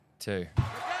too.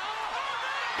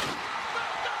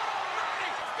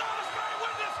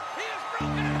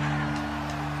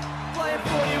 Playing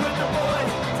footy with the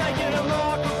boys, taking a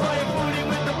mark, playing footy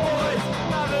with the boys,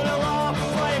 having a laugh,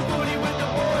 playing footy with the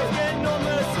boys, getting on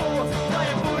the sauce,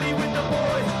 playing footy with the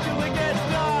boys, till it gets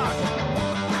dark.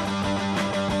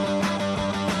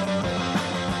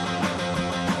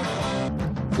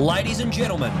 Ladies and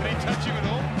gentlemen,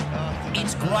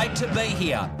 it's great to be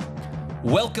here.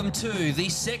 Welcome to the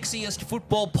sexiest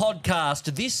football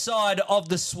podcast this side of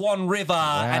the Swan River,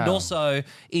 and also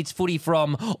it's footy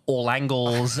from all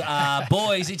angles.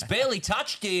 Boys, it's Barely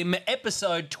Touched Him,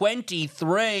 episode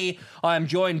 23. I am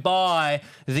joined by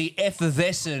the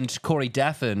effervescent Corey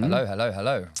Daffin. Hello, hello,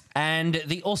 hello. And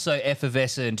the also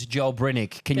effervescent Joel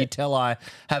Brinnick. Can you tell I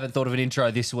haven't thought of an intro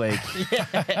this week?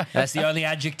 That's the only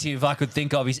adjective I could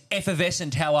think of is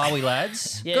effervescent. How are we,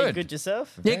 lads? Yeah, good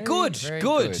yourself? Yeah, good. Very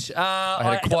Good. I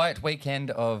had a quiet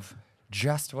weekend of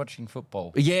just watching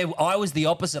football. Yeah, I was the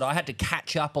opposite. I had to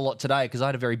catch up a lot today because I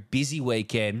had a very busy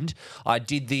weekend. I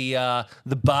did the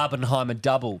Barbenheimer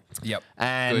double. Yep.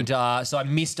 And so I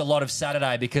missed a lot of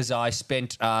Saturday because I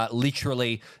spent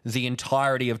literally the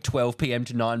entirety of 12 p.m.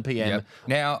 to 9 p.m. Yep.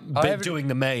 Now, doing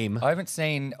the meme. I haven't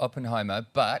seen Oppenheimer,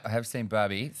 but I have seen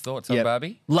Barbie. Thoughts on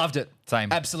Barbie? Loved it. Same.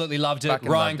 Absolutely loved it. Fucking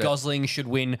Ryan loved it. Gosling should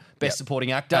win Best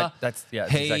Supporting Actor. That's he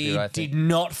exactly what I think. did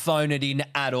not phone it in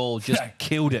at all. Just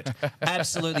killed it.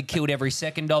 Absolutely killed every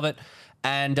second of it.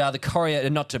 And the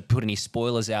choreo, not to put any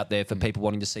spoilers out there for people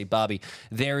wanting to see Barbie,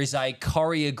 there is a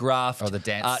choreographed the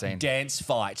dance scene. dance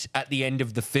fight at the end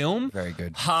of the film. Very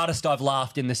good. Hardest I've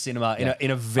laughed in the cinema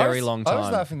in a very long time. I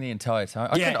was laughing the entire time.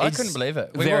 Yeah, I it's couldn't believe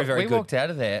it. very We good. walked out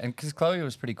of there, and because Chloe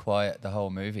was pretty quiet the whole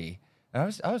movie, and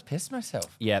I was pissed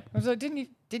myself. Yep. I was like, didn't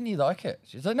you like it?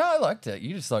 She's like, no, I liked it.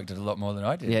 You just liked it a lot more than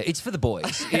I did. Yeah, it's for the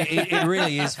boys. It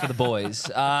really is for the boys.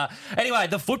 Anyway,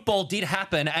 the football did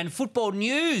happen, and football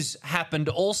news happened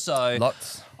also.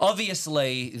 Lots.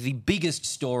 Obviously, the biggest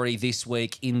story this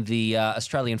week in the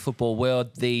Australian football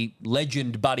world, the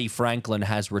legend Buddy Franklin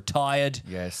has retired.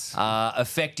 Yes.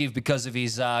 Effective because of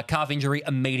his calf injury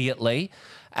immediately.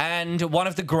 And one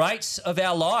of the greats of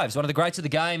our lives, one of the greats of the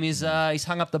game is he's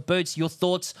hung up the boots. Your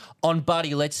thoughts on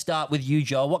Buddy? Let's start with you,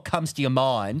 Joel. What comes to your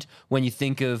mind when you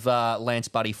think of Lance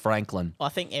Buddy Franklin? I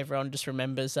think everyone just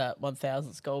remembers that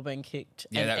 1,000th goal being kicked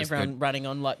Yeah, and that was everyone good. running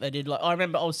on like they did. Like I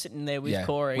remember I was sitting there with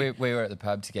Corey. We were at the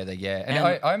pub together, yeah.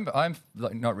 And I'm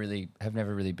like not really, have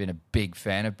never really been a big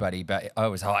fan of Buddy, but I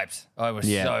was hyped. I was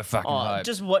so fucking hyped.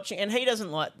 Just watching, and he doesn't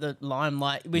like the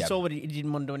limelight. We Yep. saw what he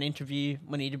didn't want to do an interview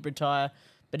when he did retire,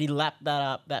 but he lapped that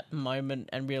up that moment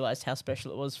and realised how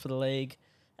special it was for the league.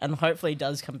 And hopefully he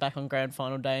does come back on grand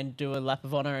final day and do a lap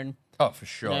of honour and Oh, for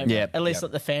sure. at least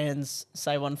let the fans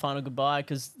say one final goodbye,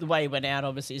 because the way he went out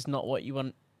obviously is not what you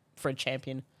want for a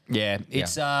champion. Yeah,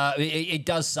 it's it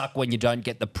does suck when you don't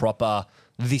get the proper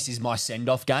 "this is my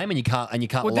send-off" game and you can't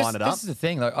line it up. This is the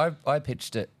thing. Like I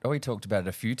pitched it. We talked about it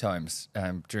a few times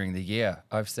during the year.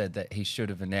 I've said that he should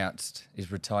have announced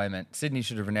his retirement. Sydney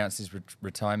should have announced his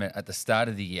retirement at the start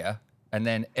of the year, and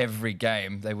then every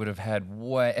game they would have had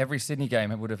every Sydney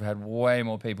game would have had way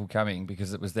more people coming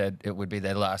because it would be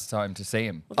their last time to see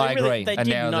him. Well, I agree. They And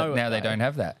did now know now it, they though. don't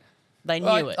have that. They knew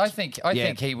Well, it. I think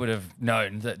he would have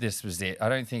known that this was it. I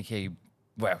don't think he.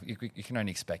 Well, you can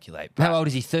only speculate. How old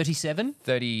is he? 37?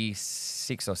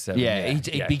 36 or 7. Yeah,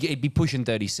 he'd be pushing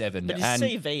 37. But his And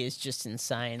CV is just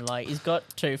insane. Like, he's got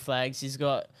 2 flags. He's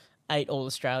got 8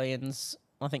 All-Australians.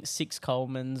 I think 6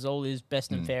 Colemans. All his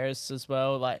best and fairest as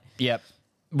well. Like, yep.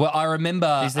 Well, I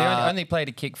remember He's the only player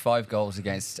to kick 5 goals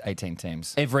against 18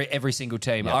 teams. every single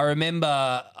team. Yep. I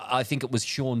remember, I think it was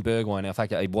Sean Burgoyne. In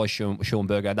fact, it was Sean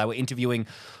Burgoyne. They were interviewing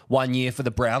one year for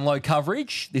the Brownlow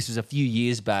coverage. This was a few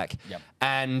years back. Yep.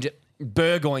 And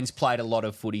Burgoyne's played a lot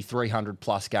of footy, 300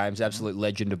 plus games, absolute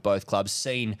legend of both clubs,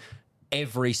 seen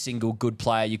every single good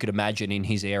player you could imagine in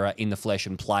his era in the flesh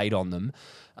and played on them.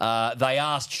 They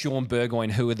asked Sean Burgoyne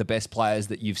who are the best players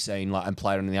that you've seen and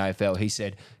played on in the AFL. He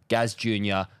said Gaz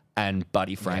Jr. and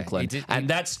Buddy Franklin. And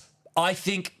that's, I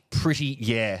think, pretty,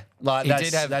 Like, He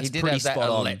did have pretty that spot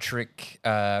on. electric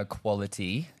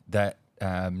quality that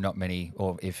not many,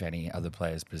 or if any, other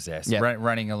players possess. Yep.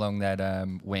 Running along that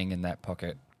wing in that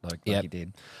pocket like he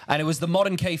did. And it was the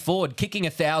modern key forward, kicking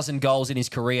 1,000 goals in his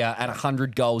career and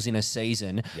 100 goals in a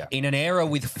season in an era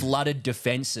with flooded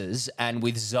defences and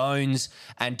with zones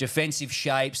and defensive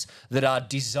shapes that are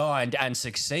designed and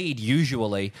succeed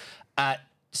usually at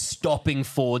stopping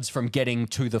forwards from getting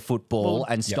to the football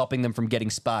and stopping them from getting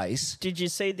space. did you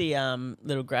see the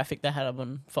little graphic they had up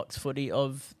on Fox Footy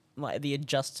of like the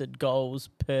adjusted goals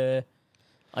per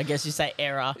I guess you say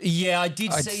error. Yeah, I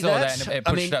did I see saw that, and it I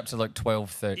pushed mean, it up to like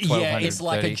 1200. yeah, it's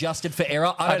like adjusted for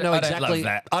error. I don't know I don't exactly. love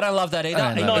that. I don't love that either.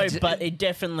 I don't No, love but it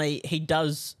definitely he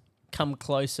does come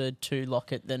closer to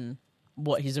Lockett than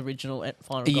what his original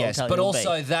final goal Yes, tally but will be.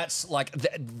 also that's like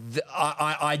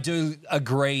I do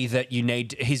agree that you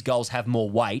need his goals have more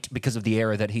weight because of the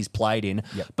era that he's played in.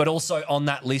 Yep. But also on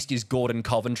that list is Gordon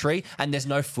Coventry, and there's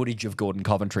no footage of Gordon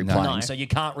Coventry playing, No. so you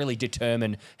can't really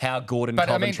determine how Gordon But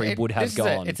Coventry would have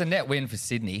gone. It's a net win for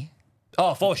Sydney.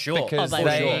 Oh, for sure. Because for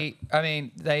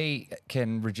they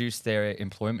can reduce their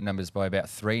employment numbers by about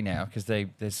 3 now because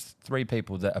there's 3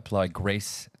 people that apply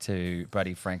grease to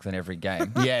Buddy Franklin every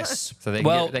game. Yes. So they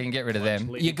can get rid of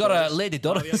them. You got a lady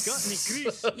daughter. Have you got any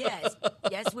grease?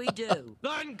 Yes, we do.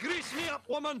 Then grease me up,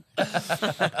 woman.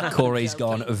 Corey's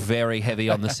gone very heavy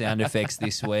on the sound effects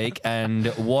this week, and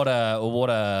what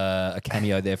a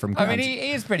cameo there from I Grams. mean,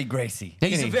 he is pretty greasy.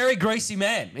 He's isn't a he? very greasy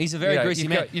man. He's a very greasy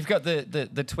man. You've got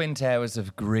the twin towers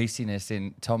of greasiness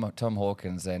in Tom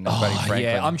Hawkins and Buddy Franklin.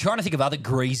 Yeah, I'm trying to think of other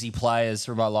greasy players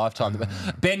from my lifetime.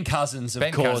 Ben Cousins, of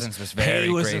Ben course. Cousins was very he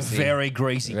was greasy. a very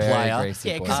greasy Very player. greasy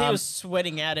yeah, boy. because he was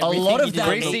sweating out a everything. lot he of did that-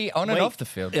 all Greasy on and week. off the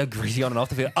field. Greasy on and off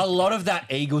the field. A lot of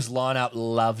that Eagles lineup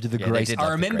loved the they grease. did I love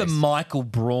the remember grease. Michael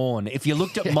Braun. If you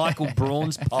looked at Michael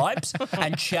Braun's pipes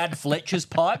and Chad Fletcher's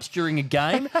pipes during a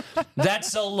game,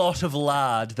 that's a lot of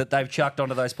lard that they've chucked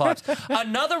onto those pipes.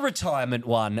 Another retirement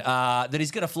one that is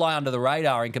going to fly under the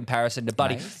radar in comparison to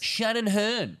Buddy, Nice. Shannon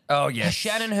Hearn. Oh, yes.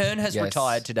 Shannon Hearn has Yes.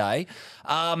 retired today.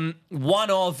 One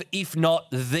of, if not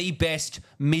the best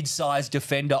mid-sized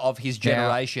defender of his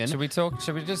generation. Now,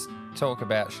 should we just talk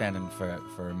about Shannon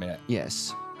for a minute?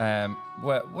 Yes.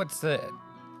 What's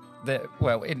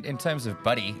in terms of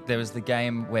Buddy, there was the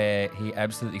game where he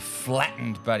absolutely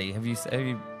flattened Buddy. Have you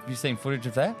seen footage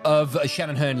of that? Of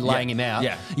Shannon Hearn laying him out.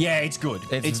 Yeah. Yeah, it's good.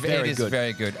 It's very good.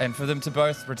 very good. And for them to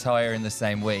both retire in the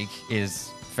same week is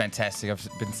fantastic. I've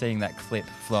been seeing that clip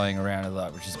flowing around a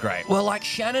lot, which is great. Well, like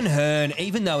Shannon Hearn,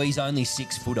 even though he's only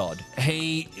 6 foot odd,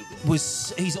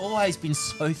 he's always been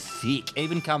so thick.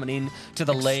 Even coming in to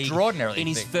the league Extraordinarily in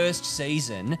his thick. first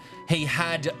season, he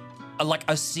had like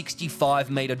a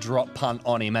 65-meter drop punt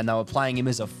on him, and they were playing him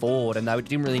as a forward, and they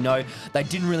didn't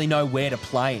really know where to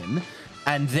play him.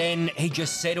 And then he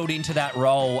just settled into that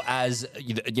role as,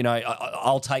 you know,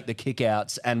 I'll take the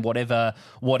kickouts and whatever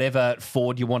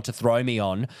forward you want to throw me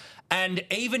on. And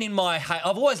even in my...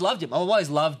 I've always loved him. I've always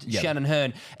loved Shannon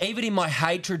Hearn. Even in my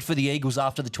hatred for the Eagles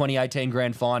after the 2018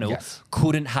 Grand Final, Yes.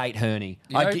 couldn't hate Hearnie.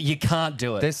 You can't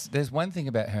do it. There's one thing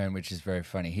about Hearn which is very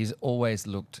funny. He's always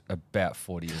looked about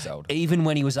 40 years old. Even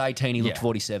when he was 18, he looked Yeah.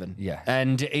 47. Yeah.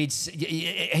 And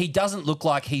he doesn't look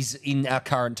like he's in our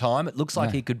current time. It looks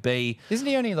like he could be... Isn't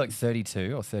he only like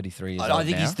 32 or 33 years old I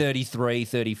think now? he's 33,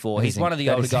 34. He's is one of the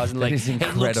that older is- guys in the that league. is He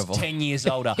incredible. looks 10 years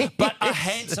older. But a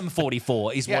handsome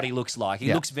 44 is what he looks like. He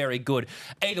Yeah. looks very good.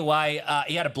 Either way,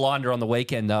 he had a blinder on the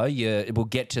weekend, though. We'll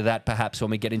get to that perhaps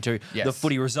when we get into Yes. the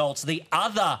footy results. The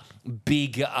other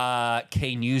big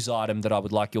key news item that I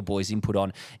would like your boys' input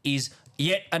on is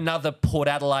yet another Port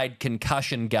Adelaide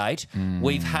concussion gate.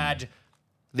 We've had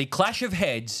the clash of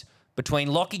heads between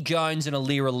Lockie Jones and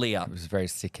Alira Lear. It was very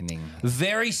sickening.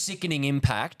 Very sickening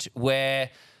impact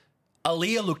where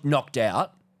Aaliyah looked knocked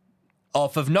out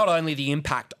off of not only the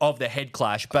impact of the head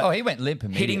clash, but He went limp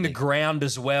immediately. hitting the ground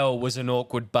as well was an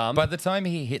awkward bump. By the time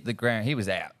he hit the ground, he was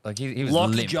out. Like he was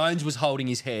Lockie limp. Jones was holding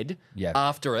his head Yeah.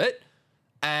 after it.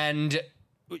 And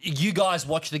you guys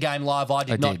watched the game live. I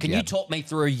did not. did, Can yeah. you talk me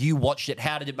through? You watched it.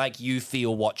 How did it make you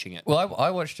feel watching it? Well, I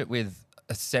watched it with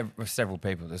several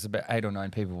people. There's about 8 or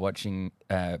 9 people watching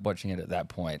it at that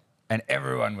point, and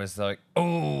everyone was like,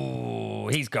 "Oh,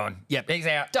 he's gone. Yep. he's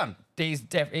out. Done. He's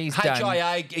done."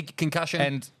 HIA concussion.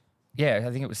 And yeah,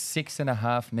 I think it was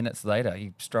 6.5 minutes later,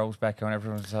 he strolls back on.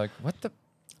 Everyone's like, "What the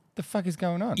fuck is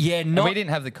going on?" Yeah, and not- we didn't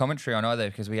have the commentary on either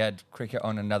because we had cricket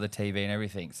on another TV and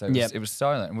everything. So Yep. it was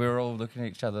silent, and we were all looking at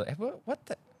each other. Like, what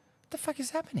the fuck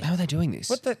is happening? How are they doing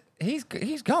this? He's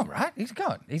gone, right? He's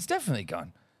gone. He's definitely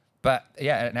gone. But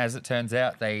yeah, and as it turns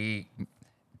out, they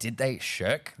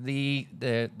shirk the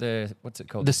what's it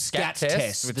called? The SCAT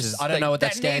test. which is I don't know what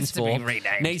that stands needs to for. be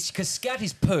renamed. Because SCAT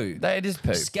is poo. It is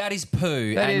poo. SCAT is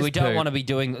poo, That and is we don't poo. want to be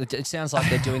doing. It sounds like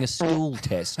they're doing a stool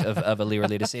test of Alira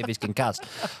Lear to see if he's concussed.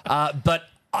 But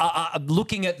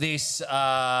looking at this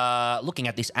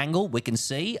angle, we can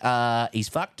see he's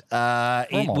fucked.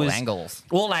 All angles.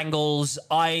 All angles.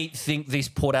 I think this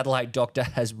Port Adelaide doctor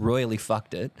has royally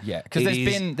fucked it. Yeah, because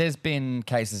there's been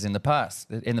cases in the past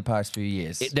few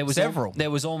years. There was several.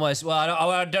 There was almost. Well,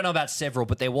 I don't know about several,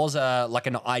 but there was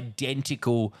an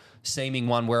identical seeming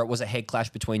one where it was a head clash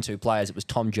between two players. It was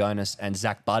Tom Jonas and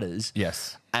Zach Butters.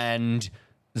 Yes, and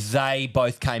they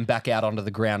both came back out onto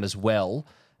the ground as well.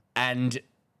 And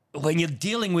when you're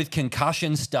dealing with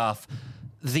concussion stuff,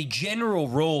 the general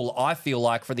rule, I feel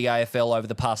like, for the AFL over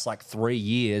the past 3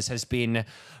 years has been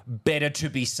better to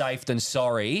be safe than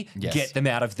sorry. Yes. Get them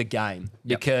out of the game.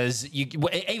 Yep. Because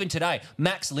even today,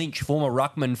 Max Lynch, former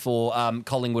ruckman for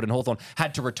Collingwood and Hawthorn,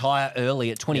 had to retire early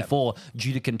at 24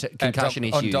 due to concussion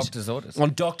issues. On doctor's orders.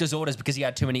 On doctor's orders because he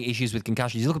had too many issues with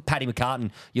concussions. You look at Paddy McCartan,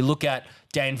 you look at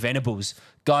Dan Venables,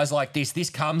 guys like this.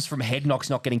 This comes from head knocks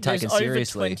not getting taken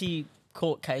seriously. Over 20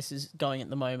 court cases going at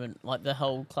the moment, like the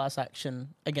whole class action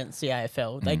against the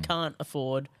AFL. They can't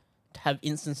afford to have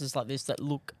instances like this that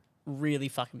look really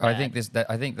fucking bad.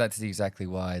 I think that's exactly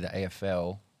why the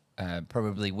AFL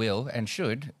probably will and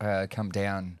should come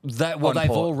down. They've Port.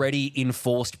 already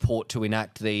enforced Port to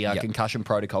enact the concussion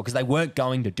protocol because they weren't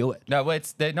going to do it. No, well,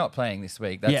 they're not playing this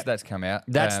week. That's come out.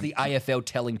 That's the AFL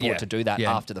telling Port to do that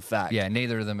after the fact. Yeah,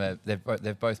 neither of them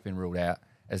they've both been ruled out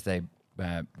as they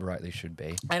rightly should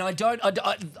be. And I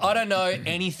don't know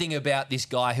anything about this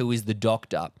guy who is the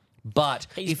doctor, but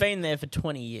he's been there for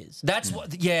 20 years. That's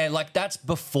that's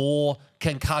before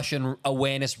concussion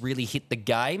awareness really hit the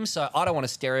game. So I don't want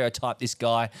to stereotype this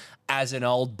guy as an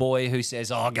old boy who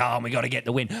says, "Oh, go on, we got to get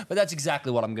the win." But that's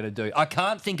exactly what I'm going to do. I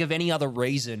can't think of any other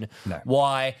reason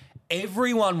why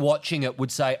everyone watching it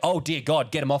would say, "Oh dear God,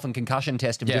 get him off and concussion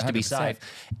test him just to be 100%. safe,"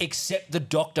 except the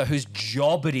doctor whose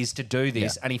job it is to do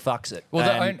this, and he fucks it. Well,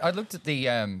 I looked at the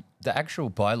actual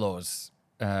bylaws.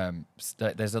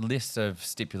 There's a list of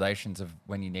stipulations of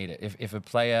when you need it. If a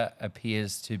player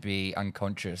appears to be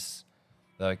unconscious,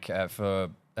 for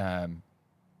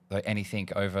anything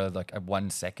over a 1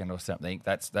 second or something,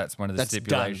 that's one of the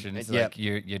stipulations. Done.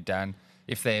 You're done.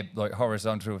 If they're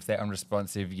horizontal, if they're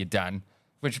unresponsive, you're done.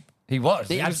 Which he was.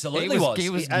 He absolutely was.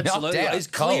 He was absolutely. knocked out. It was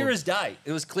clear as day.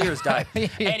 It was clear as day.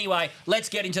 Anyway, let's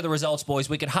get into the results, boys.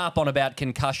 We could harp on about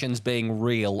concussions being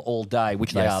real all day,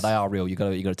 which they are. They are real. You got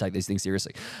to take these things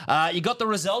seriously. You got the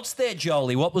results there,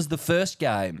 Jolie. What was the first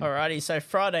game? Alrighty, so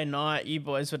Friday night, you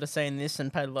boys would have seen this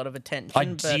and paid a lot of attention. I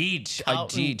did.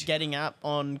 Carlton getting up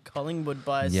on Collingwood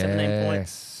by 17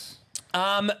 points.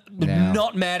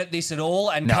 Not mad at this at all,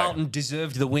 and Carlton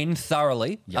deserved the win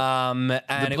thoroughly. Yep. And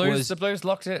the Blues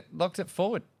locked it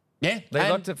forward. Yeah, They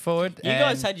locked it forward. You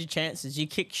guys had your chances. You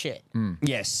kicked shit.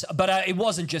 Yes, but it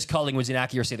wasn't just Collingwood's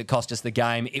inaccuracy that cost us the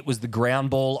game. It was the ground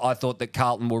ball. I thought that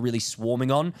Carlton were really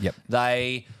swarming on. Yep.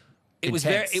 It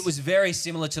was very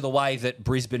similar to the way that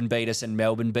Brisbane beat us and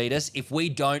Melbourne beat us. If we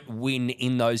don't win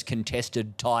in those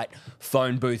contested, tight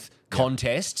phone booth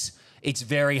contests, it's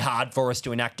very hard for us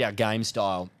to enact our game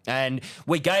style. And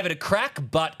we gave it a crack,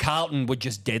 but Carlton were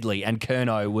just deadly, and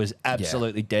Curnow was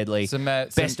absolutely deadly.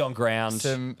 Best on ground.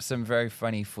 Some very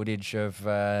funny footage of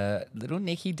little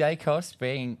Nicky Dacos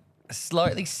being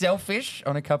slightly selfish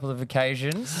on a couple of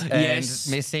occasions and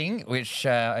missing, which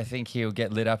I think he'll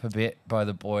get lit up a bit by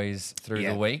the boys through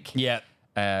the week. Yeah.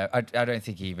 I don't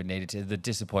think he even needed to. The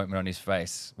disappointment on his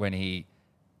face when he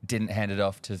didn't hand it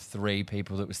off to three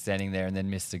people that were standing there and then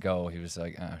missed a goal. He was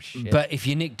like, oh, shit. But if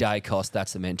you nick Dacos,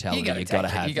 that's the mentality you got to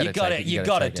have. You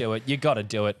got to do it. You got to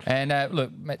do it. And look,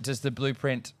 does the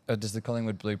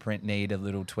Collingwood blueprint need a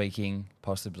little tweaking?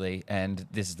 Possibly. And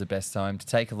this is the best time to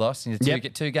take a loss. And you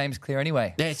get 2 games clear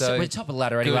anyway. Yeah, so we're top of the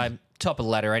ladder anyway.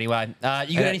 You got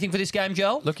anything for this game,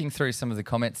 Joel? Looking through some of the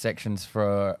comment sections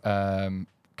for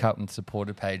Carlton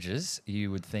supporter pages, you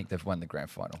would think they've won the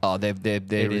grand final. Oh,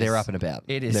 they're up and about.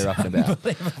 It is. They're up and about.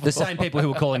 The same people who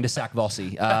were calling to sack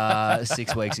Vossi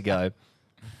 6 weeks ago.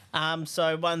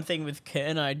 So one thing with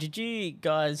Curnow, did you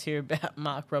guys hear about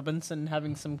Mark Robinson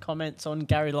having some comments on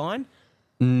Gary Lyon?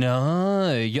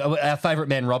 No, our favourite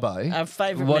man, Robbo. Our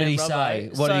favourite. What did he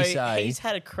say? What did he say? He's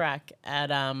had a crack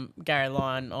at Gary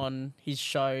Lyon on his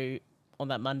show on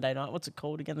that Monday night. What's it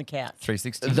called again? The Couch.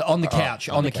 360. On the couch.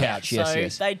 On the couch.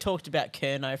 Yes. They talked about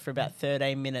Curnow for about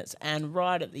 13 minutes, and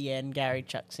right at the end, Gary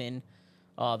chucks in,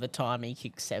 the time he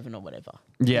kicked 7 or whatever.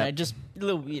 Yeah. Just a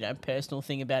little, personal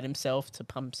thing about himself to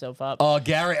pump himself up. Oh,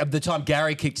 Gary, the time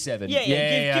Gary kicked 7. Give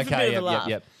a bit of a laugh.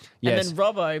 Yes. And then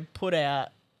Robbo put out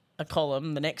a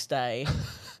column the next day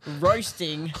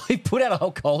roasting. He put out a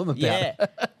whole column about it.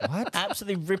 What?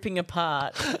 Absolutely ripping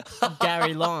apart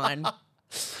Gary Lyon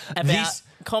about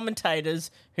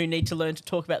commentators who need to learn to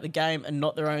talk about the game and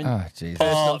not their own. Oh, jeez.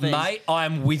 Oh, things. mate, I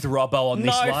am with Robbo on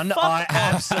this No, one. fuck I off.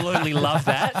 absolutely love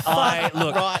that.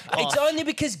 Look, right it's off. only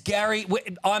because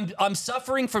I'm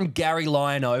suffering from Gary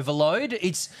Lyon overload.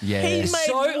 It's Yeah. He made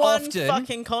so one often.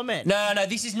 fucking comment. No,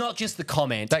 this is not just the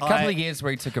comment. That couple of years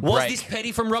where he took a Was break. this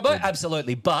petty from Robbo?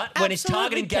 Absolutely. But when it's Absolutely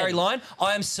targeting Gary petty. Lyon,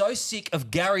 I am so sick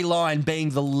of Gary Lyon being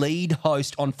the lead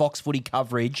host on Fox Footy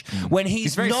coverage when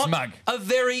he's very not smug. a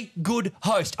very good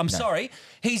host. I'm sorry.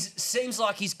 He seems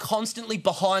like he's constantly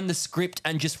behind the script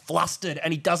and just flustered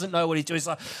and he doesn't know what he's doing. It's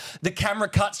like the camera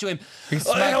cuts to him.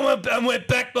 And we're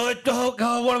back. Oh,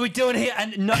 God, what are we doing here?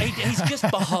 And no, he's just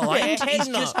behind. Yeah, head He's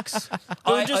just- knocks.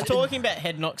 We were just talking about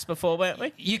head knocks before, weren't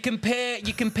we? You compare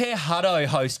Hutto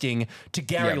hosting to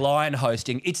Gary Yeah. Lyon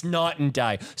hosting. It's night and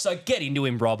day. So get into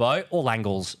him, Robbo. All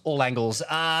angles.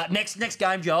 Next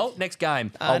game, Joel. Next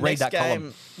game. I'll read Next that game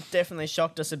column. definitely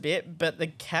shocked us a bit, but the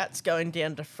Cats going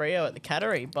down to Freo at the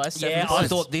Cattery by 7 Yeah, points. I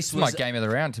thought this It's was my game of the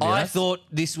round, to be I honest. thought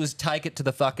this was take it to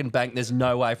the fucking bank. There's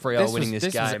no way Freo winning this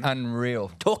was game.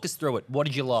 unreal. Talk us through it. What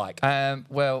did you like?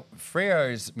 Well,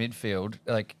 Freo's midfield,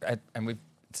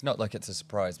 it's not like it's a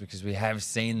surprise because we have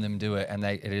seen them do it, and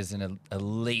it is an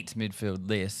elite midfield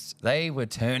list. They were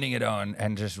turning it on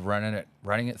and just running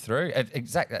it through.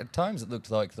 At times, it looked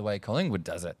like the way Collingwood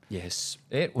does it. Yes.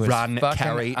 It was Run, fucking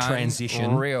carry, transition.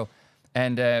 unreal.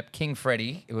 And King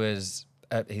Freddie was.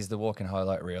 He's the walking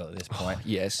highlight reel at this point.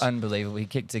 yes. Unbelievable. He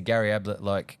kicked a Gary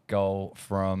Ablett-like goal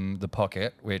from the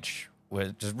pocket, which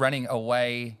was just running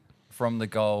away from the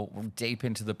goal, deep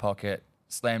into the pocket,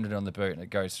 slammed it on the boot, and it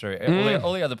goes through.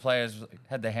 All the other players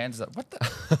had their hands up. What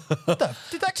the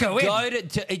did that go in?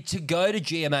 To go to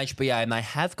GMHBA, and they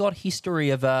have got history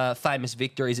of famous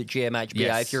victories at GMHBA.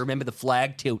 Yes. If you remember the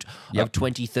flag tilt Yep. of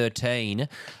 2013,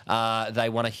 they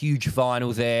won a huge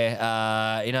final there.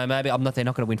 Maybe they're not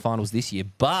going to win finals this year,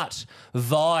 but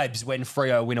vibes when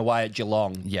Freo win away at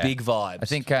Geelong. Yeah. Big vibes. I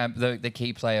think the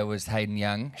key player was Hayden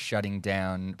Young, shutting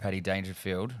down Paddy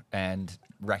Dangerfield and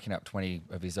racking up 20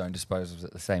 of his own disposals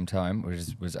at the same time, which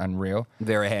was unreal.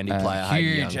 very handy player.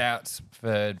 Hayden Huge Young. outs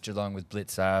for Geelong with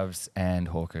Blitzarves and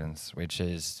Hawkins, which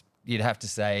is, you'd have to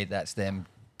say that's them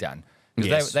done. Because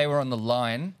Yes. they were on the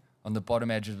line, on the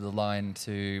bottom edge of the line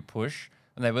to push,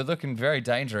 and they were looking very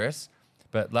dangerous.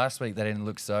 But last week they didn't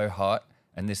look so hot,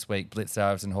 and this week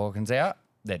Blitzarves and Hawkins out,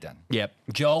 they're done. Yep.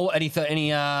 Joel, any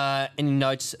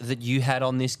notes that you had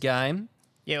on this game?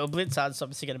 Yeah, well, Blitzard's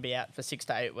obviously going to be out for 6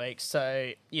 to 8 weeks,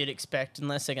 so you'd expect,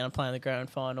 unless they're going to play in the grand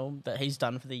final, that he's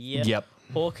done for the year. Yep.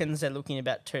 Hawkins, they're looking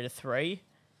about 2 to 3,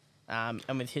 and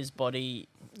with his body,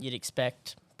 you'd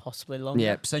expect possibly longer.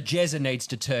 Yep. So Jezza needs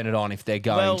to turn it on if they're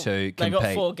going to They've compete.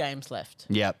 got 4 games left,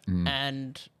 Yep.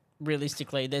 and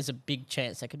realistically, there's a big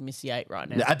chance they could miss the 8 right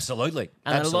now. Absolutely.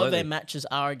 And a lot of Absolutely. their matches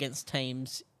are against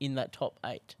teams in that top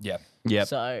 8. Yeah. Yep.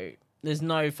 So there's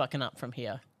no fucking up from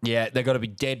here. Yeah, they've got to be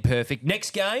dead perfect.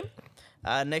 Next game.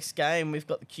 Next game, we've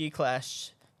got the Q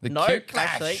Clash. The no, Q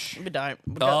Clash. actually, we don't.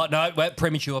 We Oh, got- no, wait,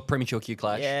 premature Q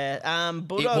Clash. Yeah, It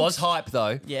Bulldogs. was hype,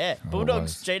 though. Yeah,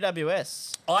 Bulldogs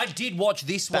GWS. I did watch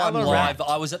this one Ballarat. live.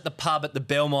 I was at the pub at the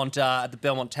Belmont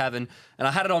Tavern, and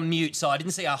I had it on mute, so I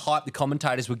didn't see how hype the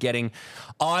commentators were getting.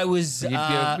 I was...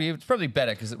 It's probably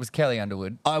better because it was Kelly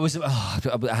Underwood.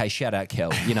 hey, shout out,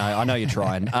 Kel. I know you're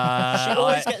trying. She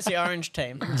always gets the orange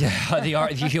team. Yeah,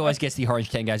 she always gets the orange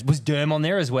team games. Was Derm on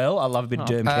there as well? I love a bit of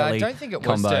Derm Kelly. I don't think it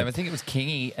combo. was Derm. I think it was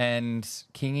Kingy and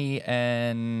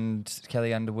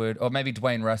Kelly Underwood, or maybe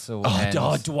Dwayne Russell.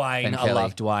 Dwayne. and I Kelly.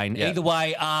 love Dwayne. Yeah. Either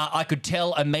way, I could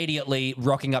tell immediately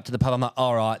rocking up to the pub. I'm like,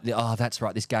 all right, that's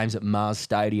right. This game's at Mars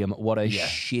Stadium. What a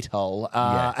shithole.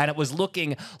 And it was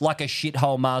looking like a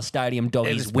shithole Mars Stadium It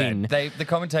doggies was win. bad. The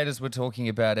commentators were talking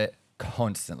about it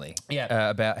constantly. Yeah.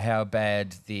 About how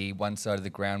bad the one side of the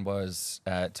ground was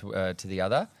to the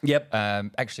other. Yep.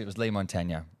 Actually, it was Lee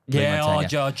Montagna.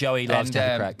 Joey loves to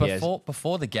have a crack.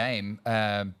 Before the game,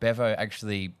 Bevo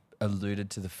actually alluded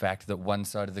to the fact that one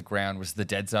side of the ground was the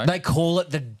dead zone. They call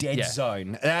it the dead Yeah.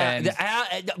 zone. And-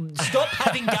 Stop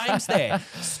having games there.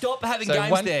 Stop having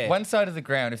games there. One side of the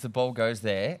ground, if the ball goes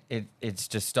there, it's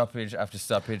just stoppage after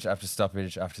stoppage after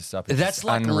stoppage after stoppage. That's It's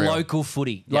like unreal. local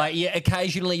footy. Yeah. Like,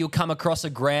 occasionally you'll come across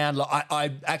a ground. Like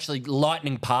I actually,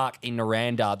 Lightning Park in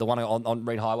Naranda, the one on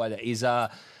Reed Highway, there is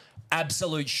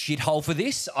absolute shithole for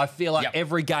this. I feel like Yep.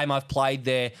 every game I've played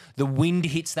there, the wind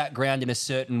hits that ground in a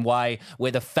certain way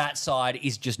where the fat side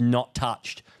is just not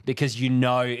touched because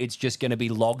it's just going to be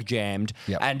log jammed.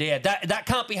 Yep. And that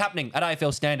can't be happening at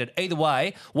AFL standard. Either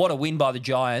way, what a win by the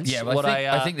Giants. Yeah, well,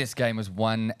 I think this game was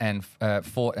won and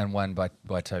fought and won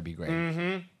by Toby Green.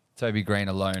 Mm-hmm. Toby Green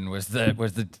alone was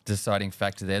the deciding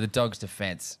factor there. The Dogs'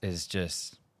 defense is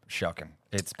just shocking.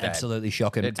 It's bad. Absolutely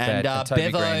shocking. It's And bad. And Toby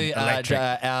Bevo, Green, electric.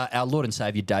 our Lord and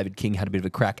Saviour David King had a bit of a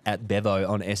crack at Bevo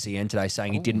on SEN today,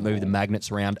 saying he didn't move the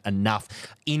magnets around enough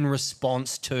in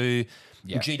response to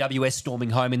GWS storming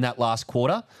home in that last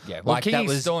quarter. Yeah, well, like Kingy's that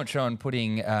was staunch on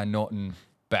putting Norton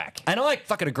back. And I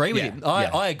fucking agree with him.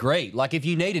 I agree. Like, if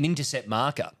you need an intercept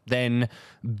marker, then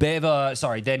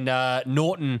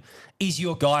Norton is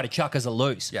your guy to chuck as a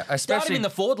loose. Yeah, Start him especially- in the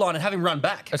forward line and have him run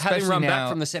back. Have him Especially run back now-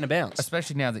 from the centre bounce.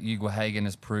 Especially now that Hugo Hagen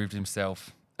has proved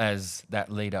himself as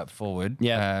that lead up forward.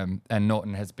 Yeah. And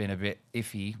Norton has been a bit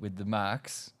iffy with the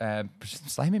marks. Just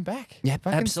slam him back. Yeah,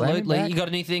 Fucking slam him absolutely. back. You got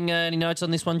anything, any notes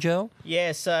on this one, Joel?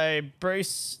 Yeah, so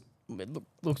Bruce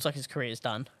looks like his career's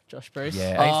done. Josh Bruce.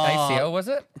 Yeah, ACL was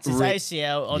it? It's his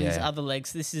ACL on his Yeah. other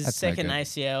legs. This is his That's no second good.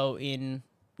 ACL in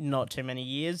not too many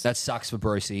years. That sucks for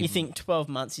Brucey. You think 12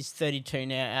 months, he's 32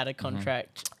 now, out of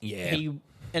contract. Yeah.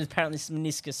 And apparently it's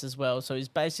meniscus as well, so he's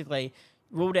basically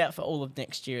ruled out for all of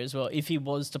next year as well, if he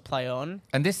was to play on.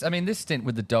 And this stint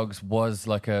with the Dogs was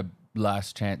like a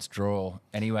last chance draw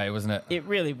anyway, wasn't it? It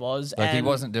really was. Like, he and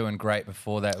wasn't doing great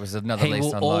before that. It was another He lease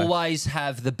will on life. always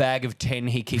have the bag of 10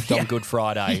 he kicked on Good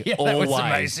Friday. Yeah, that always. was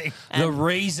amazing. The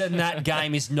reason that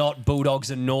game is not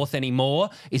Bulldogs and North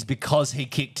anymore is because he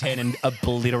kicked 10 and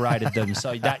obliterated them.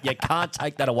 So that you can't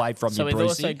take that away from So you, we've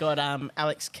Brucey. also got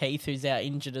Alex Keith, who's out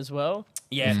injured as well.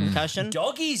 Yeah. Concussion.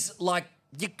 Doggies, like,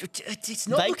 it's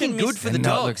not They looking can miss- good for the They're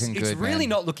not Dogs. looking It's good, really man.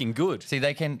 not looking good. See,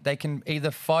 they can either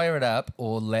fire it up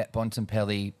or let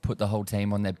Bontempelli put the whole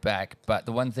team on their back. But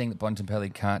the one thing that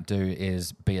Bontempelli can't do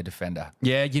is be a defender.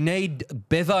 Yeah,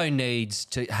 Bevo needs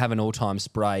to have an all-time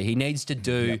spray. He needs to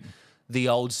do the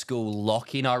old school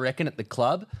lock-in, I reckon, at the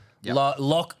club. Yep.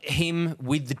 Lock him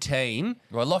with the team.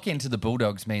 Well, lock into the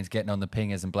Bulldogs means getting on the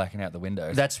pingers and blacking out the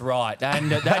windows. That's right. And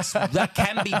that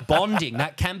can be bonding.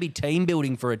 That can be team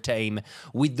building for a team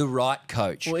with the right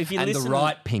coach Well, if you and the listen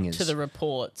right pingers. to the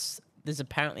reports, there's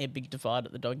apparently a big divide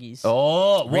at the Doggies.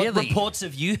 Oh, what Really? reports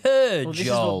have you heard, Well, this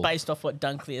Joel? is based off what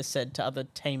Dunkley has said to other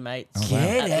teammates.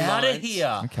 Get at the out of Lions.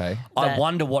 here. Okay. I That-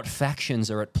 wonder what factions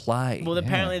are at play. Well,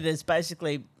 apparently there's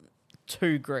basically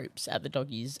two groups at the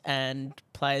Doggies, and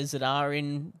players that are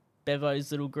in Bevo's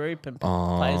little group and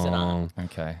players that aren't.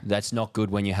 Okay. That's not good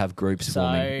when you have groups So-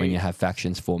 forming, when you have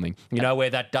factions forming. You know where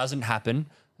that doesn't happen?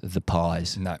 The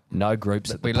Pies. No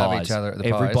groups at the We Pies. love each other at the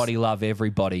Pies. Everybody love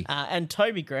everybody. And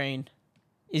Toby Green,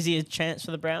 is he a chance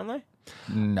for the Brownlow?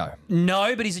 No.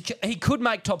 No, but he could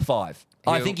make top 5.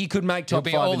 I think he could make He'll top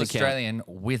be 5 all in the count. Australian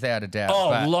without a doubt.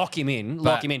 Oh, but lock him in. but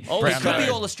Lock him in. He Brownlow- could be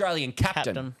All-Australian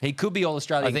captain. He could be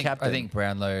All-Australian captain. I think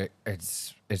Brownlow,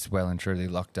 it's well and truly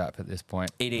locked up at this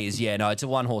point. It is, yeah. No, it's a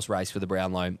one-horse race for the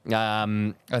Brownlow.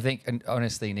 I think, and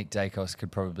honestly, Nick Dacos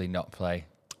could probably not play.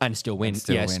 And still win.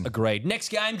 still yes, win. agreed. Next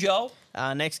game, Joel.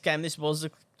 Next game, this was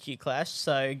a cute clash.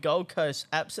 So Gold Coast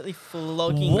absolutely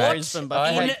flogging What Brisbane by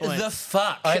in 8 points. the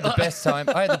fuck? I had the best time.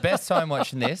 I had the best time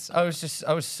watching this. I was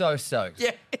so stoked.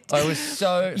 Yeah. I was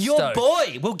so Your stoked.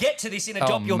 boy. We'll get to this in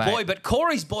Adopt Your mate. Boy, but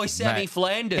Corey's boy, Sammy Mate,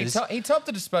 Flanders. He topped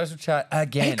the disposal chart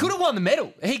again. He could have won the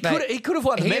medal. He could have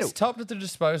won the medal. He's topped the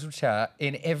disposal chart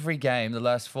in every game the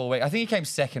last 4 weeks. I think he came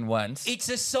second once. It's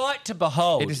a sight to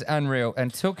behold. It is unreal.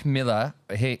 And Took Miller,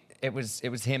 it was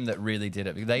him that really did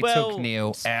it. They Well, took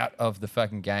Neil out of the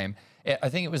fucking game. I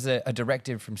think it was a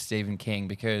directive from Stephen King,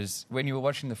 because when you were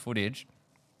watching the footage,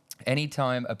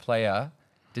 anytime a player,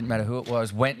 didn't matter who it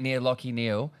was, went near Lockie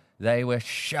Neal, they were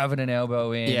shoving an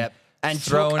elbow in, Yep. And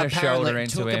throwing Took a shoulder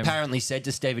into Took him. apparently said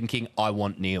to Stephen King, I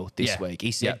want Neil this Yeah. week.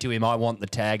 He said Yep. to him, I want the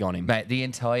tag on him. Mate, the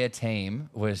entire team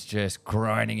was just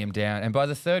grinding him down. And by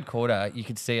the third quarter, you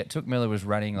could see it. Took Miller was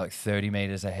running like 30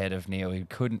 metres ahead of Neil. He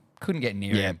couldn't get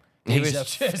near him. He's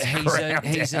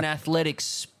He's an athletic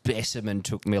specimen,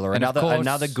 Took Miller. And of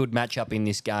Another course- good matchup in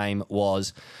this game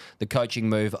was the coaching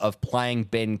move of playing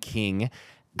Ben King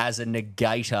as a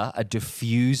negator, a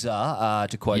diffuser,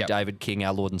 to quote Yep. David King,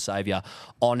 our Lord and Saviour,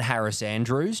 on Harris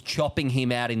Andrews, chopping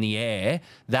him out in the air.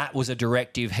 That was a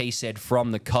directive, he said,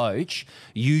 from the coach.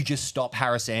 You just stop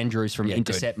Harris Andrews from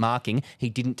intercept marking. He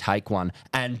didn't take one.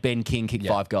 And Ben King kicked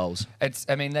 5 goals.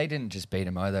 I mean, they didn't just beat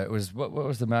him either. It was what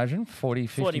was the margin? 40,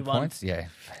 50 41. points. Yeah,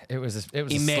 it was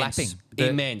Immense. a slapping.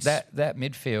 Immense. That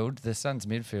midfield, the Suns'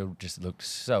 midfield, just looked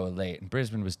so elite, and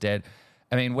Brisbane was dead.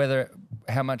 I mean,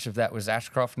 how much of that was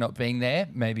Ashcroft not being there?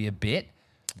 Maybe a bit.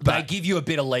 They give you a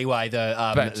bit of leeway, though.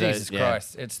 But Jesus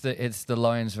Christ, it's the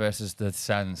Lions versus the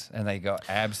Suns, and they got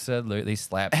absolutely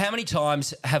slapped. How many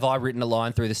times have I written a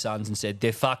line through the Suns and said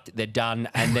they're fucked, they're done,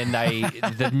 and then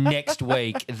the next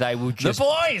week they will just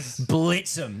boys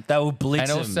blitz them. They will blitz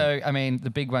And them. also, I mean, the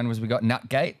big one was we got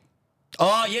Nutgate.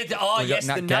 Oh, yeah. We got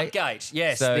The Nutgate.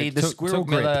 Yes, So the Squirrel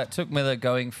grip. Took Miller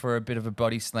going for a bit of a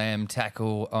body slam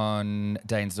tackle on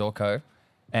Dane Zorko.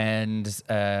 And,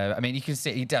 I mean, you can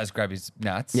see he does grab his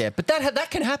nuts. Yeah, but that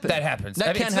can happen. That happens. That I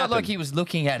mean, can it's happen. not like he was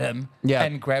looking at him Yeah.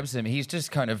 and grabs him. He's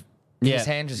just kind of, Yeah. his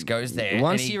hand just goes there.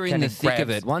 Once and he you're in kind the of thick of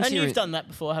grabs. it, once And you're you've done that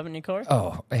before, haven't you, Corey?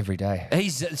 Oh, every day.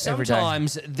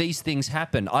 Sometimes these things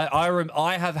happen.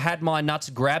 I have had my nuts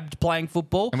grabbed playing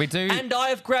football, and I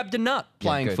have grabbed a nut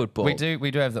playing good. football. We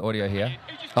do have the audio here.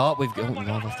 Oh, we've got live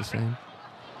off the scene.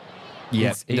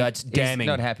 Yeah, that's damning.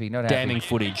 Not happy. Damning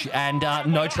footage, and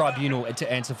no tribunal to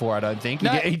answer for. I don't think. No,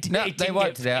 He they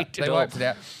wiped it out. They wiped it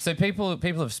out. So people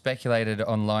have speculated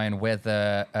online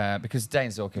whether because Dane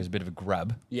Zorko is a bit of a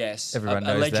grub. Yes, Everyone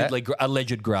knows allegedly, that.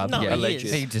 Alleged grub. No, yeah, he alleged.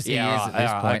 is. He is at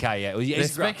this point. Okay, yeah. They're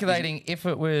He's speculating if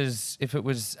it was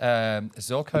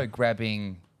Zorko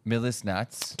grabbing Miller's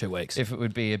nuts 2 weeks. if it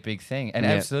would be a big thing, and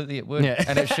Yeah. absolutely it would, Yeah.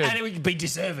 and it should. and it would be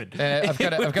deserved. I've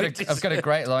got a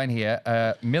great line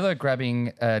here. Miller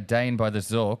grabbing Dane by the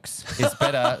Zorks is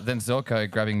better than Zorko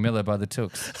grabbing Miller by the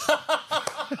Touks.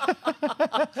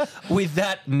 With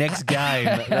that next game,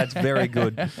 that's very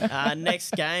good.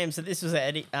 Next game. So this was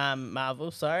at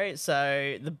Marvel. Sorry.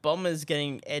 So the Bombers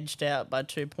getting edged out by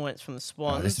 2 points from the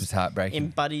Swans. Oh, this was heartbreaking. In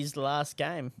Buddy's last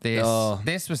game.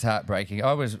 This was heartbreaking.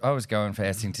 I was going for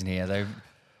Essington here. They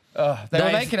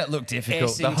were making it look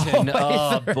difficult. the whole Essington,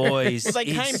 way through. boys. Well, they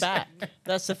came it's- back.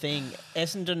 That's the thing.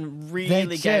 Essendon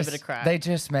really gave it a crack. They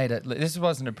just made it. This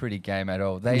wasn't a pretty game at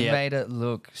all. They Yeah. made it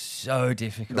look so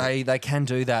difficult. They can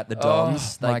do that, the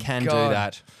Dons. my They can do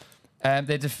God. that.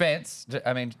 Their defense,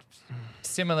 I mean,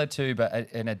 similar to, but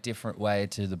in a different way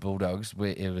to the Bulldogs,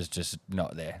 it was just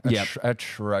not there. Yep.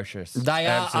 Atrocious. They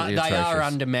are Absolutely they are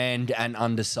atrocious. undermanned and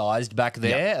undersized back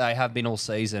there. Yep. They have been all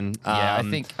season. Yeah,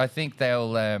 I think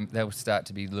they'll start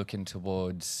to be looking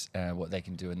towards what they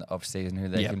can do in the off season, who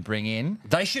they Yep. can bring in.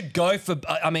 They should go for.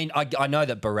 I mean, I know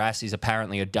that Barras is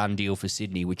apparently a done deal for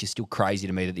Sydney, which is still crazy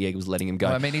to me that the Eagles letting him go.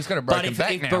 Well, I mean, he's got a but broken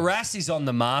back if now. Barras is on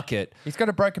the market, He's got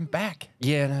a broken back.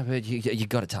 yeah, no, but you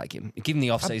got to take him. Give him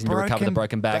the off season to recover the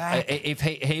broken back. back. If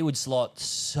he would slot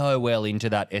so well into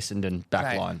that Essendon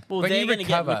back line. well, when they're you going to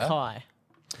get recover- Mackay.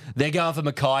 They're going for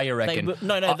Mackay, you They,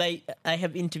 reckon? they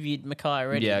have interviewed Mackay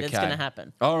already. Yeah, That's okay. going to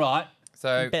happen. All right.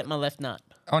 So Bet my left nut.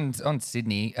 on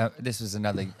Sydney, this was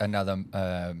another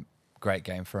great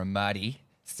game for Amadi,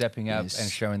 stepping up Yes. and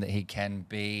showing that he can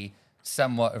be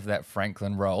somewhat of that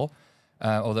Franklin role,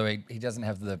 although he doesn't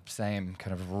have the same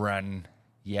kind of run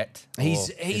yet. He's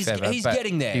or if ever, he's but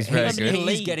getting there. He's very He's- good. he-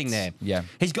 He's getting there. Yeah.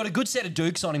 He's got a good set of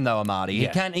dukes on him though, Amadi.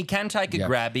 Yeah. He can take a Yeah.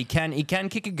 grab. He can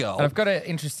kick a goal. And I've got an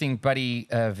interesting Buddy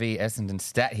v Essendon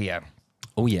stat here.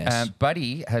 Oh yes.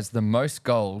 Buddy has the most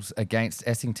goals against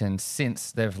Essington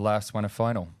since they've last won a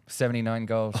final. 79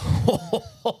 goals.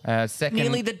 Second,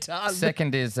 Nearly the ton.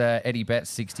 Second is Eddie Betts,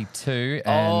 62,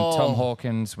 and Tom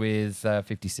Hawkins with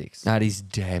 56. That is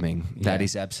damning. That Yeah.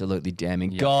 is absolutely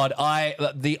damning. God,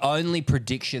 the only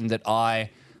prediction that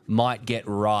I might get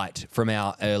right from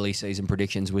our early season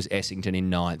predictions was Essington in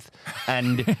 9th.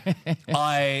 And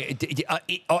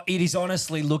it is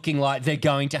honestly looking like they're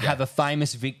going to have a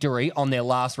famous victory on their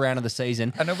last round of the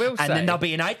season. And I will then say- they'll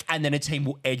be in 8th, and then a team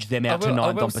will edge them out to I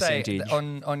 9th will on say percentage.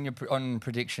 that on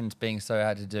predictions being so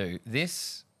hard to do,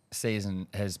 this season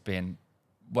has been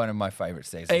one of my favourite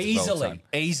seasons. of all time.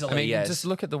 Easily, I mean, yes. just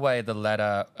look at the way the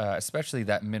ladder, especially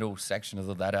that middle section of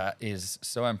the ladder, is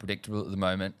so unpredictable at the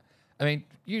moment. I mean,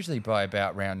 usually by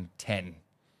about round 10,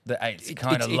 the 8's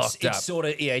kind of locked up. It's sort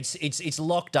of it's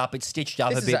locked up. It's stitched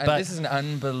up This a bit. But this is an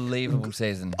unbelievable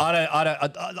season.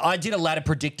 I did a ladder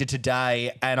predictor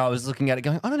today, and I was looking at it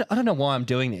going, I don't know why I'm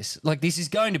doing this. Like, this is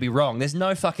going to be wrong. There's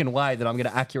no fucking way that I'm going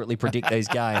to accurately predict these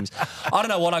games. I don't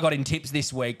know what I got in tips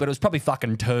this week, but it was probably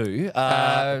fucking 2.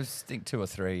 I think 2 or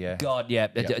 3, yeah. God, yeah,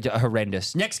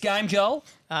 horrendous. Next game, Joel.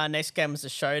 Next game was a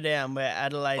showdown where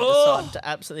Adelaide Oh! decided to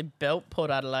absolutely belt Port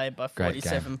Adelaide by Great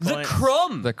 47 The points.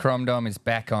 Crom. The Cromdom is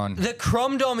back on. The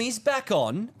Cromdom is back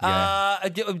on. Yeah.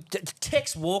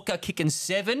 Tex Walker kicking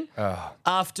 7 Oh,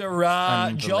 after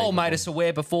Joel made unbelievable. us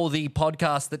aware before the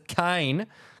podcast that Kane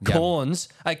Yeah. Corns,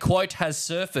 a quote has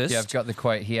surfaced. Yeah, I've got the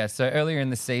quote here. So earlier in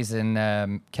the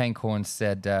season, Kane Corns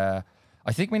said,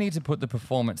 I think we need to put the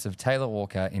performance of Taylor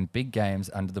Walker in big games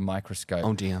under the microscope.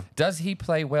 Oh, dear. Does he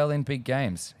play well in big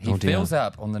games? He Oh, dear. fills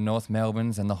up on the North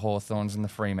Melbournes and the Hawthorns and the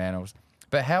Fremantles.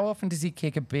 But how often does he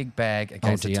kick a big bag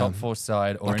against a dear. top 4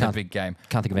 side or in a can't- big game?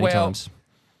 Can't think of any times.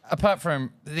 apart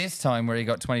from this time where he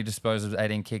got 20 disposals,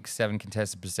 18 kicks, 7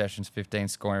 contested possessions, 15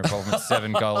 scoring involvement,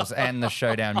 7 goals, and the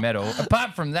showdown medal.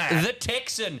 Apart from that, The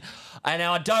Texan. And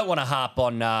now I don't want to harp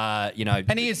on,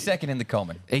 and he is second in the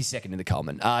Coleman. He's second in the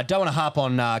Coleman. Don't want to harp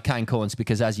on Kane Corns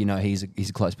because, as you know, he's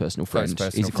a close personal friend.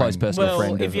 He's a close personal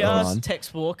friend Well, if of you mine. ask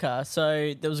Tex Walker,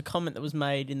 so there was a comment that was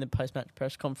made in the post-match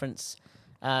press conference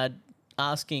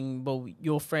asking, well,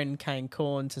 your friend Kane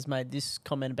Corns has made this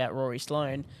comment about Rory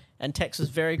Sloane, and Tex was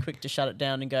very quick to shut it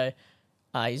down and go,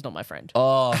 he's not my friend.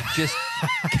 Oh, just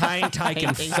Kane taking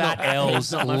He's fat not- L's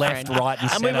he's not my left, friend. right,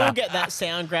 and And centre. we will get that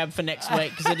sound grab for next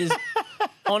week because it is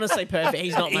honestly perfect.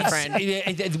 He's not my friend.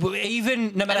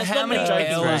 Even no matter it's how not many in a joking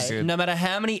L's, way. no matter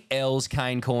how many L's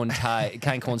Kane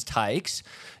Corns takes,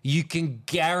 you can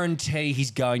guarantee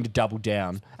he's going to double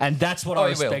down, and that's what I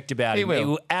he will. respect about He him. will. He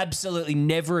will absolutely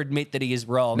never admit that he is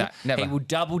wrong. No, never. He will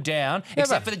double down, Never.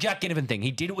 except for the Jack Ginnivan thing. He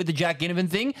did it with the Jack Ginnivan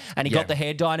thing, and he Yeah. got the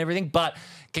hair dye and everything. But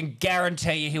can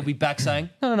guarantee you he'll be back saying,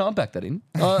 "No, I'll back that in.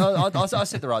 I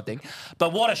said the right thing."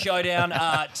 But what a showdown!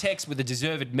 Tex with a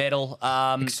deserved medal.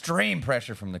 Extreme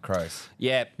pressure from the Crows.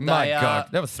 Yeah, My they, God,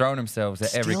 they were throwing themselves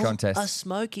at every still contest. a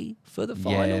smoky for the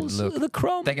Yeah, finals. look, the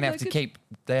Crom. they're gonna have to keep.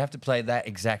 They have to play that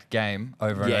exact game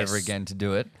over and Yes. over again to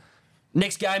do it.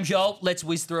 Next game, Joel. Let's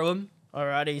whiz through them.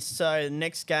 Alrighty, so the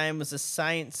next game was the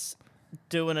Saints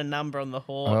doing a number on the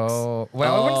Hawks. Oh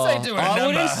well, I wouldn't say doing a number. I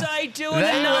wouldn't say doing They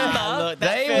a were- number. Look,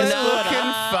 that They first were quarter- looking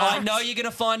I fucked. know you're going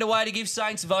to find a way to give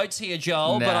Saints votes here,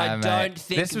 Joel, but I Nah, mate. don't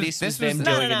think This was- this this was them was-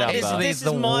 doing No, a no, number. This this is is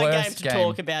the my game worst to game.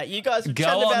 talk about. You guys were Go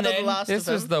chatting on about then. the last This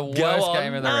of was them. the Go worst on.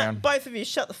 game of the round. Both of you,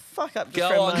 shut the fuck up just Go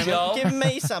for a on, moment. Joel. Give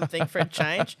me something for a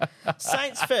change.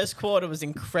 Saints' first quarter was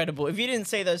incredible. If you didn't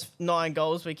see those 9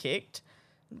 goals we kicked,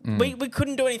 we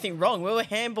couldn't do anything wrong. We were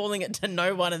handballing it to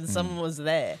no one and someone was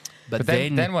there. But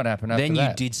then what happened after Then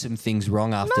that? you did some things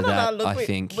wrong after that, Look, I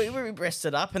think. we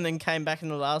rested up and then came back in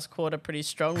the last quarter pretty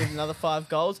strong with another 5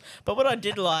 goals. But what I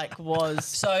did like was...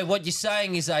 So what you're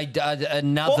saying is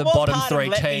another what bottom part of 3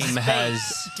 Let Me team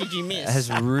Speak did you miss?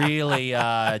 has really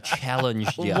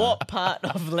challenged you. What part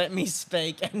of Let Me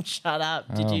Speak and Shut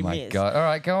Up did oh you my miss? God! All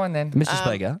right, go on then. Mr.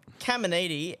 Speaker?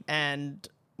 Caminiti and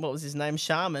what was his name?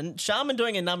 Sharman. Sharman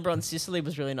doing a number on Sicily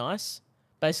was really nice.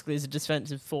 Basically, as a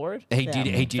defensive forward. He did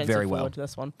defensive very well. forward,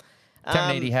 This one.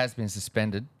 Caminiti has been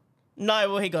suspended. No,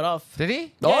 well, he got off. Did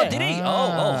he? Oh, Yeah. did he?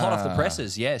 Oh, hot off the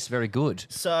presses. Yes, very good.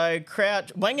 So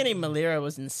Crouch, Wangani Malira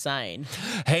was insane.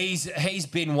 He's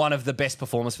been one of the best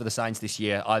performers for the Saints this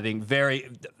year. I think very,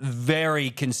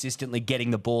 very consistently getting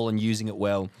the ball and using it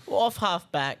well. Well, off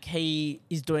half back, he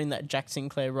is doing that Jack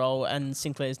Sinclair role, and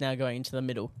Sinclair is now going into the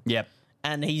middle, Yep.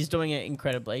 and he's doing it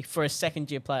incredibly for a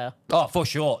second-year player. Oh, for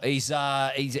sure. He's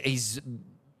I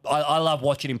love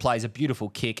watching him play. He's a beautiful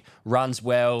kick, runs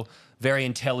well, very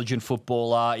intelligent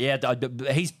footballer. Yeah,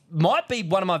 he's might be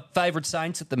one of my favourite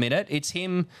Saints at the minute. It's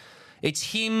him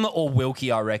or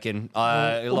Wilkie, I reckon.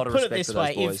 A lot of put respect it this for those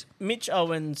way: boys. if Mitch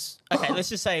Owens, okay, let's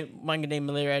just say Wangani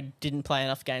Malira didn't play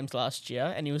enough games last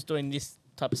year, and he was doing this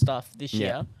type of stuff this Yeah.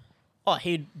 year, oh,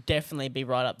 he'd definitely be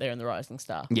right up there in the rising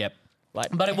star. Yep. Like,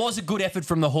 But it was a good effort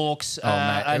from the Hawks. mate, it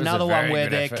was a another one very where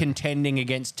good they're effort. contending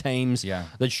against teams Yeah.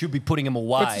 that should be putting them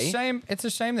away. It's a shame. It's a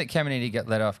shame that Caminiti got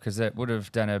let off because it would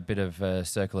have done a bit of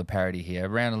circular parody here.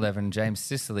 Round 11, James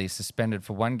Sicily suspended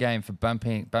for 1 game for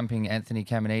bumping Anthony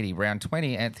Caminiti. Round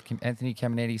 20, Anthony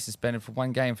Caminiti suspended for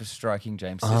 1 game for striking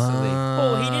James Sicily.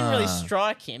 well, he didn't really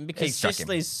strike him because struck him.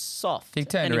 Sicily's soft. He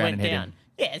turned and around went and hit down. him.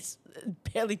 Yes,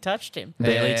 barely touched him.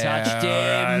 Barely Yeah, touched him.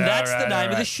 alright, That's the alright, name of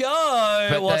the alright. show.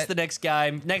 But What's that- the next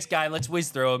game? Next game, let's whiz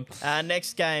through them.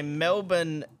 Next game,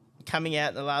 Melbourne coming out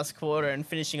in the last quarter and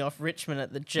finishing off Richmond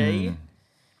at the G.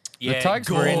 Yeah, The Touks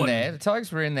were in Gorn. there. The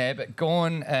Touks were in there, but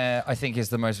Gorn, I think, is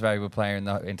the most valuable player in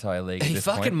the entire league. He at this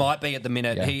fucking point. might be at the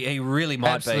minute. Yeah. He really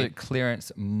might Absolute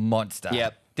clearance monster.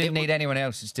 Yep. Didn't It need anyone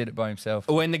else. Just did it by himself.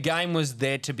 be. When the game was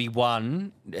there to be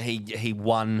won, he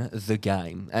won the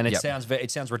game, and it Yep.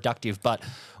 sounds reductive, but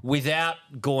without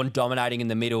Gorn dominating in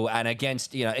the middle and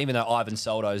against even though Ivan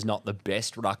Soldo is not the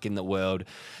best ruck in the world,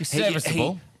 He's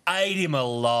serviceable. He ate him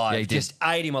alive. Yeah, he did. Just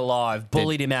ate him alive.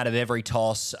 Bullied him out of every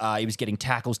toss. He was getting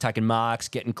tackles, taking marks,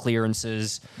 getting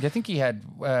clearances. I think he had.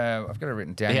 I've got it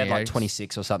written down. He had here. like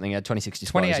 26 or something. He had 26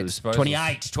 disposals. 28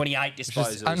 disposals. 28 disposals.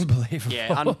 Which is unbelievable.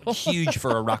 Yeah, huge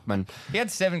for a ruckman. He had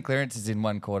 7 clearances in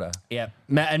 1 quarter. Yeah.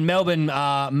 And Melbourne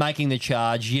making the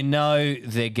charge. You know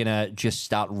they're going to just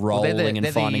start rolling they're and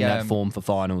the, finding that form for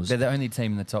finals. They're the only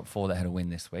team in the top 4 that had a win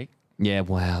this week. Yeah,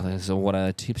 wow. What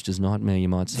a tipster's nightmare, you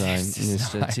might say.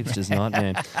 Just a tipster's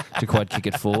nightmare to quite kick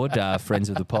it forward. Friends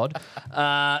of the pod.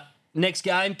 Next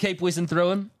game, keep whizzing through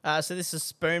them. So this is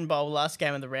Spoon Bowl, last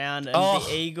game of the round, and Oh.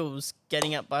 the Eagles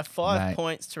getting up by 5 Mate.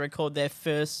 points to record their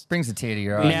first. Brings a tear to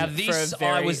your eye. Now, For this a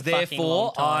very I was there fucking for.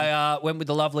 long time. I went with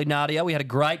the lovely Nadia. We had a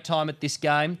great time at this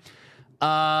game.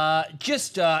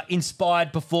 Just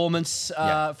inspired performance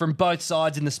from both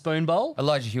sides in the Spoon Bowl.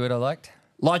 Elijah Hewitt, I liked.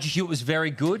 Elijah Hewitt was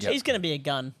very good. He's going to be a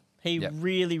gun. He Yep.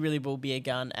 really, really will be a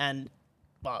gun, and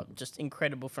just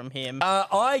incredible from him.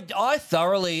 I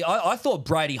thought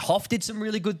Brady Hoff did some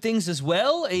really good things as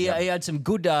well. He had some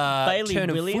good Bailey turn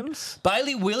of foot. Williams?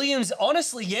 Bailey Williams,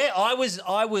 honestly, yeah. I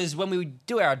was when we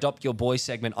do our Adopt Your Boy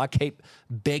segment, I keep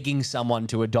begging someone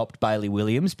to adopt Bailey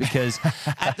Williams because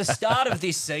at the start of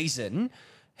this season,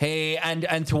 he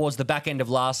and towards the back end of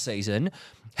last season,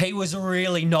 he was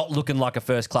really not looking like a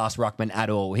first class ruckman at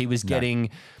all. He was getting.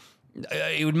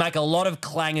 He would make a lot of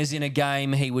clangers in a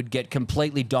game. He would get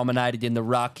completely dominated in the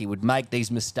ruck. He would make these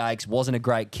mistakes. Wasn't a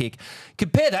great kick.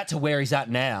 Compare that to where he's at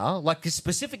now. Like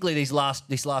specifically this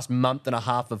last month and a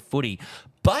half of footy.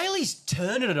 Bailey's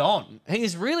turning it on. He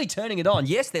is really turning it on.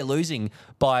 Yes, they're losing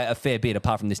by a fair bit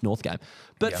apart from this North game.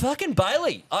 But fucking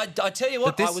Bailey, I tell you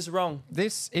what, I was wrong.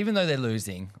 Even though they're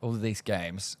losing all of these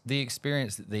games, the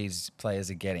experience that these players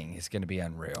are getting is going to be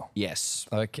unreal. Yes.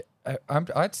 Like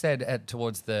I'd said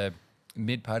towards the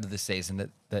mid part of the season that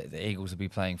the Eagles will be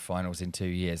playing finals in 2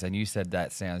 years, and you said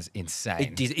that sounds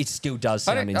insane. It still does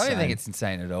I sound don't insane. think it's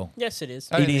insane at all. Yes, it is.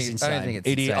 I don't It is think- insane. I don't think it's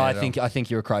It is- insane at all. I think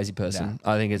you're a crazy person.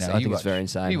 No. I think it's No, I you think it's watch. very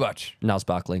insane. You watch. Niles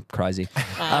Barkley, crazy.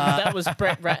 That was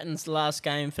Brett Ratton's last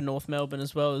game for North Melbourne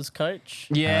as well as coach.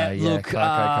 Yeah, Yeah, look,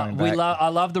 Clarko coming back. I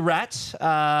love the Rats,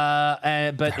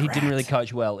 but he didn't really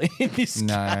coach well in this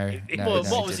No, game. no, Well, no,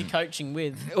 what he was he didn't. coaching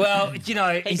with? Well, you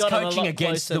know, he's got him a coaching lot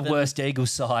against closer the than- worst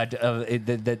Eagles side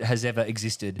that has ever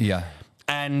existed. Yeah.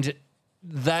 And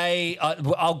they,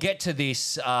 I'll get to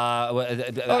this. Oh, we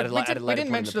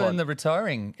didn't mention it in the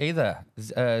retiring either.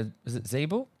 Was it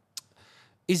Zeeble?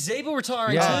 Is Zeeble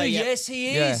retiring Yeah. too? Oh, yeah. Yes,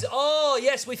 he Yeah. is. Oh,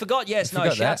 yes, we forgot. Yes, no,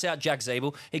 forgot shouts that. out Jack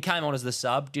Zeeble. He came on as the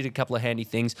sub, did a couple of handy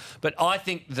things. But I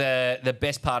think the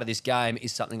best part of this game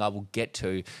is something I will get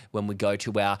to when we go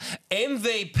to our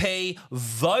MVP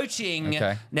voting.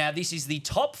 Okay. Now, this is the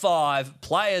top 5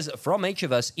 players from each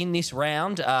of us in this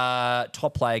round.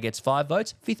 Top player gets 5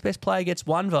 votes. 5th best player gets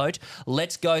 1 vote.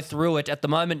 Let's go through it. At the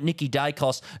moment, Nicky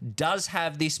Dacos does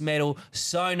have this medal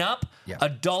sewn up. Yeah.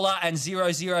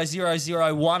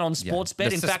 $1.00001 on Sportsbet.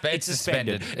 The In fact, it's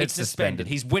suspended. It's suspended.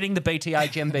 He's winning the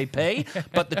BTH MVP,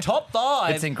 but the top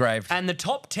 5 It's engraved. and the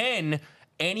top 10,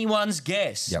 anyone's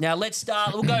guess. Yep. Now let's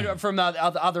start. We'll go from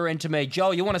other end to me.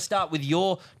 Joel, you want to start with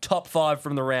your top 5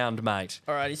 from the round, mate?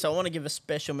 Alrighty, so I want to give a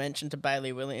special mention to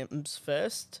Bailey Williams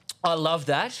first. I love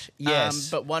that.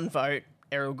 Yes. But 1 vote,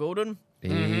 Errol Goulden.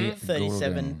 Yeah,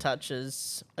 37 Gordon.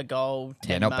 touches, a goal,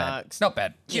 10 Yeah, not marks. bad. Not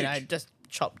bad. You know, just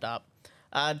chopped up.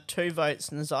 2 votes,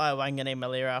 Nzaya Wangani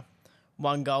Malira.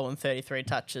 1 goal and 33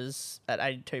 touches at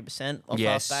 82% off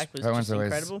Yes. half-back was That one's just always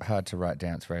incredible. hard to write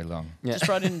down. It's very long. Yeah. Just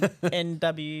write in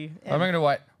NW. I'm going to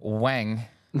write Wang.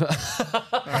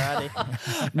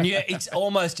 Alrighty. Yeah, it's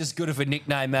almost as good of a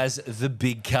nickname as the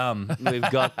Big Cum. We've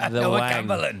got the Wang.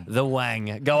 Cumberland. The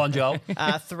Wang. Go on, Joel.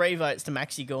 3 votes to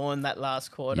Maxi Gorn that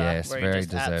last quarter Yes, where he very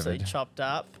just absolutely deserved. chopped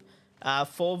up.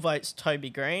 4 votes Toby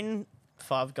Green,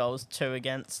 5 goals, 2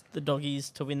 against the Doggies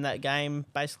to win that game,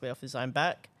 basically off his own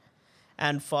back.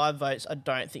 And 5 votes, I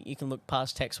don't think you can look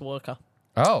past Tex Walker.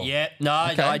 Oh. Yeah, no,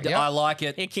 Okay, I like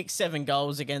it. He kicked 7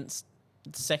 goals against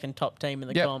the second top team in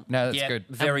the Yep. comp. No, that's Yeah, good.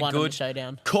 very and won in the good.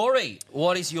 showdown. Corey,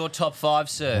 what is your top 5,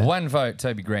 sir? 1 vote,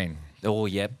 Toby Green. Oh,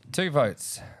 yep. 2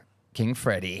 votes, King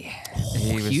Freddie.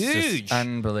 He was huge. just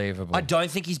unbelievable. I don't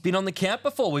think he's been on the camp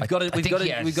before. We've got a think he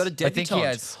has. debutant. I think he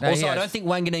has. No, Also, he I has. don't think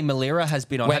Wangani Malira has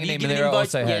been on. Have you Wangani given him Malira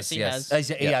votes? also Yes, has. he Yes, has.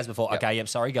 He has before. Yep. Okay, yep.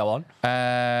 Sorry, go on.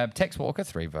 Tex Walker,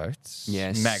 3 votes.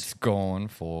 Yes. Max Gorn,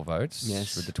 4 votes.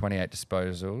 Yes. With the 28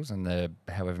 disposals and the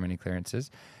however many clearances.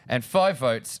 And 5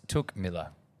 votes took Miller.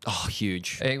 Oh,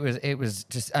 huge. It was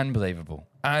just unbelievable.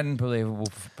 Unbelievable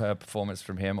performance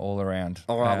from him all around.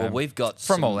 All right, well, we've got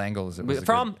from some- all angles. It was a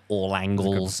From good- all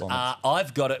angles. performance.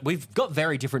 I've got it. We've got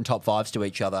very different top 5s to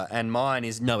each other, and mine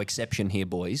is no exception here,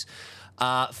 boys.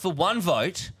 For 1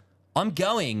 vote, I'm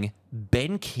going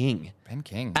Ben King. Ben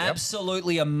King. Yep.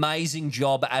 Absolutely amazing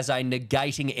job as a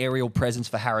negating aerial presence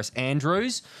for Harris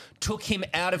Andrews. Took him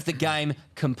out of the game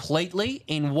completely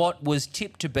in what was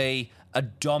tipped to be a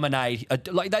dominate.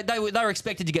 They were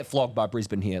expected to get flogged by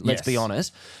Brisbane here. Let's Yes. be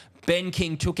honest. Ben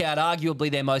King took out arguably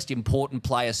their most important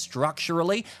player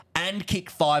structurally and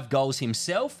kicked 5 goals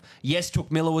himself. Yes,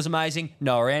 Took Miller was amazing.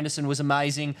 Noah Anderson was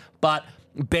amazing, but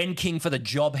Ben King, for the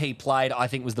job he played, I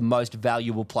think was the most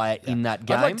valuable player in that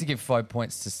game. I'd like to give 5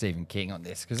 points to Stephen King on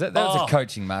this because that was a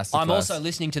coaching masterclass. I'm also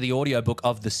listening to the audiobook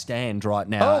of The Stand right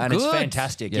now, and it's good.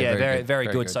 fantastic. Yeah, very, very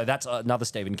good. good. So that's another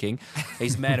Stephen King.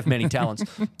 He's a man of many talents.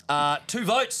 2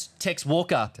 votes, Tex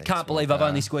Walker. Can't believe I've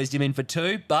only squeezed him in for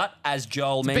 2, but as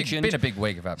Joel mentioned, been a big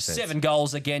week of upsets. 7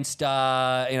 goals against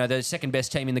the second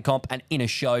best team in the comp and in a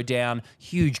showdown.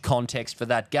 Huge context for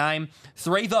that game.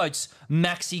 3 votes,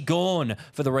 Maxi Gawn,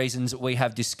 for the reasons we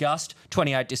have discussed.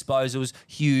 28 disposals,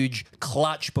 huge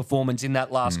clutch performance in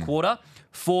that last quarter.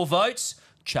 4 votes,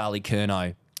 Charlie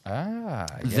Curnow.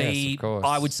 Yes, of course.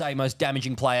 I would say, most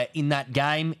damaging player in that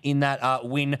game, in that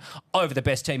win over the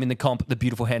best team in the comp, the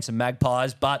beautiful, handsome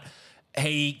Magpies. But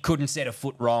he couldn't set a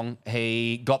foot wrong.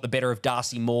 He got the better of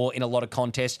Darcy Moore in a lot of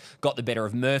contests, got the better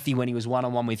of Murphy when he was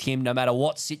one-on-one with him. No matter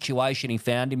what situation he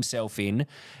found himself in,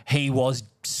 he was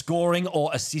scoring or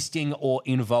assisting or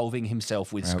involving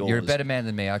himself with scores. You're a better man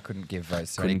than me. I couldn't give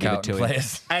votes to any Couldn't give it Carlton to him.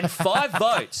 players. And 5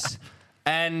 votes.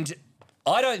 And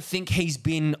I don't think he's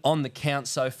been on the count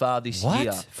so far this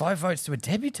year. 5 votes to a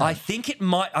debutant? I think it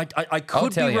might. I could I'll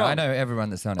tell be you, wrong. I know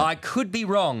everyone that's on it. I could be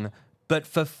wrong, but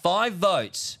for 5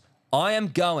 votes, I am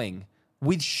going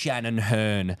with Shannon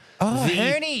Hearn.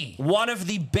 Hearnie. One of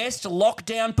the best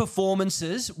lockdown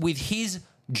performances with his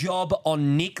job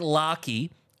on Nick Larkey,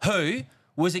 who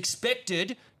was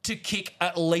expected to kick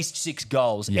at least 6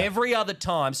 goals every other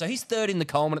time. So he's third in the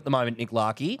Coleman at the moment, Nick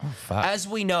Larkey. As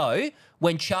we know,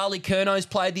 when Charlie Curnow's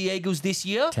played the Eagles this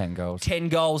year, 10 goals. 10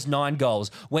 goals, 9 goals.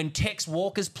 When Tex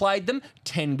Walker's played them,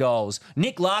 10 goals.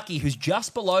 Nick Larkey, who's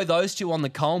just below those 2 on the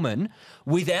Coleman,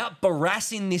 without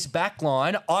Barras in this back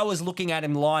line, I was looking at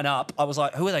him line up. I was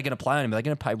like, who are they going to play on him? Are they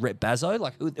going to play Rhett Bazzo?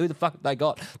 Like, who the fuck have they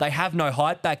got? They have no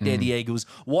height back there, the Eagles.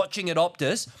 Watching at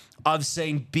Optus, I've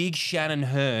seen big Shannon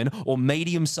Hearn, or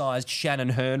medium-sized Shannon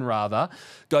Hearn, rather,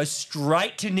 go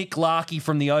straight to Nick Larkey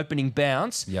from the opening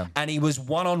bounce, and he was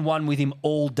one-on-one with him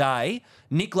all day.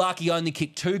 Nick Larkey only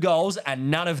kicked 2 goals, and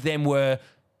none of them were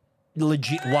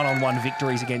legit one-on-one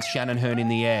victories against Shannon Hearn in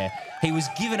the air. He was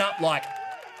given up like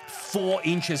 4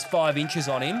 inches, 5 inches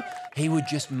on him. He would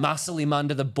just muscle him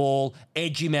under the ball,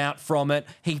 edge him out from it.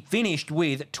 He finished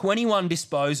with 21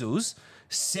 disposals,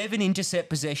 7 intercept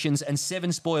possessions, and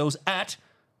 7 spoils at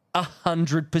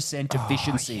 100%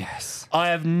 efficiency. Yes. I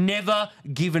have never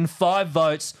given 5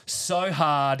 votes so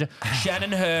hard.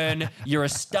 Shannon Hearn, you're a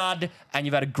stud, and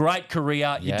you've had a great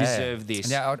career. You deserve this.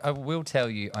 Now, I will tell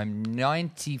you, I'm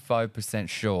 95%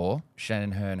 sure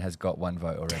Shannon Hearn has got 1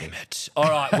 vote already. All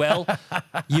right, well,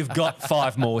 you've got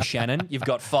 5 more, Shannon. You've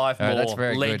got 5 more. that's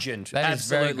very good. Legend. That is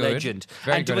very Absolute good. legend.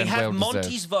 Very and do good we and have well deserved.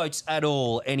 Monty's votes at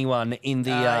all? Anyone in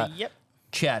the Yep.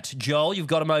 chat? Joel, you've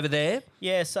got him over there.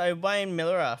 Yeah, so Wayne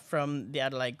Miller from the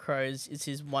Adelaide Crows is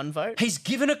his 1 vote. He's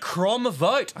given a Crom a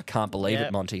vote. I can't believe it,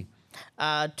 Yep. Monty.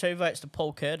 2 votes to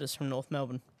Paul Curtis from North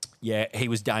Melbourne. Yeah, he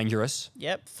was dangerous.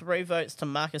 Yep. 3 votes to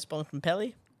Marcus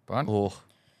Bontempelli. Fine. 4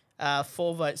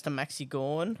 votes to Maxi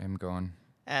Gawn. I'm gone.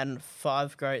 And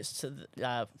 5 votes to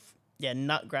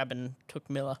nut grabbing Took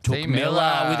Miller. T.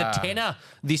 Miller with a tenner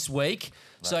this week.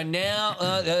 So now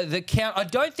the count. I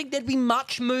don't think there'd be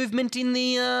much movement in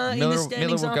the standings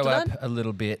Miller will after go that. up a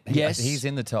little bit. Yes. He's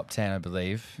in the top 10, I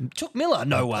believe. Took Miller?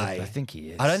 No way. I think he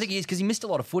is. I don't think he is because he missed a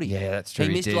lot of footy. Yeah, that's true.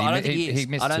 He He missed did. a lot. I don't He- think he is. he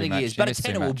missed I don't too think he much. is. He But a missed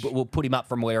too tenner much. will put him up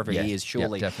from wherever Yeah. he is,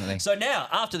 surely. Yep, definitely. So now,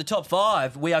 after the top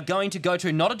 5, we are going to go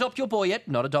to not adopt your boy yet,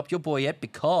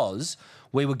 because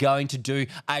we were going to do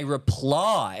a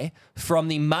reply from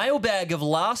the mailbag of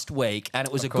last week, and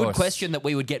it was a good course. question that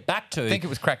we would get back to. I think it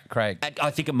was Cracker Craig.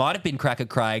 I think it might have been Cracker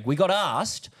Craig. We got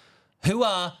asked, who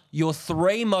are your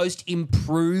 3 most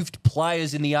improved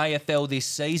players in the AFL this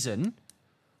season?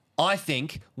 I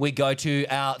think we go to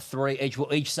our 3 each.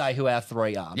 We'll each say who our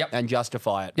 3 are and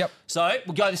justify it. Yep. So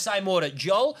we'll go the same order.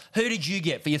 Joel, who did you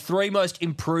get for your 3 most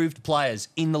improved players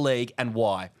in the league and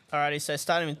why? Alrighty, so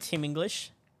starting with Tim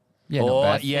English. Yeah, Oh,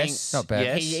 not bad. yes. Not bad.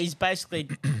 Yes. He's basically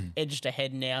edged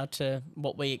ahead now to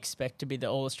what we expect to be the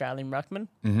All-Australian ruckman.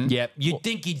 Yeah, you'd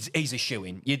think he's a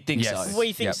shoo-in. You'd think Yes. so.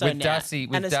 We think so with now. Darcy,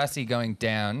 And it's- Darcy going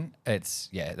down,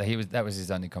 that was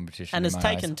his only competition. And in it's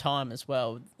my taken eyes. time as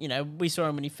well. You know, we saw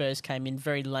him when he first came in,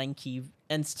 very lanky,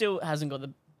 and still hasn't got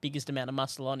the biggest amount of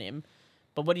muscle on him.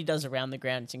 But what he does around the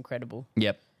ground, it's incredible.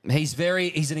 Yep. He's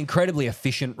an incredibly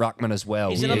efficient ruckman as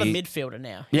well. He's another midfielder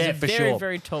now. He's Yeah, a for very, sure.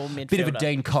 very tall midfielder. Bit of a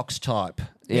Dean Cox type.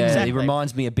 Yeah, Exactly. he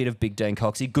reminds me a bit of Big Dean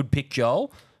Coxie. Good pick,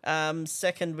 Joel.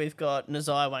 Second, we've got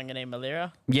Nazai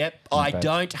Wanganeen-Malira. Yep, I bad.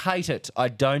 don't hate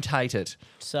it.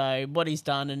 So what he's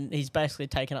done, and he's basically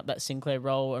taken up that Sinclair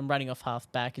role and running off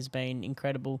half back has been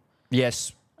incredible.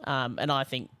 Yes. And I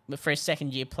think for a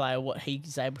second-year player, what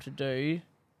he's able to do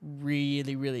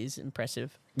really, really is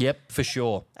impressive. Yep, for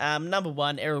sure. Number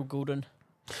 1, Errol Goulden.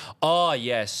 Oh,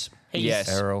 yes. Yes.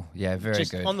 Errol, yeah, very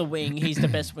Just good. on the wing, he's the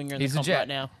best winger in He's the a comp jet. right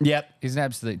now. Yep. He's an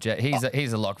absolute jet.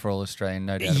 He's a lock for all Australian,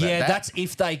 no doubt about Yeah, that. that's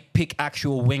if they pick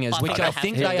actual wingers, I which think I they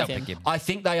think have they to are. pick him. I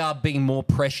think they are being more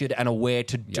pressured and aware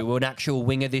to do an actual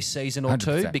winger this season or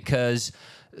two 100%. because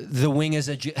the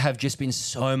wingers have just been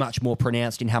so much more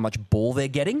pronounced in how much ball they're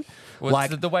getting. Well,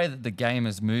 like, the way that the game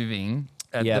is moving,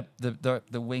 Yep.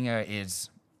 the winger is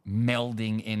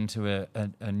melding into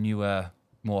a newer,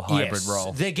 more hybrid yes,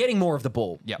 role. they're getting more of the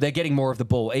ball. Yep. They're getting more of the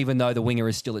ball, even though the winger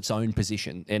is still its own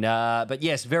position. And but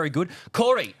yes, very good.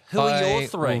 Corey, who are your I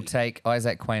three? will take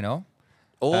Isaac Quaynor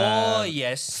Oh,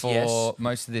 yes, for yes.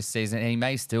 most of this season, and he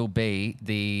may still be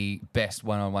the best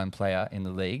one-on-one player in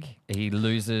the league. He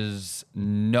loses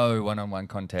no one-on-one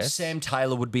contest. Sam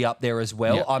Taylor would be up there as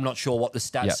well. Yep. I'm not sure what the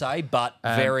stats Yep. say, but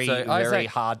So very Isaac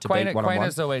hard to Quaynor, beat one-on-one.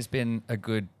 Quaynor's always been a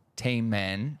good team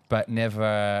man, but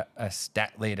never a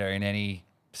stat leader in any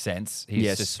sense. He's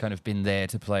Yes. just kind of been there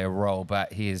to play a role,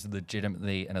 but he is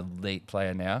legitimately an elite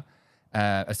player now,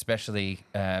 especially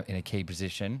in a key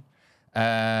position.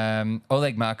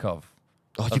 Oleg Markov.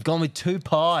 Oh, you've gone with 2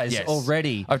 pies Yes.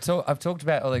 already. I've talked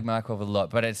about Oleg Markov a lot,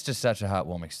 but it's just such a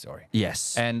heartwarming story.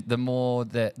 Yes. And the more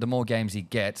games he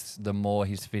gets, the more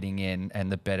he's fitting in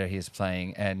and the better he is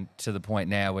playing. And to the point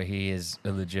now where he is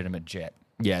a legitimate jet.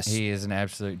 Yes. He is an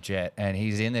absolute jet, and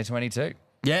he's in there 22.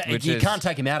 Yeah, which you is- can't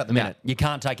take him out at the minute. You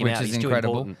can't take him which out. is He's too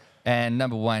incredible. important. And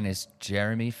number 1 is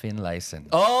Jeremy Finlayson.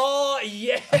 Oh,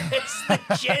 yes, the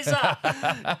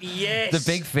Jezza. Yes.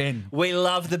 The big Finn. We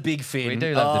love the big Finn. We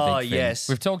do love the big Finn. yes.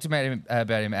 We've talked about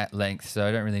him at length, so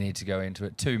I don't really need to go into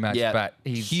it too much. Yeah, but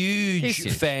he's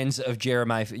huge fans of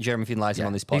Jeremy Finlayson Yeah,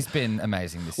 on this pod. He's been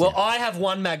amazing this Well, year. I have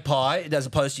one magpie as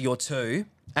opposed to your 2.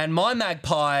 And my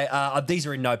magpie, these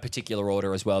are in no particular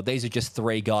order as well. These are just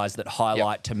 3 guys that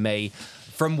highlight to me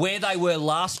from where they were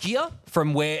last year,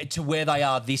 from where they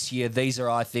are this year. These are,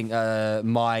 I think,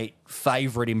 my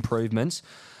favourite improvements.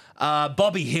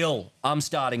 Bobby Hill, I'm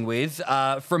starting with.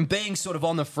 From being sort of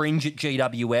on the fringe at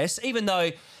GWS, even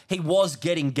though he was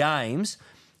getting games,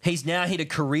 he's now hit a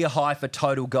career high for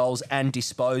total goals and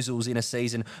disposals in a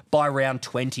season by round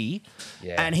 20.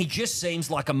 Yeah. And he just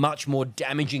seems like a much more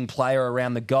damaging player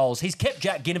around the goals. He's kept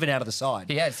Jack Ginnivan out of the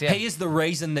side. He has, yeah. He is the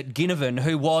reason that Ginnivan,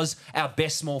 who was our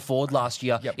best small forward last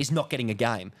year, Yep. is not getting a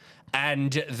game.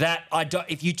 And that,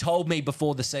 if you told me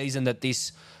before the season that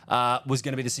this was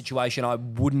going to be the situation, I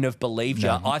wouldn't have believed you.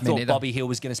 No, I me thought neither. Bobby Hill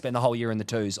was going to spend the whole year in the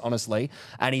 2s, honestly.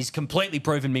 And he's completely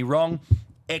proven me wrong.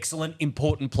 Excellent,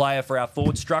 important player for our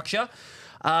forward structure.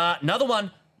 Another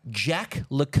one, Jack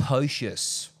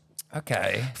Lukosius.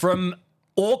 Okay. From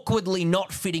awkwardly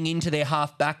not fitting into their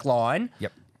half-back line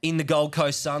Yep. in the Gold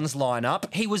Coast Suns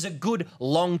lineup. He was a good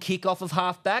long kick-off of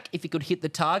half-back if he could hit the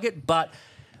target, but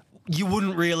you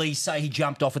wouldn't really say he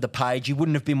jumped off of the page. He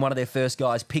wouldn't have been one of their first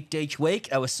guys picked each week.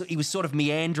 He was sort of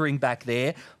meandering back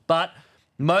there, but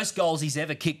most goals he's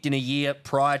ever kicked in a year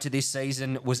prior to this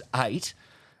season was 8.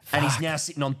 And he's now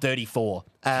sitting on 34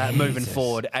 moving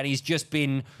forward. And he's just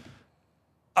been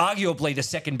arguably the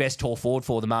second best tall forward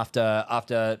for them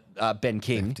after Ben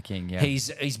King. After King, yeah.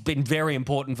 He's been very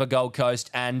important for Gold Coast.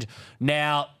 And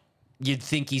now you'd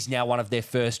think he's now one of their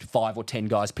first 5 or 10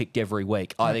 guys picked every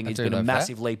week. I think I it's do been a love that.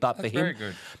 massive leap up for That's him. very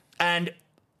good. And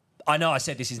I know I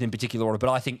said this isn't in particular order, but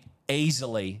I think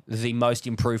easily the most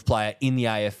improved player in the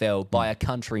AFL by a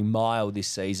country mile this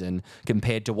season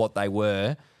compared to what they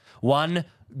were. One,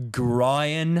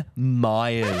 Brian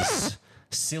Myers.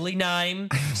 Silly name,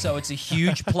 so it's a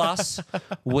huge plus.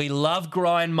 We love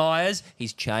Brian Myers.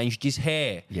 He's changed his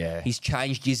hair. Yeah. He's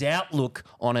changed his outlook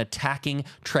on attacking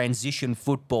transition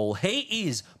football. He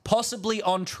is possibly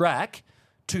on track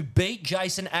to beat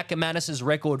Jason Ackermanis'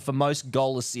 record for most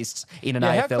goal assists in an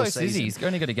Yeah, AFL how close season. is he? He's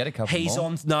only got to get a couple He's more.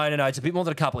 on no. It's a bit more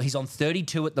than a couple. He's on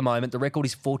 32 at the moment. The record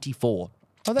is 44.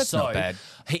 Oh, that's not bad.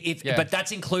 Yeah. But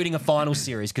that's including a final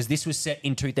series because this was set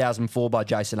in 2004 by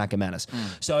Jason Ackermanis.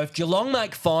 So if Geelong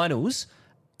make finals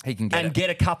He can get it. get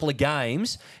a couple of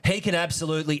games, he can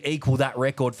absolutely equal that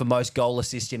record for most goal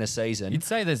assists in a season. You'd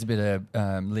say there's a bit of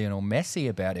Lionel Messi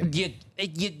about him. You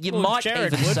Well, might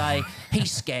Jared even would. say he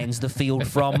scans the field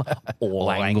from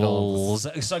all angles.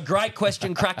 So great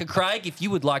question, Cracker Craig. If you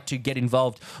would like to get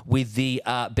involved with the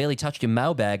Barely Touched Him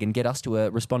mailbag and get us to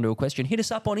respond to a question, hit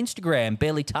us up on Instagram,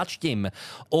 Barely Touched Him.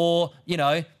 Or,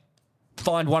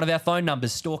 find one of our phone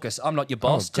numbers, stalk us. I'm not your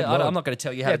boss. good I'm Lord. not going to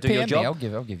tell you how to do PM your job.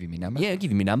 me. I'll give you my number. Yeah, I'll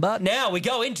give you my number. Now we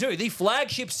go into the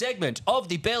flagship segment of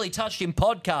the Barely Touched Him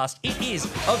podcast. It is,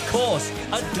 of course,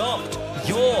 Adopt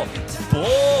your boy.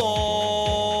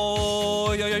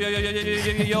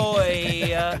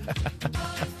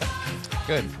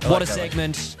 Good. I What like a that one.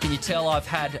 segment. Can you tell I've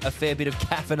had a fair bit of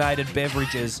caffeinated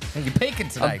beverages? Hey, you're peaking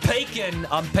today.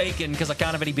 I'm peaking because I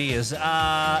can't have any beers.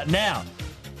 Now,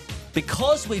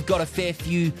 because we've got a fair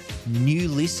few new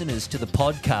listeners to the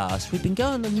podcast, we've been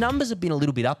going, the numbers have been a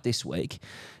little bit up this week,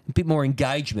 a bit more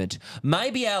engagement.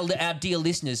 Maybe our dear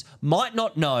listeners might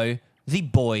not know the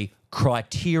boy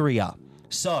criteria.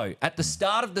 So, at the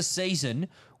start of the season,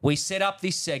 we set up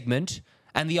this segment,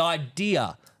 and the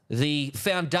idea, the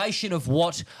foundation of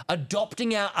what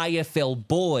adopting our AFL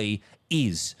boy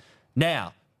is.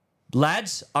 Now,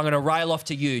 lads, I'm going to rail off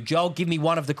to you. Joel, give me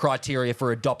one of the criteria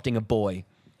for adopting a boy.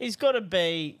 He's got to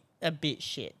be a bit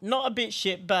shit. Not a bit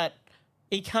shit, but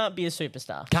he can't be a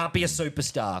superstar. Can't be a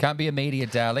superstar. Can't be a media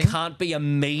darling. Can't be a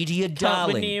media Can't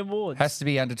darling. win the awards. Has to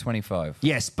be under 25.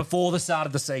 Yes, before the start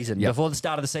of the season. Yep. Before the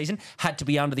start of the season, had to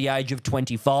be under the age of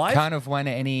 25. Can't have won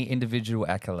any individual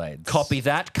accolades. Copy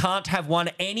that. Can't have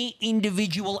won any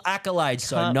individual accolades.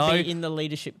 So Can't no. be in the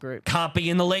leadership group. Can't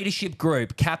be in the leadership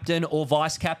group. Captain or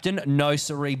vice captain, no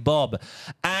siree Bob.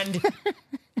 And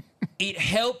it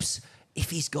helps if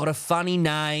he's got a funny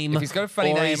name. If he's got a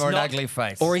funny name he's or an not- ugly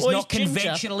face. Or he's Or not he's ginger.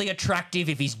 conventionally attractive.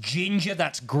 If he's ginger,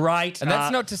 that's great. And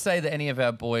that's not to say that any of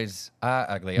our boys are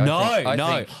ugly.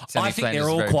 I I think they're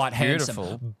all quite beautiful.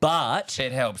 handsome. But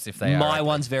It helps if they are. my ugly.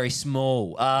 one's very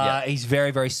small. Yeah. He's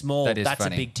very, very small. That is That's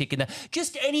funny. a big tick in there.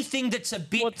 Just anything that's a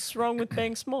bit... What's wrong with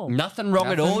being small? Nothing wrong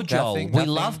at Nothing, all, Joel. nothing, We nothing.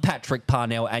 love Patrick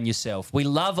Parnell and yourself. We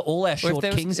love all our Well, short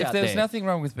kings if out there there. was nothing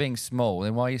wrong with being small,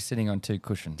 then why are you sitting on two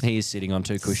cushions? He is sitting on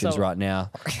two cushions So- right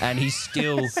now, and he's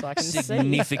still I can see.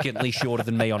 significantly shorter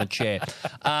than me on a chair.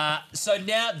 So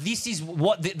now this is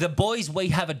what the boys we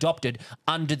have adopted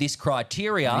under this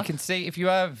criteria. You can see, if you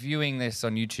are viewing this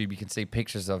on YouTube, you can see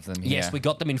pictures of them here. Yes, we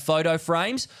got them in photo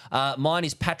frames. Mine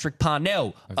is Patrick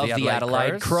Parnell of the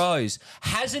Adelaide Crows.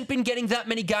 Hasn't been getting that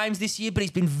many games this year, but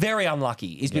he's been very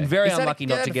unlucky. He's been very He's had unlucky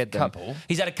not to get them. couple.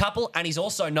 He's had a couple, and he's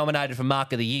also nominated for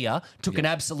Mark of the Year. Took an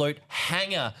absolute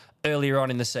hanger earlier on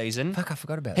in the season. Fuck, I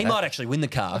forgot about He that. might actually win the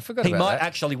car. I forgot he about might that.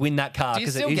 actually win that car. Do you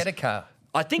 'cause still it is- get a car?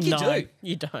 I think you No, do.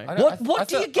 you don't. What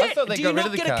do you get? I thought they Do got you rid not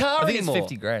of the get a car. car I think anymore? it's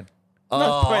 50 grand. Oh,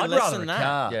 probably I'd less rather than a that.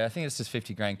 car. Yeah, I think it's just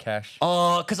 50 grand cash.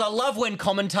 Oh, because I love when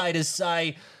commentators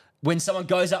say when someone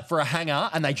goes up for a hanger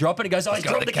and they drop it, it goes, oh, he's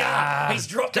dropped the car. He's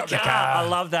dropped the car. I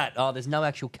love that. Oh, there's no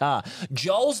actual car.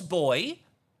 Joel's boy.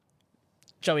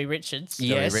 Joey Richards.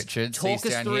 Yes. Richards, Talk he's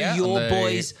us down through here on your the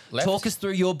boys. left. Talk us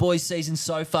through your boys' season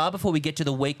so far before we get to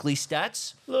the weekly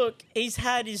stats. Look, he's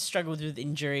had his struggles with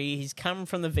injury. He's come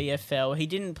from the VFL. He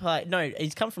didn't play. No,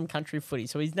 he's come from country footy,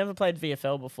 so he's never played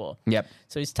VFL before. Yep.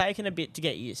 So he's taken a bit to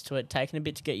get used to it, taken a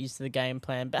bit to get used to the game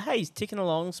plan. But hey, he's ticking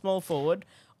along, small forward.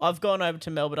 I've gone over to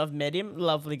Melbourne. I've met him.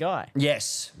 Lovely guy.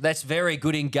 Yes, that's very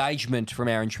good engagement from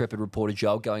our intrepid reporter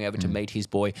Joel going over to meet his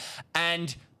boy.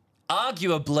 And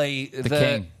arguably the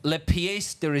king. le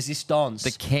pièce de résistance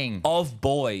The king. of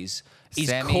boys is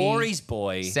Sammy- Corey's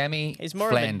boy, Sammy He's more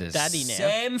Flanders. of a daddy now.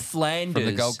 Sam Flanders. From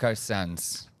the Gold Coast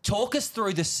Suns. Talk us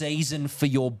through the season for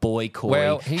your boy, Corey.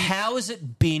 Well, how has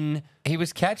it been? He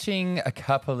was catching a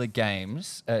couple of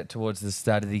games towards the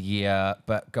start of the year,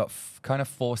 but got kind of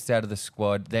forced out of the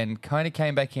squad, then kind of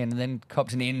came back in and then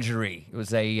copped an injury. It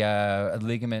was a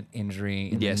ligament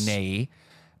injury in Yes. the knee.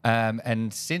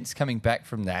 And since coming back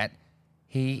from that,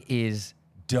 he is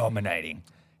dominating.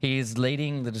 He is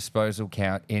leading the disposal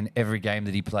count in every game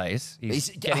that he plays. He's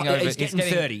getting getting over,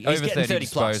 30. He's over getting 30 30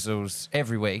 plus. disposals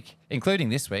every week, including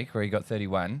this week where he got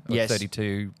 31 or Yes.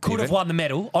 32. Could have even. won the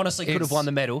medal. Honestly, could have It's won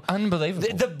the medal. unbelievable.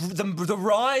 The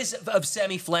rise of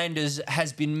Sammy Flanders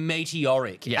has been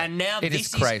meteoric. Yeah, and now it this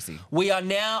is crazy. We are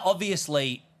now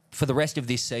obviously for the rest of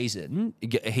this season,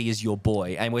 he is your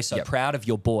boy, and we're so Yep. proud of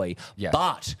your boy. Yeah.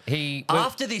 But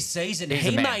after this season, he's he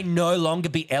a man. may no longer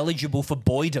be eligible for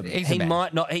boydom. He's a he man.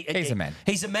 might not. He's a man.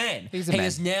 He's a man. He's a he man.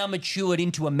 has now matured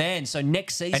into a man. So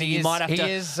next season, he you is- might have he to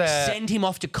is, send him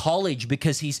off to college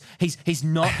because he's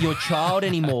not your child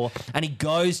anymore, and he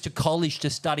goes to college to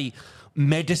study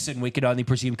medicine. We could only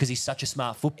presume because he's such a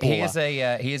smart footballer.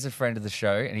 He is a friend of the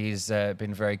show, and he's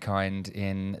been very kind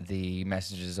in the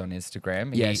messages on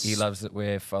Instagram. Yes. He loves that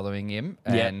we're following him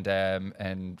Yep.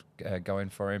 and going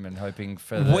for him and hoping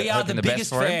for We are hoping the best biggest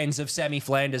for him. fans of Sammy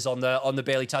Flanders on the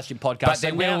Barely Touched Him podcast. But So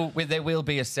now- there will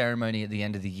be a ceremony at the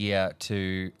end of the year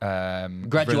to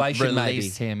Graduation,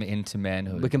 release maybe. him into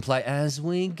manhood. we can play As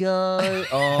We Go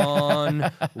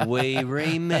On, We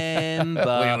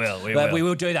Remember. We will, we But will. we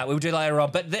will do that. We will do later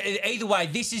on. But either way,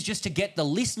 this is just to get the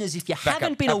listeners, if you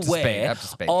haven't been up to aware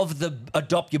speed. of the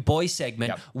Adopt Your Boy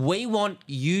segment, we want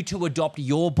you to adopt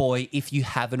your boy if you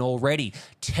haven't already.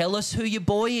 Tell us who your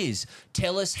boy is.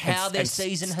 Tell us how their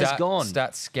season has gone.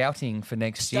 Start scouting for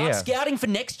next year. Start scouting for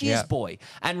next year's boy.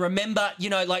 And remember,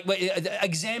 like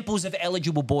examples of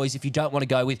eligible boys, if you don't want to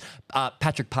go with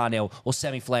Patrick Parnell or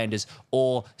Sammy Flanders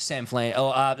or Sam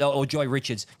or Joy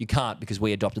Richards, you can't because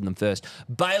we adopted them first.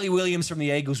 Bailey Williams from the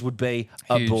Eagles would be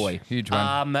a boy. Huge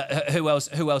one. Who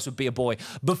else would be a boy?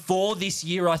 Before this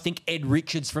year, I think Ed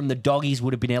Richards from the Doggies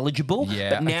would have been eligible. Yeah.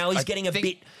 But now he's getting a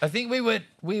bit... I think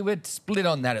we would split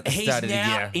on that at the start of the year.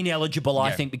 He's now ineligible,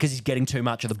 I think, because he's getting too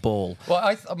much of the ball.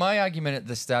 Well, my argument at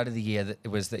the start of the year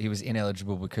was that he was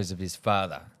ineligible because of his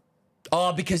father.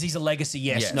 Oh, because he's a legacy,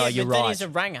 yes. Yeah. No, you're right. Then he's a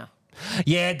ranger.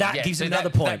 Yeah, that gives him another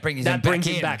point. That brings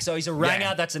him back. So he's a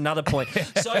ranger. That's another point.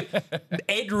 So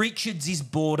Ed Richards is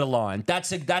borderline.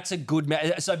 That's a good.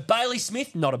 So Bailey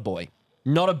Smith, not a boy.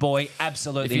 Not a boy.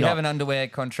 Absolutely If you not. have an underwear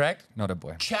contract, not a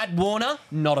boy. Chad Warner,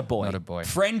 not a boy. Not a boy.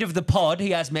 Friend of the pod, he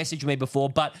has messaged me before,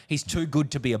 but he's too good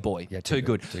to be a boy. Yeah, too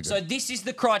good. So this is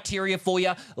the criteria for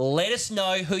you. Let us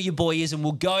know who your boy is, and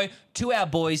we'll go to our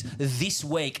boys this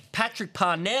week. Patrick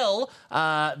Parnell,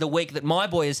 the week that my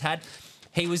boy has had,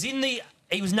 he was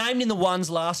named in the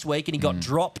ones last week, and he got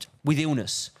dropped with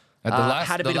illness.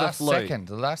 Had a bit of a flu.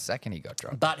 The last second he got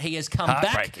dropped. But he has come back.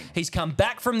 Heartbreaking. He's come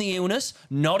back from the illness,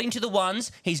 not into the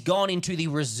ones. He's gone into the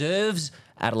reserves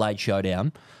Adelaide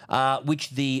Showdown,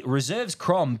 which the reserves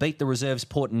Crom beat the reserves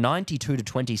Port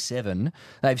 92-27.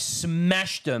 They've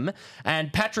smashed them,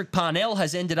 and Patrick Parnell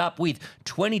has ended up with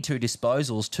 22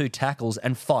 disposals, 2 tackles,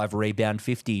 and 5 rebound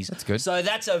 50s. That's good. So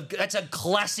that's a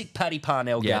classic Paddy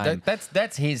Parnell game.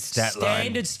 That's his stat line.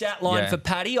 Standard stat line for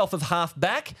Paddy off of half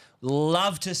back.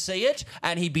 Love to see it,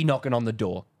 and he'd be knocking on the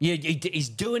door. He's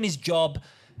doing his job.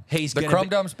 The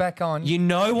Cromdom's back on. You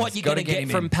know what you're going to get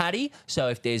from in. Paddy. So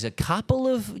if there's a couple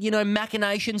of,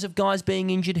 machinations of guys being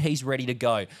injured, he's ready to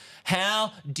go.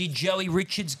 How did Joey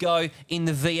Richards go in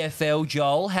the VFL,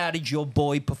 Joel? How did your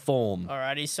boy perform?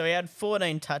 Alrighty, so he had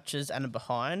 14 touches and a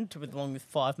behind, along with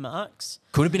 5 marks.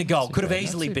 Could have been a goal. Could have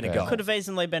easily been a goal. Could have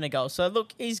easily been a goal. So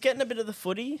look, he's getting a bit of the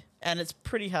footy, and it's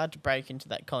pretty hard to break into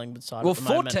that Collingwood side. Well, at the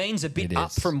moment. 14's a bit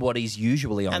up from what he's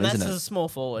usually on, and isn't that's it? as a small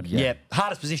forward. Yeah.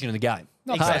 Hardest position in the game.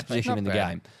 Hardest position in the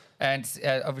game. And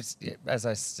obviously, as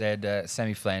I said,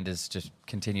 Sammy Flanders just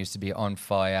continues to be on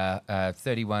fire.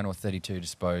 31 or 32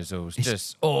 disposals,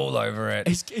 just all over it.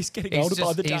 He's getting older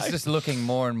by the day. He's just looking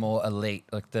more and more elite.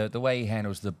 Like the way he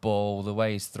handles the ball, the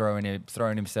way he's throwing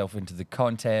himself into the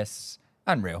contests.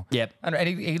 Unreal. Yep. And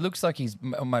he looks like he's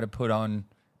might have put on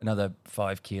another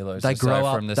 5 kilos. They or grow so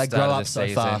up. From the They start grow of up the so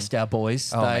season. fast. Our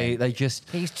boys. Oh, they just.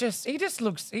 He just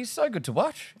looks. He's so good to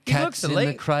watch. He Cats looks in the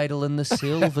elite. cradle and the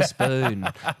silver spoon.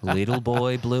 Little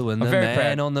boy blue and I'm the very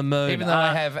man proud. on the moon. Even though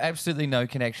I have absolutely no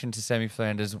connection to Sammy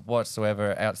Flanders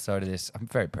whatsoever outside of this, I'm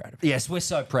very proud of him. Yes, we're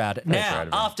so proud. Very Now, proud of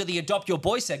him. after the Adopt Your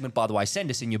Boy segment, by the way,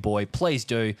 send us in your boy. Please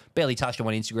do. Barely touched on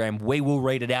Instagram. We will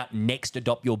read it out next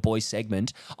Adopt Your Boy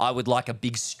segment. I would like a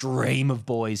big stream of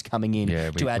boys coming in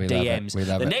to our we DMs.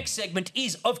 Love it. The next segment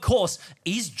is, of course,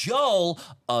 Is Joel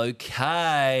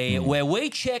okay? Where we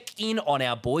check in on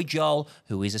our boy Joel,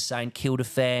 who is a St Kilda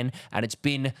fan, and it's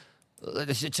been,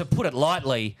 to put it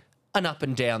lightly, an up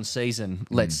and down season,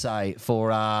 let's say, for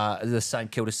the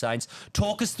St Kilda Saints.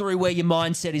 Talk us through where your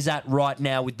mindset is at right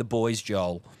now with the boys,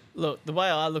 Joel. Look, the way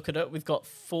I look at it, we've got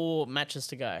 4 matches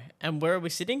to go. And where are we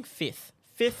sitting? 5th.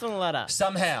 5th on the ladder.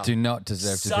 Somehow. Do not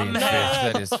deserve to be in fifth.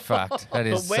 Somehow. That is fucked. That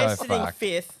is But we're so sitting fucked.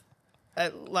 5th,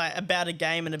 like about a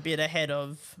game and a bit ahead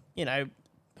of,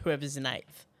 whoever's in 8th.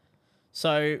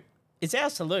 So it's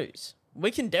ours to lose.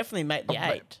 We can definitely make the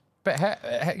 8. But how,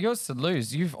 yours to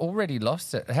lose. You've already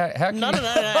lost it. How can No, you,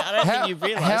 I don't think you've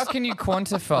realised. How can you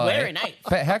quantify? We're in 8th.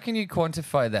 But how can you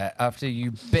quantify that after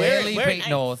you barely we're in beat 8th.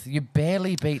 North, you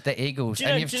barely beat the Eagles, Do you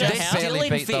know- and you've do you know just how? Still barely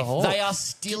in beat the fifth. Hawks? They are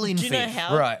still in Do you know fifth.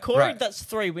 how? Right, Corey, right. that's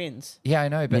 3 wins. Yeah, I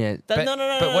know, but, Yeah. but, No,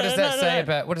 but what does that no, say no.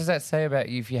 about what does that say about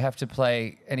you if you have to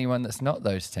play anyone that's not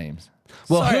those teams?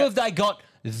 Well, So- who have they got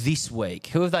this week?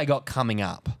 Who have they got coming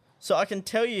up? So I can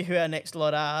tell you who our next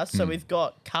lot are. So we've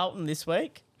got Carlton this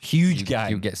week, Huge game.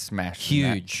 You'll get smashed. in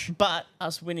that. Huge. but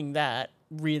us winning that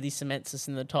really cements us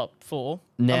in the top 4.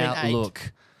 Now, 8.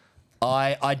 look,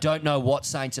 I don't know what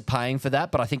Saints are paying for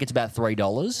that, but I think it's about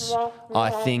 $3. I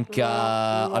think,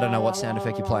 I don't know what sound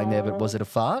effect you're playing there, but was it a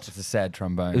fart? It's a sad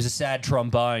trombone. It was a sad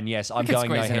trombone, yes. I'm can going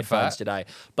no squeeze in a headphones fart. today.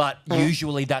 But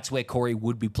usually that's where Corey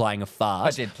would be playing a fart.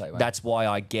 I did play one. That's why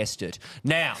I guessed it.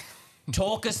 Now,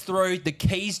 talk us through the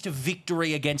keys to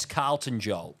victory against Carlton,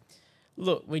 Joel.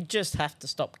 Look, we just have to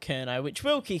stop Kerno, which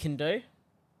Wilkie can do.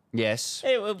 Yes.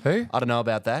 Who? I don't know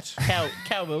about that.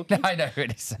 Cal Wilkie. I know who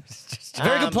it is. It's just-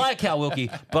 Very good player, Cal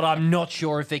Wilkie, but I'm not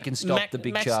sure if he can stop the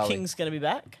big Max Charlie. King's going to be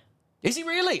back. Is he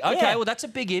really? Okay, Yeah. well, that's a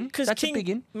big in. Because That's a big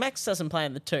in. Max doesn't play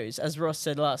in the twos, as Ross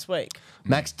said last week.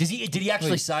 Max, did he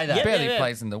actually say that? Yeah. barely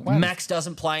plays in the one. Max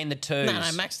doesn't play in the twos.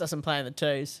 No, Max doesn't play in the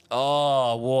twos.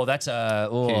 Oh, whoa, that's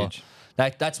Huge.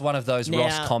 That's one of those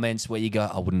Ross Now- comments where you go,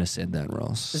 I wouldn't have said that,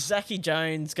 Ross. Zachy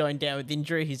Jones going down with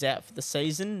injury. He's out for the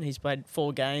season. He's played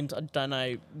 4 games. I don't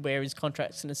know where his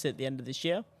contract's going to sit at the end of this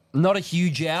year. Not a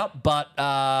huge out, but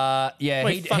yeah, Well,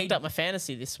 he he fucked up my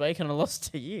fantasy this week and I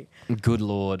lost to you. Good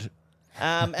Lord.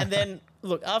 And then,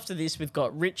 look, after this, we've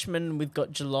got Richmond, we've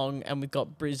got Geelong, and we've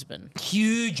got Brisbane.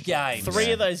 Huge games.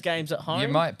 3 of those games at home. You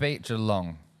might beat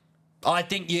Geelong. I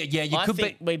think, you I could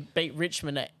think be. we beat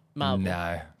Richmond at Marvel.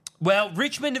 No. Well,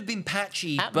 Richmond have been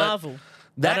patchy, At but Marvel.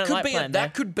 They that don't could like be playing there.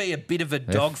 that could be a bit of a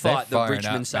they're dogfight. The firing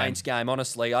Richmond up, Saints game,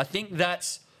 honestly, I think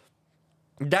that's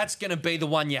going to be the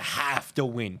one you have to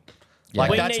win.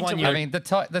 Like We that's need one to you. I mean, the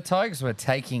Tigers were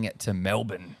taking it to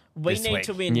Melbourne. We this need week.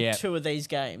 to win Yeah. 2 of these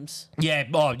games. Yeah.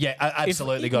 Oh, yeah.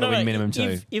 Absolutely got to win minimum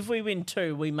 2. If we win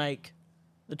 2, we make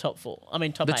the top 4. I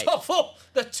mean, top The 8. top 4.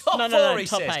 The top No, 4. no, He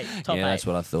top says. 8. Top 8. Yeah, that's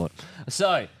what I thought.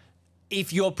 So,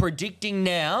 if you're predicting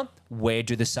now, where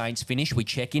do the Saints finish? We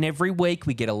check in every week.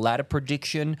 We get a ladder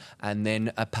prediction and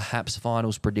then a perhaps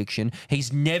finals prediction.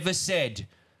 He's never said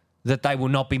that they will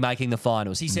not be making the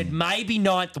finals. He said maybe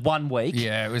 9th one week.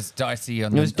 Yeah, it was dicey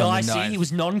on It was the on the dicey. ninth. He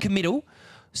was non-committal.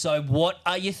 So, what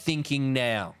are you thinking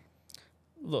now?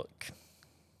 Look,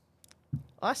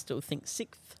 I still think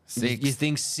 6th. Sixth. You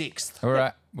think 6th? All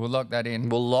right, we'll lock that in.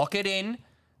 We'll lock it in.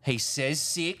 He says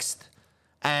 6th,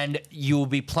 and you'll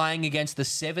be playing against the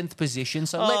 7th position.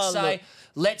 So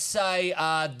let's say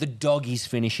the Doggies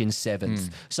finish in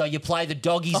 7th. So you play the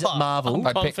Doggies at Marvel. I'm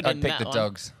I'd pick confident in the that one.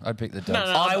 Dogs. I'd pick the Dogs. No,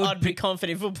 I would I'd be pick-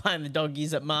 confident if we're playing the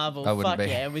Doggies at Marvel. I wouldn't Fuck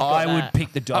be. yeah, we've got I that. would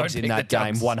pick the Dogs pick in the that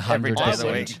game Dogs every day of the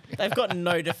 100%. week. They've got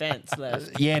no defense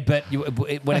left. Yeah, but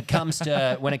when it comes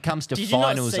to Did you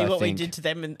finals, not see I what think we did to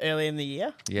them early in the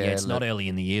year? yeah, it's not early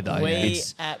in the year though. We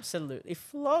It's- absolutely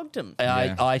flogged them.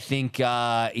 I think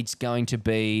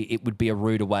it would be a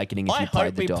rude awakening if I you played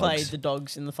hope the we Dogs. played the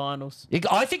Dogs in the finals.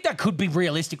 I think that could be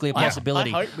realistically a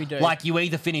possibility. I hope we do. Like you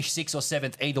either finish 6th or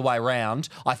 7th, either way round.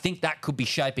 I think that could be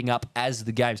shaping up as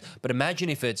the games. But imagine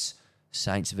if it's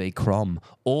Saints v Crom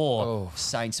or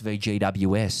Saints v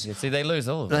GWS. Yeah, see, they lose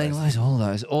all of They those. lose all of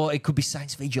those. Or it could be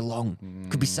Saints v Geelong.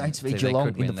 Could be Saints v see, they Geelong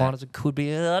could in the win that. finals. It could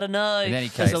be, I don't know. In any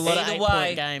There's case, a lot of Either 8-point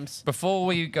way. games. before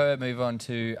we move on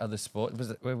to other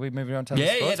sports, were we moving on to other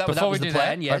Yeah, yeah, sports? that Before was we the do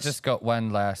plan, that, yes. I've just got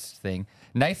one last thing.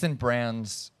 Nathan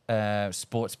Brown's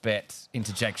sports bet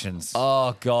interjections.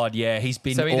 Oh, God, yeah. He's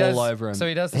been So he all does, over him. So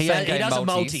he does the he same does, game he does a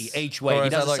multis, multi each week. Or He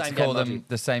as does I the like same to call game them, multi.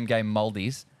 the same game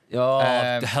multis.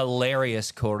 Oh,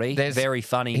 hilarious, Corey. Very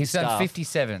funny He's stuff. done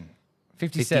 57.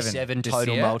 57 this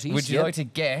total year. multis, Would you yep. like to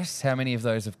guess how many of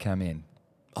those have come in?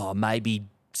 Oh, maybe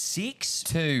 6?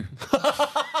 2.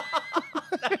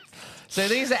 So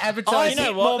these are I advertised. hit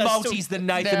know what? more That's multis still- than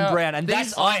Nathan Now, Brown, and these-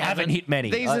 that's I haven't hit many.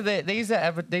 These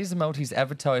are multis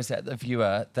advertised at the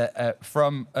viewer that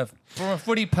from a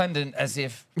footy pundit as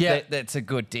if Yeah. that's a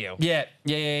good deal. yeah.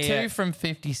 2 from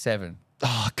 57.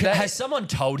 Oh, has someone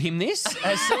told him this?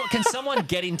 Can someone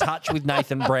get in touch with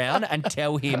Nathan Brown and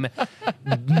tell him,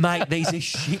 mate, these are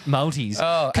shit multis.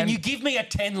 Oh, can and- you give me a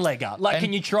 10-legger? Like, and-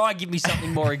 can you try and give me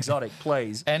something more exotic,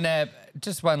 please? And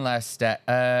just one last stat.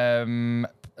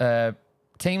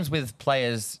 Teams with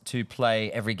players to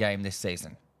play every game this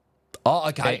season Oh,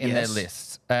 okay. in their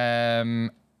lists.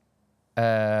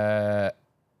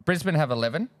 Brisbane have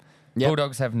 11. Yep.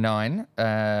 Bulldogs have 9,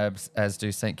 as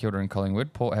do St Kilda and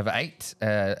Collingwood. Port have 8,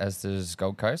 as does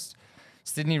Gold Coast.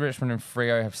 Sydney, Richmond, and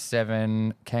Freo have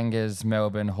 7. Kangas,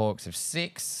 Melbourne, Hawks have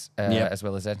 6, Yep. as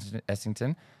well as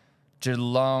Essington.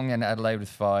 Geelong and Adelaide with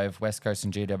 5. West Coast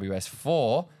and GWS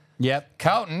 4. Yep.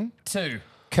 Carlton 2.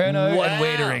 Kerno and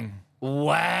Wiedering.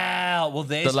 Wow. Well,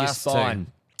 there's The your last two. spine.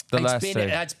 The It's last been, two.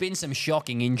 It's been some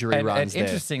shocking injury And runs there.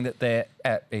 interesting that they're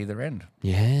at either end.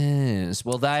 Yes.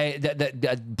 Well,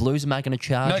 the Blues are making a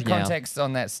charge No now. context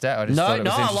on that stat. I just thought it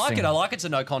was I like interesting. it. I like it's a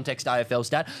no context AFL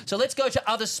stat. So let's go to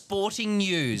other sporting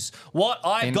news. What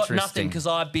I've got nothing Interesting. because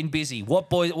I've been busy. What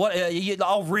boys? What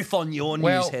I'll riff on your news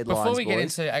Well, headlines. before we get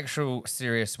boys. into actual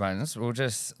serious ones, we'll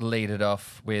just lead it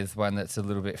off with one that's a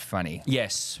little bit funny.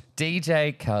 yes,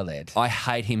 DJ Khaled. I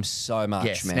hate him so much,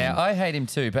 Yes. man. Now I hate him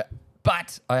too, but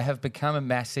I have become a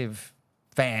massive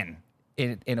fan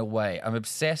in a way. I'm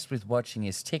obsessed with watching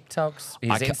his TikToks,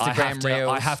 his Instagram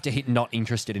reels. I have to hit not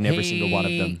interested in every single one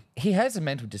of them. He has a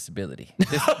mental disability.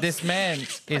 This man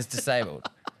is disabled.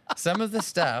 Some of the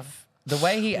stuff, the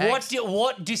way he acts...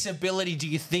 What disability do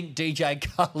you think DJ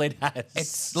Khaled has?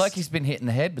 It's like he's been hit in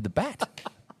the head with a bat.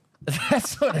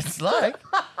 That's what it's like.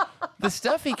 The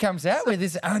stuff he comes out with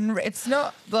is it's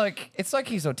not like it's like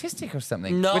he's autistic or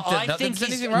something. No, I think he's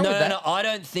anything wrong with that. No, I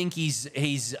don't think he's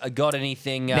got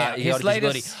anything. Now, he got his a disability.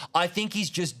 latest- I think he's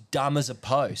just dumb as a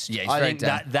post. Yeah, he's I very think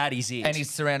dumb. that is it. And he's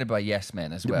surrounded by yes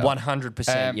men as well.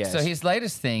 100%. Yes. So his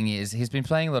latest thing is he's been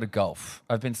playing a lot of golf.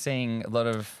 I've been seeing a lot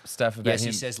of stuff about yes, him.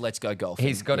 he says, "Let's go golfing."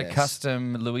 He's got a Yes.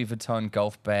 custom Louis Vuitton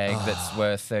golf bag that's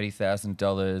worth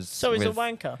 $30,000. So he's a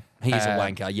wanker. He is a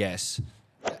wanker. Yes.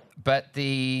 But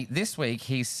this week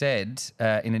he said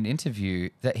in an interview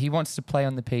that he wants to play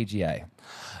on the PGA.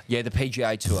 Yeah, the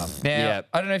PGA Tour. Now, yeah.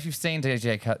 I don't know if you've seen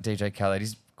DJ Khaled.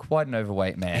 He's quite an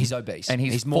overweight man. He's obese. And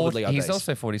He's morbidly obese. He's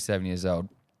also 47 years old.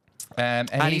 And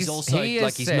he's also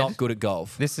has he's said- not good at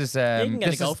golf. This is can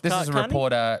get a golf this cart, is a can't he?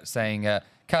 reporter saying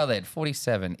Khaled,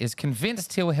 47, is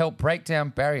convinced he'll help break down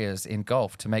barriers in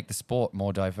golf to make the sport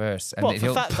more diverse, and What, that for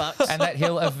he'll fat fucks? and that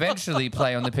he'll eventually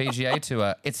play on the PGA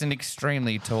Tour. It's an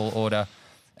extremely tall order.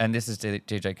 And this is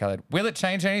DJ Khaled. Will it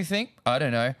change anything? I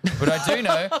don't know. But I do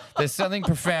know there's something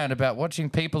profound about watching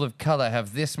people of colour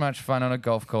have this much fun on a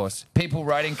golf course. People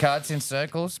riding carts in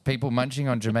circles, people munching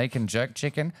on Jamaican jerk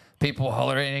chicken, people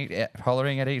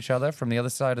hollering at each other from the other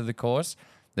side of the course.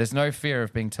 There's no fear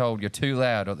of being told you're too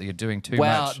loud or that you're doing too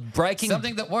much.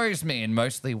 Something that worries me in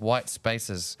mostly white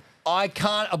spaces. I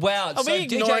can't. Wow. Are So we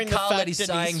ignoring DJ the Khaled fact is that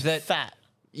saying he's that. fat?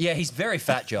 Yeah, he's very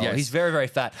fat, Joel. Yes. He's very, very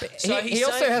fat. So He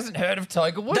also hasn't heard of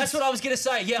Tiger Woods. That's what I was going to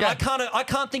say. Yeah, Yeah. I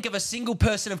can't think of a single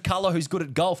person of color who's good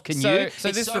at golf. Can you? So It's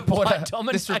this so reporter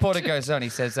white-dominated. goes on. He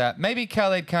says, maybe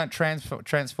Khaled can't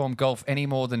transform golf any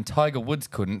more than Tiger Woods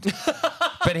couldn't,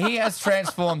 but he has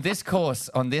transformed this course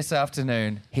on this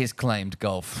afternoon. His claimed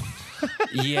golf.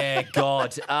 Yeah,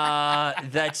 God,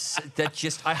 that's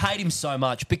just. I hate him so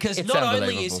much because It's not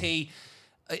only is unbelievable.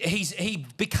 he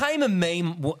became a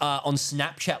meme on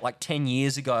Snapchat like 10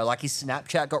 years ago. Like his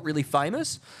Snapchat got really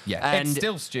famous. Yeah, and it's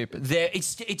still stupid.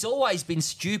 It's always been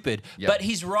stupid. Yep. But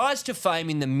his rise to fame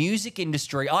in the music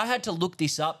industry, I had to look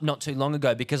this up not too long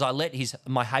ago because I let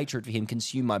my hatred for him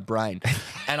consume my brain,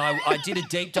 and I did a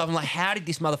deep dive. I'm like, how did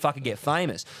this motherfucker get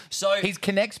famous? So He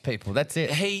connects people. That's it.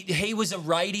 he was a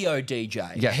radio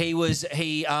DJ. Yeah.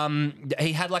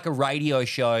 He had like a radio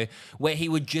show where he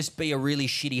would just be a really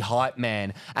shitty hype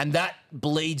man, and that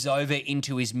bleeds over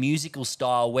into his musical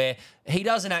style where he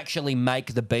doesn't actually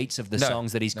make the beats of the No.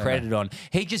 songs that he's No, credited on.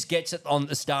 He just gets it on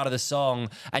the start of the song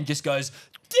and just goes,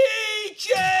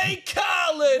 DJ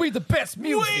Khaled, We the best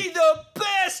music. we the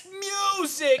best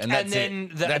music, And that's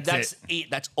then it. That's it.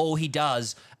 That's all he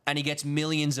does, and he gets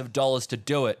millions of dollars to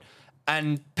do it.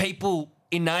 And people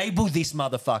enable this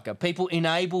motherfucker. People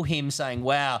enable him saying,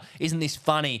 "Wow, isn't this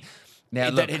funny?" Now,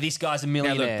 that look- this guy's a Now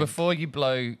millionaire. look, before you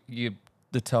blow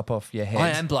the top off your head, I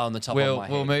am blowing the top off my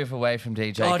head. We'll move away from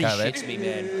DJ God, he Khaled. shits me,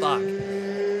 man. Fuck.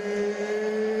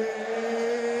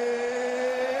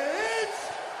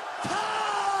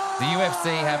 The UFC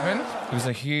happened. It was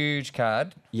a huge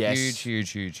card. Yes.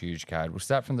 Huge card. We'll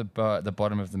start from the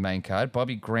bottom of the main card.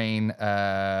 Bobby Green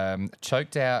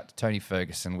choked out Tony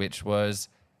Ferguson, which was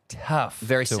tough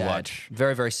Very to sad. watch.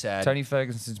 Very, very sad. Tony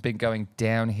Ferguson's been going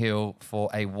downhill for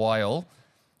a while,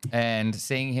 and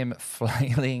seeing him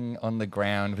flailing on the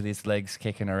ground with his legs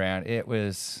kicking around, it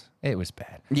was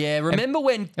bad. Yeah, remember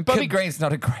when... And Bobby Green's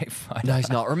not a great fighter. No, he's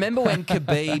not. Remember when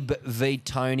Khabib v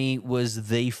Tony was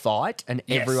the fight and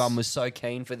Yes. everyone was so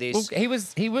keen for this? Well,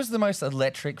 he was the most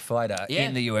electric fighter Yeah.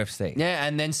 in the UFC. Yeah,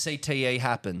 and then CTE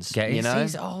happens. Yeah, you know?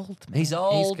 he's old. Man. He's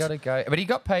old. He's got to go. But he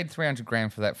got paid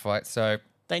 $300,000 for that fight, so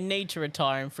They need to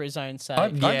retire him for his own sake.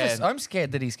 I'm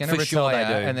scared that he's going to For sure retire,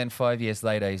 they do. and then 5 years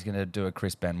later he's going to do a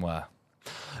Chris Benoit.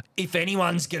 If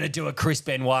anyone's going to do a Chris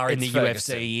Benoit in the It's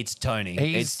Ferguson. UFC, it's Tony.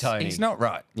 He's, It's Tony. He's not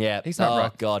right. Yeah. He's not oh,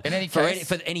 right. God. In any for case,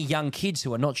 for any young kids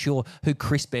who are not sure who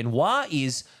Chris Benoit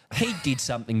is, he did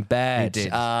something bad. He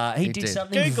did. He He did did.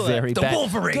 something Google it. very The bad.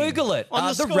 Wolverine. Google it. On the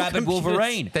The school rabid computers.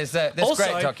 Wolverine. There's Also,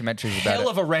 great documentaries about hell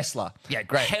it. of a wrestler. Yeah,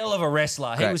 great. Hell of a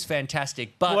wrestler. He Great. was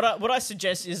fantastic. But What I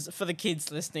suggest is for the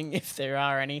kids listening, if there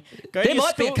are any, go to there your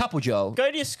might be a school- couple, Joel.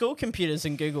 Go to your school computers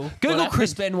and Google. Google what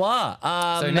Chris happened. Benoit.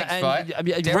 So next and, fight,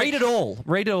 read Derek- it all.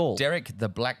 Read it all. Derek the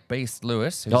Black Beast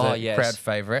Lewis, who's Oh, a yes. crowd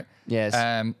favourite. Yes.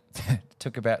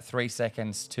 Took about 3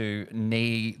 seconds to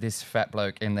knee this fat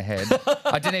bloke in the head.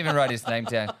 I didn't even write his name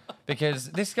down because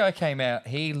this guy came out.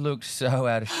 He looked so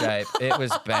out of shape. It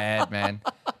was bad, man.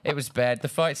 It was bad. The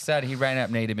fight started. He ran up,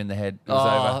 kneed him in the head. It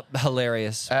was over.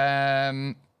 Hilarious.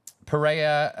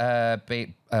 Pereira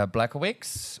beat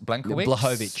Blahovic.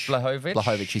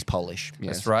 Blahovic, he's Polish.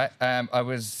 Yes. That's right.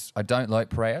 I don't like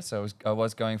Pereira, so I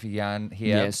was going for Jan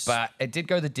here. Yes. But it did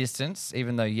go the distance,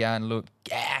 even though Jan looked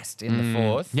gassed in the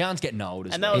fourth. Jan's getting old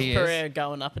as And well. that was He is. Pereira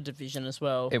going up a division as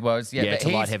well. It was, yeah. Yeah, but to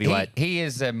light heavyweight. He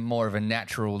is more of a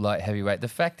natural light heavyweight. The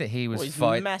fact that he was he's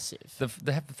fighting, massive. the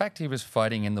fact he was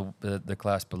fighting in the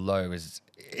class below is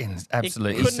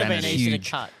absolutely It couldn't have been insanity. easy to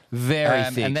Huge. cut. Very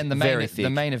thick. And then very thick. the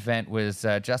main event was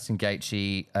Justin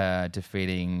Gaethje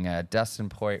defeating Dustin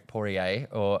Poirier,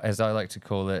 or as I like to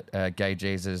call it, Gay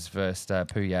Jesus versus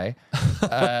Pouillet,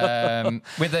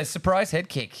 with a surprise head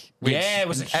kick. Which Yeah, it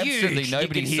was absolutely huge.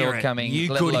 nobody You could saw hear it. coming. You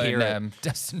let could alone, hear it.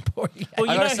 Dustin Poirier. Well,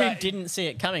 you I know gotta who say- didn't see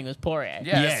it coming was Poirier.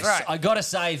 Yeah, Yes, that's right. I gotta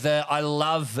say that I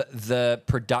love the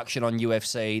production on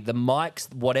UFC. The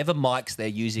mics, whatever mics they're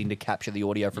using to capture the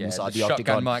audio from Yeah, inside the the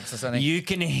octagon, shotgun mics or something. You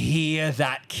can hear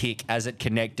that kick as it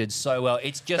connected so well.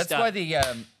 It's just That's why the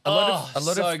a lot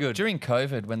so of good. during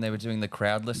COVID when they were doing the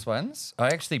crowdless ones, I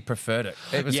actually preferred it.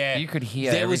 It was you could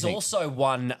hear. There everything. was also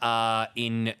one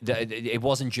it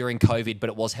wasn't during COVID, but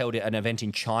it was held at an event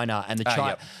in China, and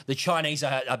the Chinese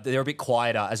they're a bit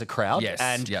quieter as a crowd. Yes,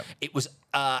 and yep. it was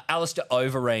Alistair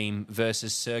Overeem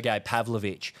versus Sergey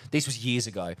Pavlovich. This was years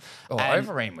ago. Oh, And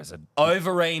Overeem was a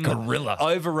Overeem gorilla.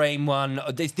 Overeem won.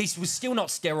 This was still not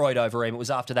steroid Overeem. It was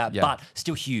after that, Yeah. but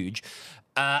still huge.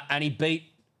 And he beat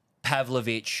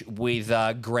Pavlovich with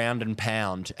ground and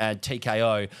pound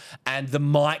TKO. And the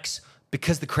mics,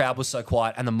 because the crowd was so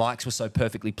quiet and the mics were so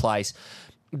perfectly placed,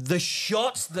 the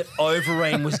shots that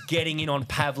Overeem was getting in on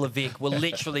Pavlovic were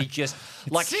literally just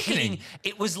like sickening. hitting.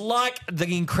 It was like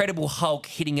the Incredible Hulk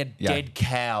hitting a dead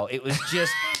cow. It was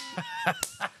just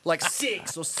like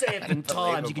 6 or 7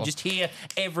 times. You could just hear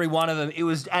every one of them. It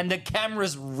was, and the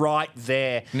camera's right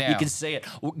there. Now- you can see it.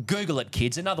 Google it,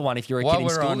 kids. Another one. If you're a While kid in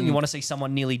we're school on- and you want to see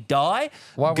someone nearly die,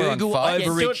 While we're on Google fight- Yeah,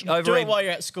 do Overeach. it Overeem. while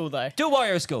you're at school, though. Do it while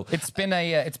you're at school. It's been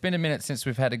a minute since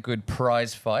we've had a good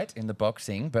prize fight in the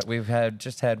boxing, but we've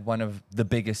just had one of the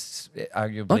biggest,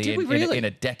 arguably, did we really? in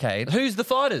a decade. Who's the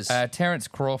fighters? Terence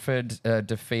Crawford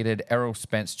defeated Errol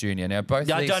Spence Jr. Now both.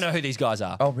 I of these, don't know who these guys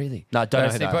are. Oh really? No, don't know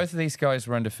who see, they are. both of these guys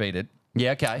were undefeated,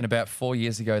 Yeah, okay. and about 4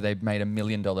 years ago they made $1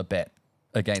 million bet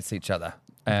against each other.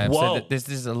 Whoa. So this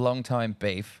is a long time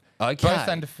beef. Okay. Both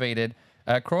undefeated.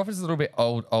 Crawford's a little bit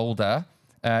older.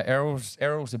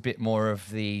 Errol's a bit more of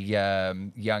the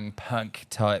young punk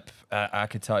type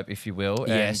archetype, if you will.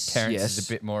 Yes, And Terence yes. is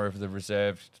a bit more of the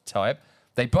reserved type.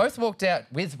 They both walked out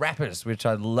with rappers, which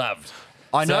I loved.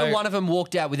 I know So- one of them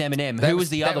walked out with Eminem. That Who was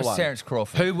the that other was one? Terence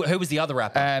Crawford. Who was the other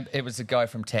rapper? It was a guy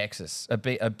from Texas, a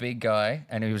big guy,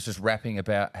 and he was just rapping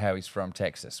about how he's from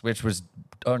Texas, which was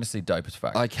honestly dope as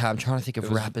fuck. Okay, I'm trying to think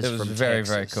of rappers It was from very,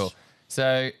 Texas. very cool.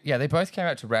 So, yeah, they both came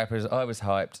out to rappers. I was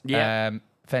hyped. Yeah.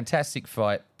 Fantastic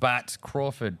fight, but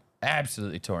Crawford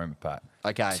absolutely tore him apart.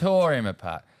 Okay. Tore him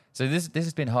apart. So this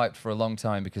has been hyped for a long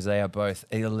time because they are both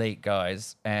elite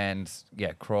guys, and,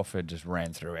 yeah, Crawford just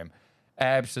ran through him.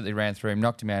 Absolutely ran through him,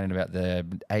 knocked him out in about the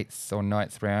 8th or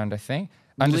 9th round, I think.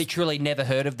 Literally never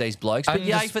heard of these blokes, but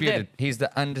yay for them. He's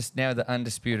now the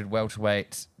undisputed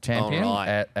welterweight champion All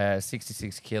right. at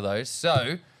 66 kilos.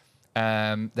 So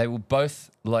they will both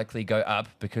likely go up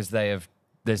because there's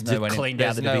no They've one cleaned out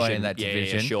there's the no one division. in that Yeah, yeah,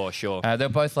 division. sure. They'll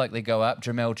both likely go up.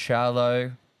 Jamel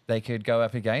Charlo they could go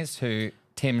up against, who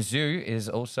Tim Zhu is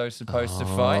also supposed to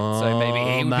fight. So maybe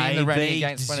he would be in the running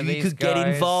against one of you these could guys. get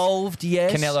involved,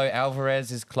 yes. Canelo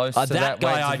Alvarez is close to that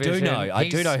guy weight I do division. know. I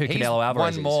do know who He's Canelo Alvarez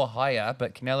one is. more higher,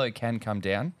 but Canelo can come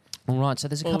down. All right, so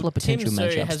there's a Well, couple of potential Tim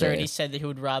matchups Tszyu has there. already said that he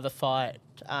would rather fight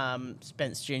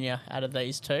Spence Jr. out of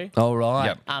these two. All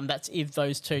right. Yep. That's if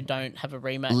those two don't have a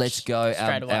rematch. Let's go,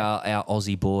 straight away. our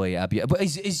Aussie boy. But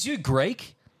is Zhu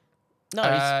Greek? No,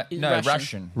 he's no,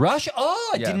 Russian. Russia?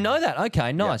 Oh, I Yeah. didn't know that.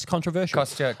 Okay, nice. Controversial.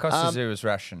 Costa Zhu is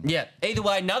Russian. Yeah. Either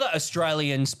way, another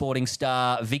Australian sporting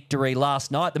star victory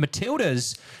last night. The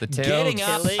Matildas The Tilds. getting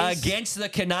up Achilles. against the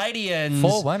Canadians.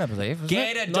 4-1, I believe.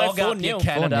 Get Wasn't a it? dog No, up, you 4-0.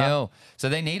 Canada. 4-0. So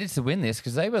they needed to win this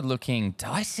because they were looking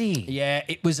dicey. Yeah,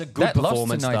 it was a good That loss to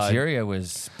performance, though. Nigeria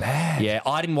was bad. Yeah,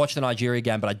 I didn't watch the Nigeria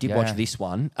game, but I did Yeah. watch this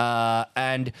one.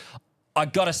 And I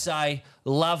got to say,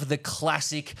 love the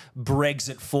classic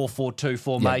Brexit 4-4-2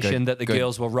 formation good, that the good.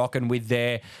 girls were rocking with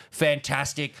there.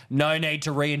 Fantastic. No need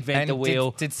to reinvent And the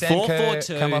wheel. did Sam Kerr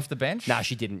 4-4-2. come off the bench? No,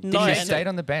 she didn't. No, Didn't She she? and stayed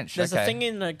on the bench. There's okay. a thing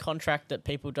in the contract that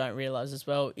people don't realise as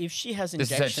well. If she has This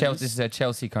injections, is a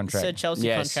Chelsea contract. it's a Chelsea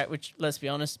Yes. contract, which, let's be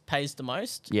honest, pays the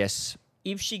most. Yes.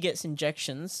 If she gets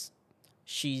injections,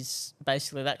 she's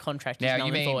basically that contract is Now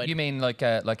null and void. you mean like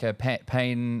a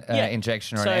pain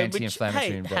injection or an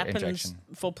anti-inflammatory which, happens injection?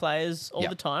 For players all Yep.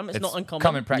 the time. It's not uncommon.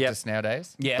 Common practice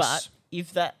nowadays. Yes. But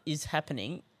if that is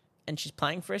happening and she's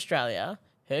playing for Australia,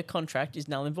 her contract is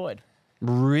null and void.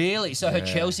 Really? So her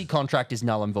Chelsea contract is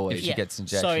null and void. If she Yeah. gets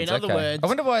injections. So in other okay. words- I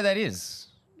wonder why that is.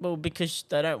 Well, because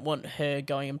they don't want her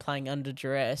going and playing under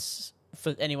duress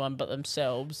for anyone but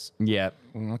themselves. Yeah.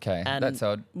 Okay, And that's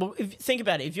odd. Well, think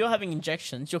about it. If you're having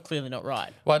injections, you're clearly not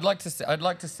right. Well, I'd like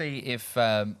to see if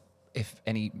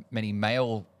many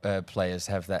male players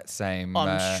have that same.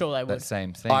 I'm sure they would. That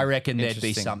same thing. I reckon there'd be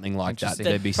Interesting. something like that. Interesting.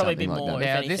 There'd be Probably something be like more. that.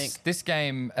 Now, if anything. this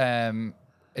game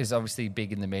is obviously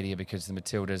big in the media because the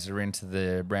Matildas are into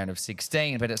the round of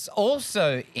 16, but it's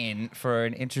also in for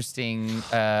an interesting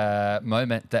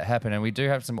moment that happened, and we do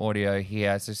have some audio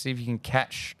here. So see if you can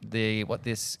catch what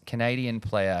this Canadian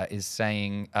player is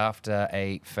saying after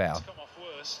a foul. Come off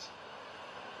worst.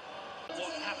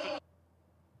 What happened?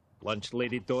 Lunch,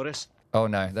 Lady Doris. Oh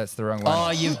no, that's the wrong one.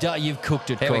 Oh, you've cooked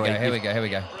it, Here we Corey. go. Here we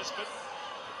go. Brisbane.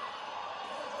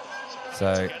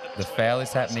 So the foul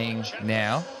is happening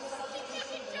now.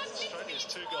 Australia's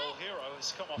two-goal hero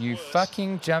has come off You worst.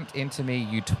 fucking jumped into me,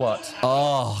 you twat.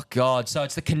 Oh God! So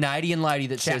it's the Canadian lady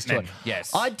that says Chapman, twat.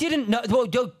 yes. I didn't know. Well,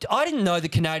 I didn't know the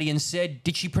Canadian said.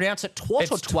 Did she pronounce it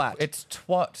twat or twat? It's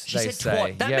twat. She they said say.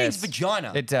 twat. That Yes. means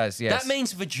vagina. It does. Yes. That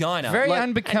means vagina. very Like,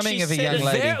 unbecoming and of a she young said it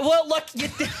lady. Very, well, like you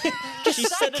just She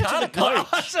say said it to the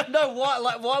cunt. Like, I don't know why.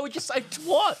 Like, why would you say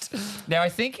twat? Now I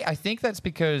think that's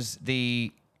because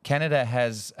Canada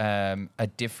has a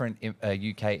different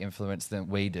UK influence than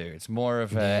we do. It's more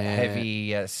of a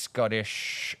heavy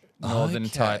Scottish northern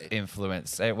Okay. type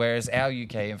influence, whereas our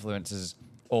UK influence is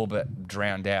all but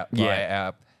drowned out by Yeah.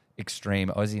 our extreme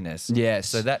Aussiness. Yes.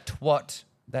 So that twat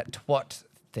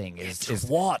thing is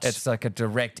Twat. It's like a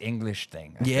direct English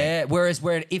thing. I think. Yeah. Whereas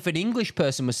if an English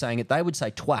person was saying it, they would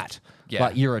say twat. Yeah.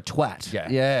 Like you're a twat. Yeah.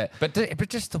 Yeah. But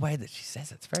just the way that she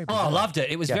says it's very Oh, I bizarre. loved it.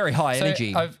 It was Yeah. very high So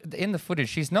energy. in the footage,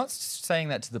 she's not saying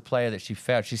that to the player that she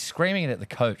fouled. She's screaming it at the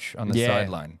coach on the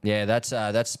sideline. Yeah, that's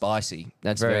spicy.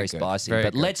 That's Very very, good. spicy. Very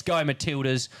But good. let's go,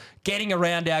 Matildas. Getting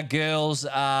around our girls,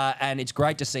 and it's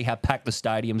great to see how packed the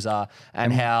stadiums are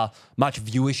and how much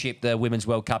viewership the Women's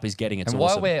World Cup is getting. It's And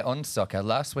awesome. while we're on soccer,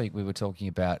 last week we were talking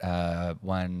about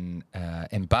one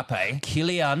Mbappe.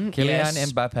 Kylian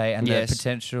Kylian Mbappe and Yes. the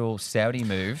potential Saudi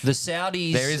move. The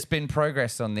Saudis. There has been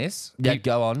progress on this. Yeah,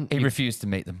 go on. He refused to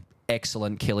meet them.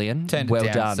 Excellent, Kylian. Turned well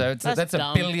it down. done. So That's that's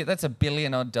dumb. $1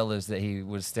 billion odd that he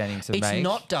was standing to it's make.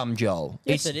 not dumb, Joel.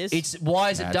 Yes, it's, it is. It's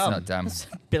why is Nah, it it's dumb? not dumb. $1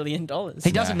 billion.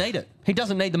 He doesn't need it. He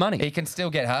doesn't need the money. He can still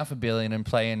get $500 million and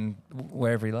play in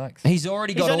wherever he likes. He's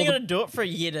already He's got only all going the to do it for a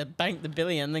year to bank the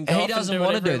billion, then go He off doesn't and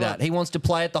want to whatever do that. He wants to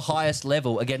play at the highest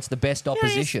level against the best Yeah, he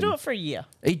has to opposition. do it for a year.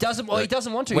 He doesn't. Well, he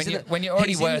doesn't want to. When you're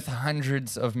already he's in worth the-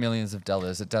 hundreds of millions of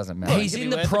dollars, it doesn't matter. He's Could in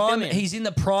be the worth $1 prime. billion. He's in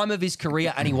the prime of his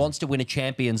career, and he wants to win a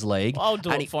Champions League. I'll do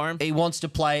and it for him. He wants to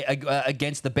play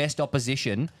against the best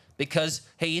opposition because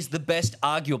he is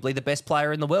arguably the best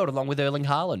player in the world, along with Erling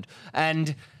Haaland.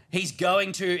 And he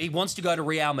wants to go to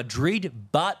Real Madrid,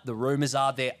 but the rumours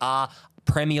are there are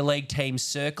Premier League teams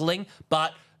circling,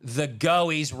 but the go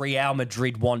is Real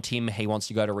Madrid want him. He wants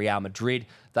to go to Real Madrid.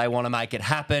 They want to make it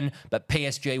happen, but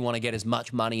PSG want to get as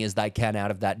much money as they can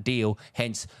out of that deal,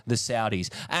 hence the Saudis.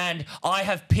 And I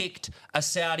have picked a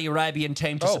Saudi Arabian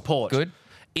team to support. good.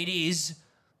 It is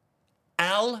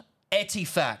Al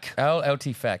Ettifaq, Al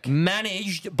Eltifak.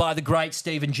 managed by the great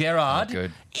Steven Gerrard. Oh,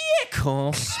 good. Yeah, of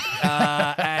course.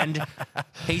 And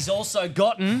he's also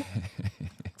gotten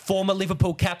former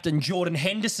Liverpool captain Jordan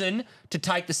Henderson to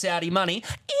take the Saudi money.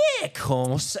 Yeah, of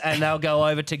course. And they'll go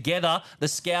over together, the Love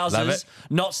Scousers, it.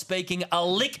 not speaking a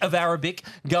lick of Arabic,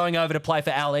 going over to play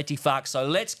for Al Ettifaq. So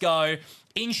let's go.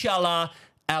 Inshallah,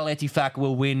 Al Ettifaq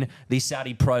will win the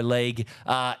Saudi Pro League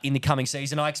in the coming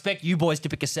season. I expect you boys to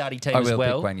pick a Saudi team I as will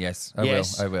well. pick one, yes.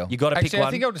 Yes. I will. You gotta pick Actually, one.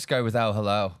 I think I'll just go with Al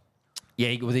Hilal. Yeah,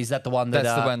 is that the one that...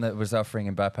 That's the one that was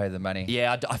offering Mbappe the money.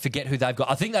 Yeah, I forget who they've got.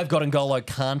 I think they've got N'Golo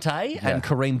Kante and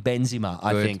Kareem Benzema,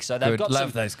 I Good, think. So they've good. got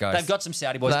Love those guys. They've got some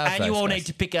Saudi boys. Love And you those all guys. need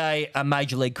to pick a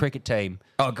Major League Cricket team.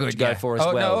 Oh, good. to go for as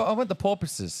oh, well. no, I want the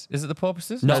porpoises. Is it the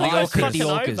porpoises? No, the the I've Orcas. fucking The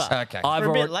Orcas. over. Okay. I've We're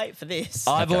a bit already, late for this.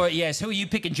 yes. Who are you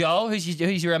picking, Joel? Who's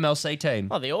your MLC team?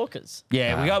 Oh, the Orcas.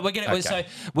 Yeah, we're gonna. okay. So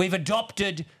we've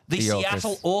adopted the The Orcas.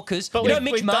 Seattle Orcas. But You know, we've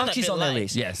Mitch done Marsh it a is bit on their late.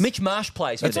 list. Yes. Mitch Marsh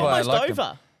plays for That's them. why I Almost like them.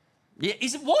 over. Yeah,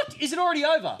 is it what? Is it already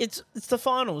over? It's the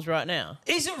finals right now.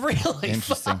 Is it really?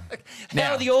 Interesting. Fuck. How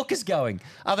Now- are the Orcas going?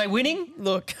 Are they winning?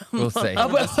 Look, We'll see. Oh, well,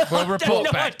 We'll I have report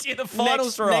no back. idea the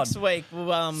finals are on. next week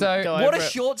we'll So, go What over a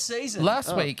it. short season.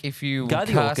 Last week, if you Go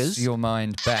the cast Orcas. your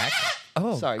mind back,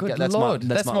 Oh, Sorry, good that's Lord.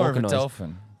 my That's more orca of a noise.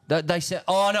 dolphin. They said,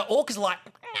 oh no, orcas like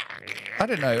I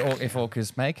don't know if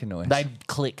orcas make a noise. they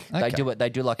click. They Okay. do it. They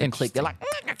do like a click. They're like,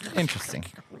 Interesting.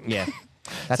 yeah.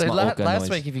 That's So my orca last noise.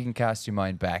 week, if you can cast your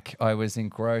mind back, I was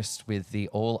engrossed with the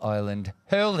All-Ireland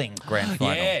hurling grand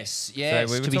final. Yes, So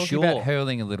we were to be talking sure. about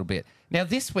hurling a little bit. Now,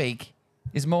 this week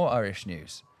is more Irish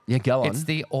news. Yeah, go on. It's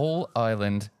the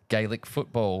All-Ireland Gaelic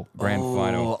football grand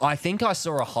final. I think I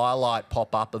saw a highlight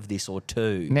pop up of this or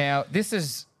two. Now, this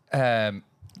is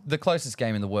the closest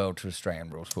game in the world to Australian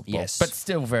rules football. Yes. But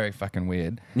still very fucking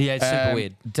weird. Yeah, it's super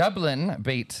weird. Dublin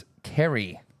beat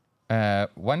Kerry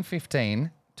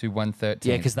 115 to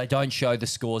 113. Yeah, because they don't show the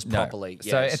scores No. properly.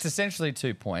 So Yes. it's essentially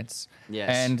 2 points. Yes.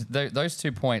 And those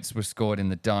 2 points were scored in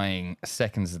the dying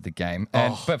seconds of the game.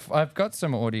 And, But I've got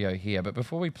some audio here. But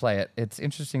before we play it, it's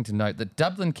interesting to note that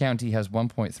Dublin County has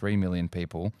 1.3 million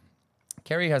people.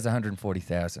 Kerry has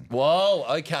 140,000. Whoa,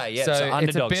 okay, yeah. So it's a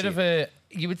underdogs bit of here.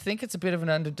 you would think it's a bit of an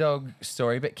underdog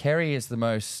story, but Kerry is the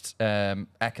most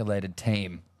accoladed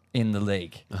team in the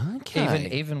league. Okay.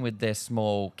 Even with their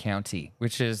small county,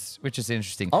 which is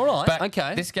interesting. All right, But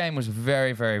okay. This game was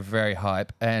very, very, very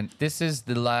hype, and this is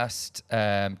the last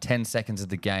 10 seconds of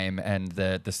the game and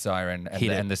the siren and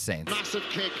Hit it. the scenes. Massive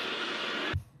kick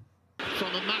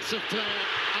from a massive player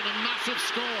and a massive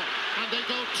score, and they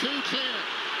go 2 clear.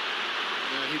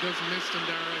 He doesn't miss them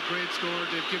there. A great score.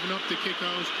 They've given up the kick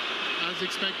out. As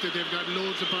expected, they've got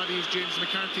loads of bodies. James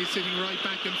McCarthy sitting right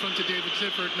back in front of David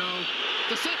Clifford now.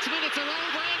 The 6 minutes are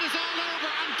over, it is all over,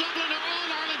 and Dublin are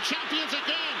All-Ireland champions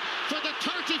again for the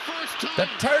 31st time. The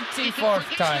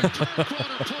 34th time. Third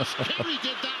quarter push, Kerry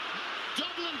did that.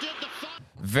 Dublin did the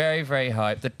Very, very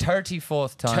hype. The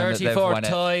 34th time that they've 34th won it.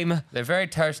 time. They're very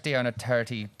thirsty on a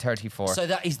 34. So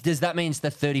does that mean it's the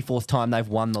 34th time they've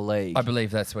won the league? I believe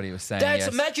that's what he was saying. That's,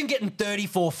 yes. imagine getting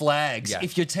 34 flags Yeah.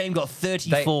 if your team got They-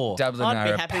 34. Dublin I'd be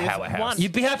are a happy with powerhouse. one.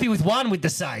 You'd be happy with one with the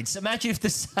Saints. Imagine if the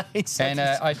Saints. And,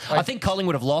 I I- think Colin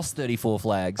would have lost 34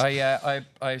 flags.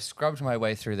 I scrubbed my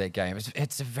way through their game.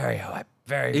 It's a very hype,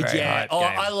 very hype Oh,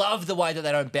 game. I love the way that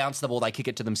they don't bounce the ball; they kick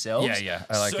it to themselves. Yeah,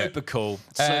 I like it. Super cool.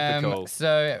 Super cool.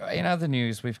 So in other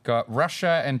news, we've got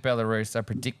Russia and Belarus are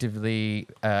predictively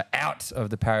out of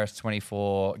the Paris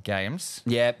 24 games.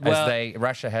 Yeah, well- as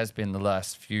Russia has been the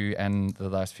last few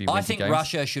winter I think games.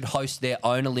 Russia should host their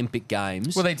own Olympic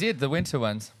Games. Well, they did the winter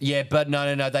ones. Yeah, but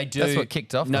no, they do. That's what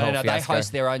kicked off the No, whole they fiasco.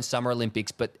 host their own Summer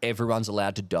Olympics, but everyone's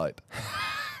allowed to dope.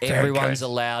 Everyone's good.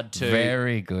 allowed to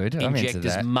Very good. I'm inject into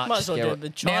as that. much Might as well do steroid. it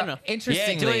with China. Now, Yeah,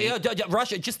 interestingly,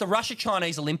 Russia, just the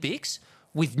Russia-Chinese Olympics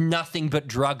with nothing but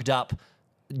drugged up,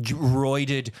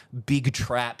 roided, big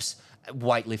traps,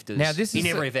 weightlifters. now this in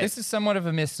is every event. this is somewhat of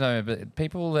a misnomer, but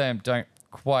people don't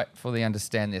quite fully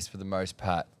understand this for the most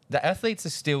part. The athletes are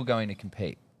still going to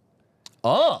compete,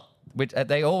 which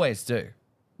they always do,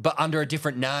 but under a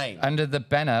different name. under the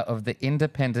banner of the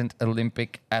Independent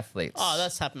Olympic Athletes. Oh,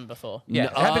 that's happened before. Yeah,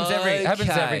 it happens every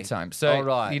Okay. time. So All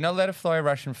right. you're not allowed to fly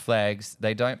Russian flags.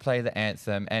 They don't play the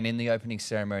anthem, and in the opening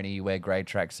ceremony, you wear grey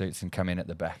tracksuits and come in at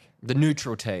the back. The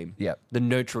neutral team. Yep. The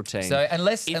neutral team. So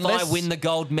unless I win the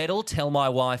gold medal, tell my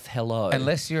wife hello.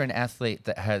 unless you're an athlete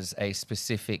that has a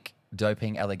specific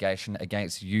doping allegation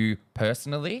against you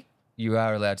personally, you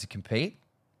are allowed to compete,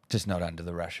 just not under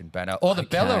the Russian banner or the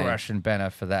Okay. Belarusian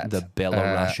banner for that. the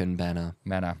Belarusian banner.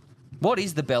 manner. What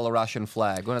is the Belarusian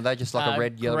flag? What are they just like a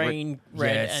red, yellow, green,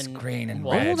 red, Yes, and green and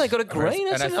white. red. Oh, they got a green.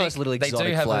 And That's I a nice think little they exotic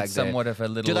do have flag somewhat there. of a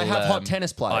little. Do they have hot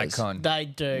tennis players? Icon. They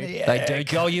do. They do.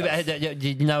 Joel, you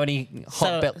know any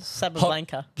hot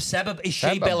Sabablanka. Is she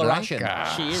Sabablanka.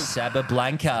 Belarusian? She is.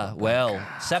 Sabablanka. Well,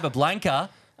 Sabablanka,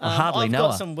 I hardly I've know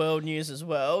got her. some world news as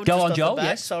well. Go just on, off the Joel, back,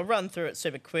 yes. So I'll run through it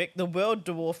super quick. The World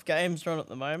Dwarf Games are on at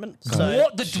the moment. So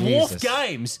What? The Dwarf Jesus.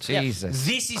 Games? Jesus.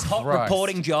 This is hot Christ.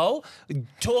 reporting, Joel.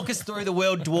 Talk us through the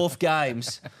World Dwarf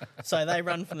Games. So they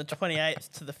run from the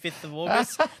 28th to the 5th of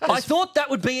August. I thought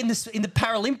that would be in the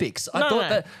Paralympics. I No, thought no.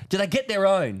 that. Do they get their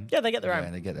own? Yeah, they get their Yeah,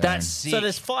 own. they get their That's own. sick. So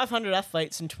there's 500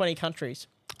 athletes in 20 countries.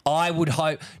 I would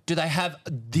hope. Do they have?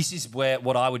 This is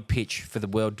what I would pitch for the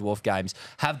World Dwarf Games.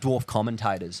 Have dwarf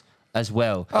commentators as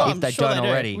well, if I'm they sure don't they do.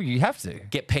 Well, already. you have to.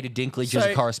 Get Peter Dinklage as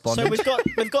a correspondent. So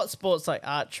we've got sports like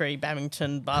archery,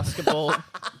 badminton, basketball.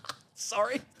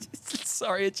 Sorry,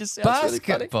 it just sounds really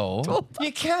funny. Basketball.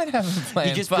 You can't have them playing.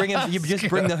 You just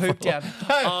bring the hoop down.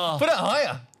 No, put it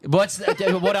higher.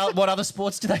 What other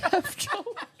sports do they have, Joel?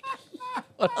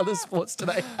 What other sports do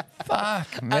they have?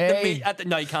 Fuck me.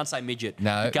 No, you can't say midget.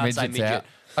 No, you can't say midget's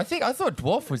midget. out. I thought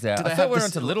dwarf was out. Do I they thought have we're the-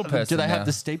 onto little person. Do they now. have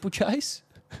the steeplechase?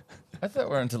 I thought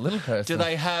we're onto little person. Do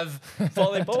they have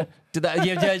Volleyball, Do they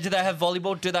have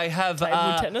volleyball? Do they have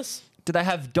table tennis. Do they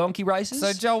have donkey races?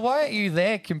 So, Joel, why aren't you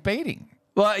there competing?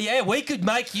 Well, yeah, we could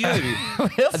make you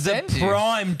the send you.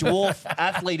 prime dwarf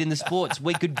athlete in the sports.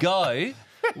 We could go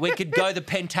the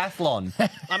pentathlon.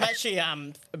 I'm actually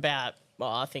about, well,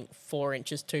 I think 4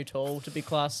 inches too tall to be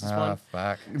classed as Oh, one.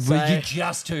 fuck. You're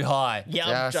just too high.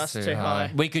 Yeah, I'm just too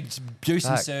high. We could do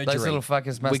some Fuck, surgery. those little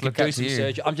fuckers must we could look do up to some you.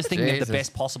 surgery. I'm just thinking of Jesus. the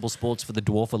best possible sports for the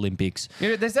Dwarf Olympics. You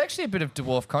know, there's actually a bit of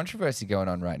dwarf controversy going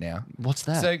on right now. What's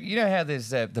that? So, you know how there's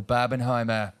the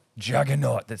Barbenheimer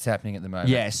juggernaut that's happening at the moment?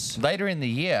 Yes. Later in the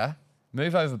year,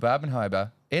 move over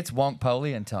Barbenheimer, it's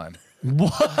Wonkpolian time.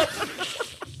 What?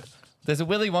 There's a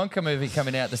Willy Wonka movie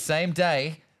coming out the same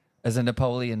day as a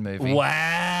Napoleon movie.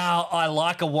 Wow, I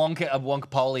like a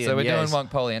Wonkapolian. So we're yes. doing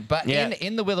Wonkpolian. But Yeah.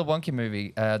 in the Willy Wonka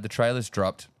movie, the trailer's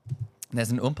dropped. There's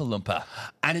an Oompa Loompa.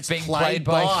 And it's being played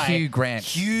by Hugh Grant.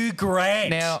 Hugh Grant.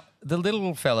 Now, the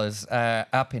little fellas are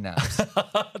up in arms.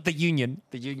 the union.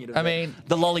 Of I mean,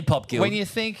 the Lollipop Guild. when you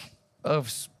think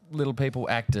of little people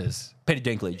actors, Peter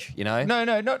Dinklage, you know? no,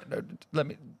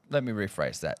 let me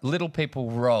rephrase that. Little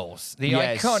people roles. The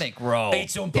Yes. iconic role.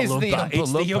 It's Oompa is the Loompa. Oompa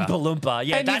It's the Loompa. Oompa Loompa.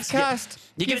 Yeah, And that's you've cast.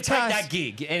 You're going you've to take cast- that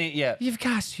gig. And yeah. You've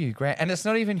cast Hugh Grant, and it's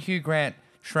not even Hugh Grant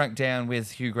shrunk down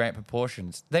with Hugh Grant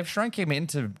proportions. They've shrunk him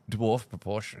into dwarf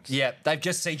proportions. Yeah, they've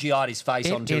just CGI'd his face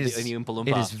It onto is- the Oompa Loompa.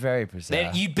 It is very bizarre.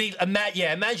 Then you'd be,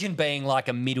 imagine being like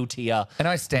a middle tier and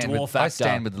I stand dwarf with, actor. I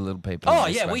stand with the little people. Oh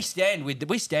in this yeah, one. we stand with the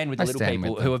little stand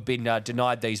people with who them. have been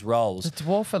denied these roles. The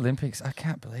Dwarf Olympics. I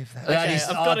can't believe that. That Okay, is-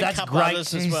 I've got a that's couple great.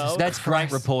 others as well. That's great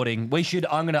Christ. reporting. We should.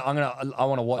 I want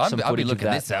to watch some I'll be footage of looking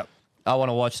that. this up. I want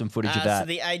to watch some footage of So that.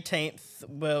 the 18th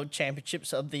World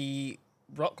Championships of the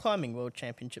Rock Climbing World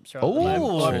Championships are on the moment. Ooh,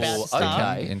 Or about to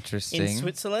start okay. Interesting. in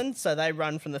Switzerland. So they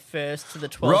run from the 1st to the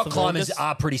 12th Rock of climbers August.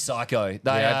 are pretty psycho. They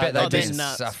Yeah, I bet they're they'd be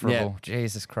nuts. insufferable.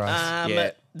 Jesus Christ.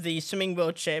 Yeah. The Swimming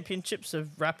World Championships have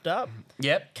wrapped up.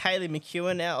 Yep. Kaylee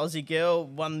McEwen, our Aussie girl,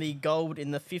 won the gold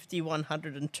in the 50,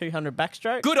 100 and 200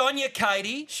 backstroke. Good on you,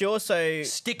 Katie. She also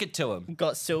Stick it to him.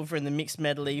 got silver in the mixed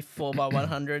medley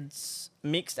 4x100s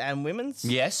mixed and women's.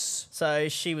 Yes. So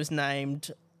she was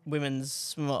named Women's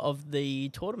Swimmer of the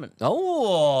tournament.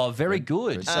 Oh, very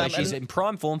good. So Um, she's and- in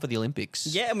prime form for the Olympics.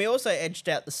 Yeah, and we also edged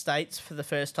out the States for the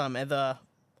first time ever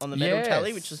on the medal Yes.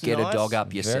 tally, which was Get nice. a dog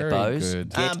up, you Very seppos. good.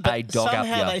 Get But a dog up,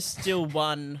 somehow you. they still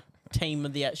won team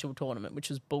of the actual tournament, which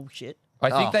was bullshit.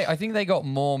 I think they got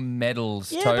more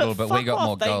medals Yeah, total, but we fuck got off.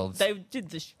 more golds. They did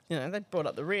this, they brought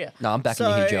up the rear. No, I'm backing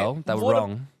you here, Joel. They were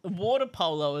wrong. Water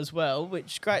polo as well,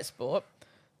 which great sport.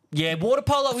 Yeah, water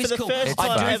polo is the cool. first I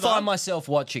time do ever- find myself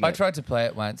watching I it. tried to play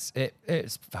it once.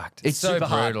 It's fucked. It's so super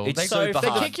hard. brutal. It's they, super they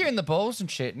hard. kick you in the balls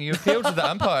and shit, and you appeal to the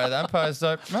umpire. The umpire's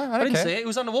like, no, I I don't didn't care. see it. It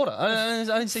was underwater. I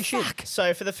didn't see shit.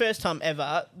 So for the first time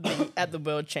ever at the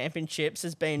World Championships,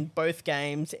 has been both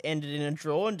games ended in a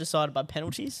draw and decided by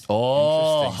penalties.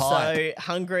 Oh, Interesting. hype. So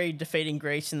Hungary defeating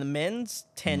Greece in the men's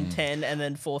 10-10 and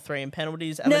then 4-3 in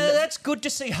penalties. And No, then that's good to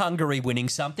see Hungary winning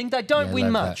something. They don't Yeah, win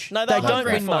love much. that. No, they they're don't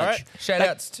hungry win for much. it. Shout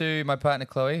outs to my partner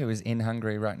Chloe, who is in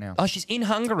Hungary right now. Oh, she's in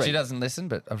Hungary. She doesn't listen,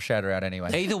 but I'll shout her out anyway.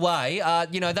 Either way,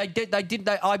 they did.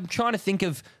 I'm trying to think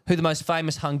of who the most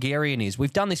famous Hungarian is.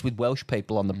 We've done this with Welsh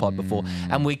people on the pod before,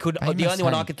 and we could. The Famous only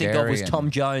one I could think of was Hungarian. Tom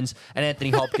Jones and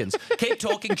Anthony Hopkins. Keep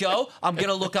talking, Joe. I'm going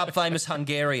to look up famous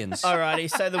Hungarians.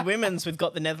 Alrighty, so the women's, we've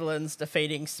got the Netherlands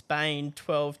defeating Spain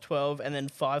 12-12 and then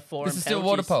 5-4 This in is still penalties.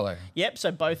 water polo. Yep,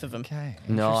 so both of them. Okay,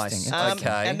 Nice. interesting.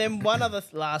 Okay. And then one other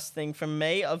last thing from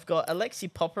me, I've got Alexi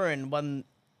Popyrin won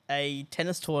a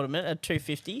tennis tournament at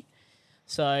 250.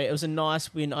 So it was a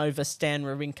nice win over Stan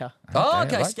Wawrinka. Oh, Okay,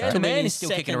 okay. I like Stan that. the To win man his is still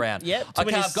second- kicking around. Yep, to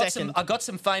win Okay, his second. I've got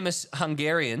some famous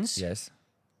Hungarians. Yes.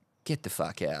 Get the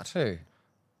fuck out.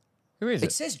 Who is It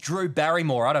it? says Drew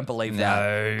Barrymore. I don't believe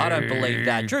that. No. I don't believe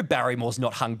that. Drew Barrymore's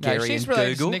not No, Hungarian. she's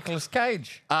related Google. to Nicolas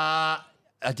Cage.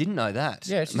 I didn't know that.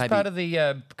 Yeah, she's Maybe. part of the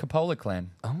Coppola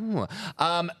clan. Oh.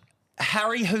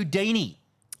 Harry Houdini.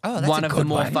 Oh, that's one a of the good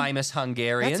more one. famous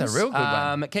Hungarians. That's a real good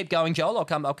one. Keep going, Joel.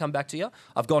 I'll come back to you.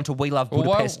 I've gone to Well, while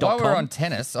WeLoveBudapest.com. we're on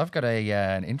tennis, I've got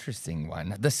an interesting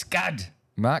one. The Scud,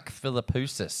 Mark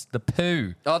Philippoussis, the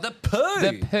Pooh. Oh, the poo.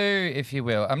 The Pooh, if you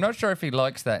will. I'm not sure if he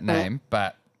likes that name,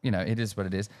 but, it is what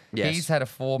it is. Yes. He's had a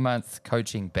 4-month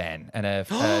coaching ban and a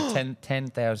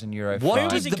 10,000 euro What fine.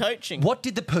 Who was did he coaching? What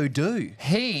did the poo do?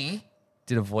 He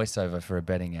did a voiceover for a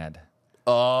betting ad.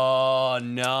 Oh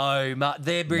no,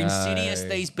 they're insidious.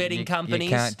 These betting companies.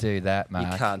 You can't do that,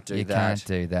 Mark. can't do You that. can't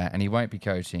do that. And he won't be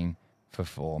coaching for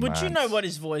 4 Would months. you know what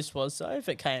his voice was, though, if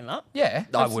it came up? Yeah,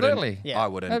 I wouldn't. absolutely. Yeah. I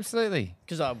wouldn't. Absolutely.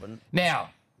 Because I wouldn't. Now,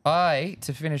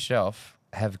 to finish off,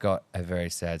 have got a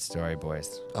very sad story,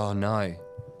 boys. Oh no.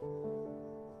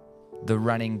 The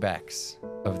running backs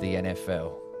of the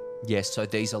NFL Yes, so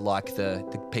these are like the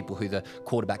people who the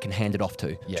quarterback can hand it off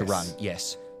to Yes. run.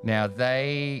 Yes. Now,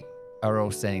 they are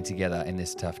all standing together in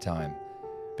this tough time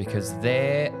because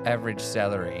their average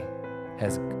salary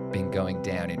has been going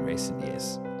down in recent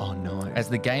years. Oh, no. As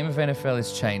the game of NFL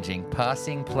is changing,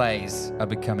 passing plays are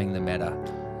becoming the meta,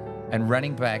 and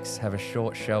running backs have a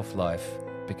short shelf life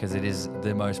because it is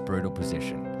the most brutal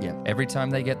position. Yeah. Every time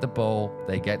they get the ball,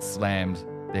 they get slammed.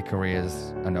 Their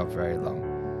careers are not very long.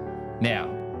 Now,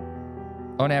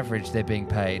 on average, they're being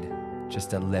paid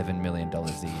just $11 million a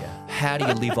year. How do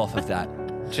you live off of that?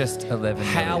 Just 11 million.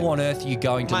 How on earth are you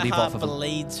going to My live heart off of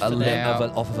bleeds for ele-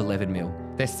 them. off of 11 mil?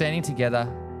 They're standing together.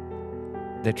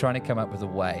 They're trying to come up with a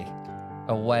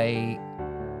way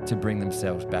to bring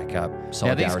themselves back up. Now, these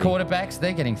Solidarity. quarterbacks,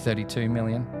 they're getting 32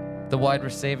 million. The wide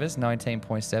receivers,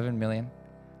 19.7 million.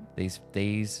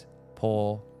 These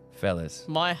poor fellas.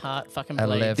 My heart fucking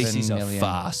 11 bleeds. This is a million.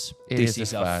 farce. It This is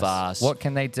is a farce. What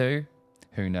can they do?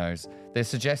 Who knows? They're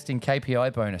suggesting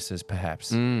KPI bonuses,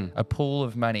 perhaps. A pool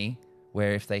of money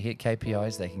where if they hit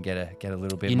KPIs, they can get a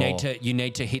little bit You more.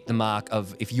 need to hit the mark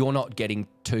of if you're not getting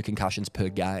 2 concussions per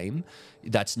game,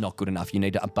 that's not good enough. You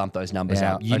need to bump those numbers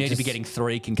Now, up. You I need to be just- getting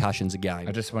 3 concussions a game.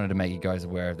 I just wanted to make you guys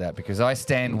aware of that because I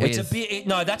stand with. It's a bit.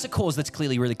 No, that's a cause that's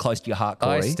clearly really close to your heart,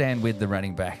 Corey. I stand with the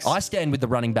running backs. I stand with the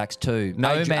running backs too.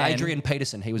 No man- Adrian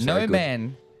Peterson, he was no very good.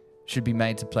 man should be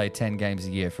made to play 10 games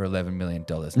a year for $11 million.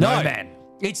 No man.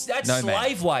 That's No man.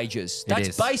 slave wages. It That's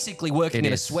is. basically working It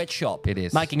in a is. sweatshop. It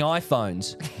is. Making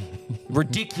iPhones.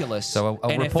 Ridiculous. So I'll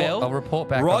NFL. report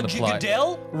back on the plight.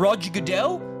 Roger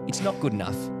Goodell. It's not good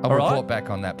enough. I'll all report right? back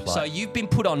on that plot. So you've been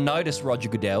put on notice, Roger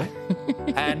Goodell.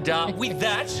 And with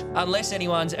that, unless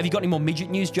anyone's... Have you got any more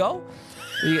midget news, Joel?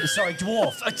 Sorry,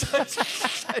 dwarf.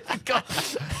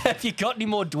 have you got any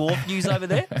more dwarf news over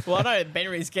there? Well, I know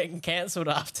Benry's getting cancelled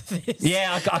after this.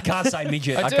 Yeah, I can't say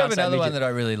midget. I do can't have say another one midget. that I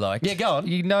really like. Yeah, go on.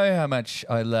 You know how much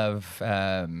I love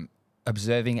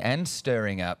observing and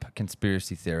stirring up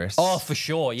conspiracy theorists. Oh, for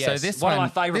sure, yes. So this one one,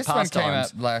 of my favourite this one came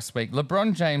pastimes. up last week.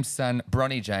 LeBron James' son,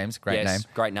 Bronny James, great name.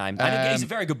 Great name. And he's a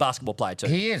very good basketball player too.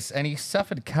 He is, and he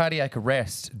suffered cardiac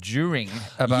arrest during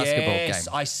a basketball Yes,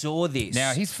 game. I saw this.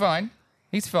 Now, he's fine.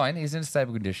 He's fine. He's in a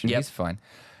stable condition. Yep. He's fine.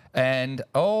 And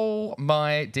oh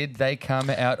my, did they come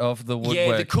out of the woodwork?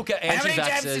 Yeah, the cooker How many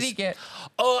jabs anti-vaxxers. did he get?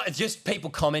 Oh, just people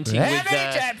commenting How many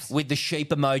jabs? with the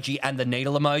sheep emoji and the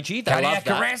needle emoji. They love Cardiac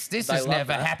that. arrest. This They has love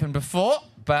never that. happened before.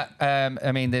 But,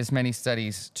 I mean, there's many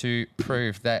studies to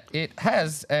prove that it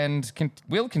has and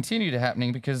will continue to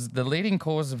happening because the leading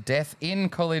cause of death in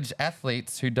college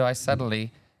athletes who die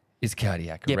suddenly is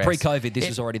cardiac Yeah, arrest. pre-COVID, this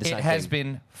was already the same It has thing.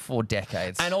 been for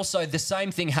decades. And also, the same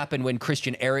thing happened when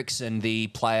Christian Eriksen, the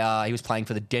player, he was playing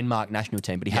for the Denmark national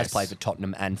team, but he has Yes. played for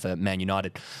Tottenham and for Man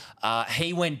United.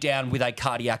 He went down with a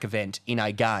cardiac event in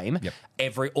a game.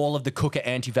 Yep. All of the cooker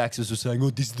anti-vaxxers were saying, "Oh,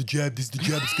 this is the jab. It's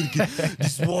gonna get.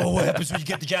 This is what happens when you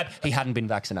get the jab." He hadn't been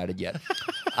vaccinated yet,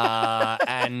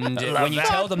 and when you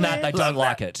tell them that, they don't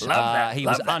like it. He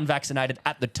was unvaccinated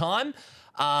at the time.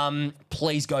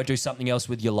 Please go do something else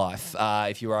with your life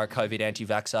if you are a COVID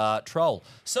anti-vaxxer troll.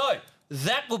 So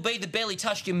that will be the Barely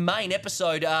Touched Your main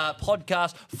episode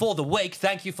podcast for the week.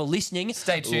 Thank you for listening.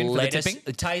 Stay tuned for the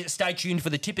tipping. Stay tuned for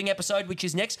the tipping episode, which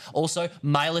is next. Also,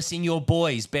 mail us in your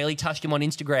boys. Barely Touched Him on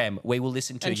Instagram. We will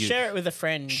listen to And you. share it with a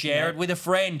friend. Share it with a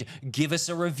friend. Give us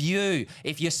a review.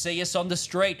 If you see us on the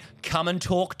street, come and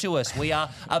talk to us. We are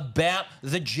about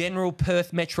the general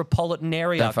Perth metropolitan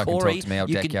area. Don't fucking Corey, talk to me, I'll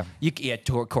deck Yeah,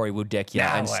 Corey will deck you No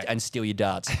and, way. and steal your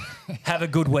darts. Have a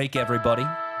good week, everybody.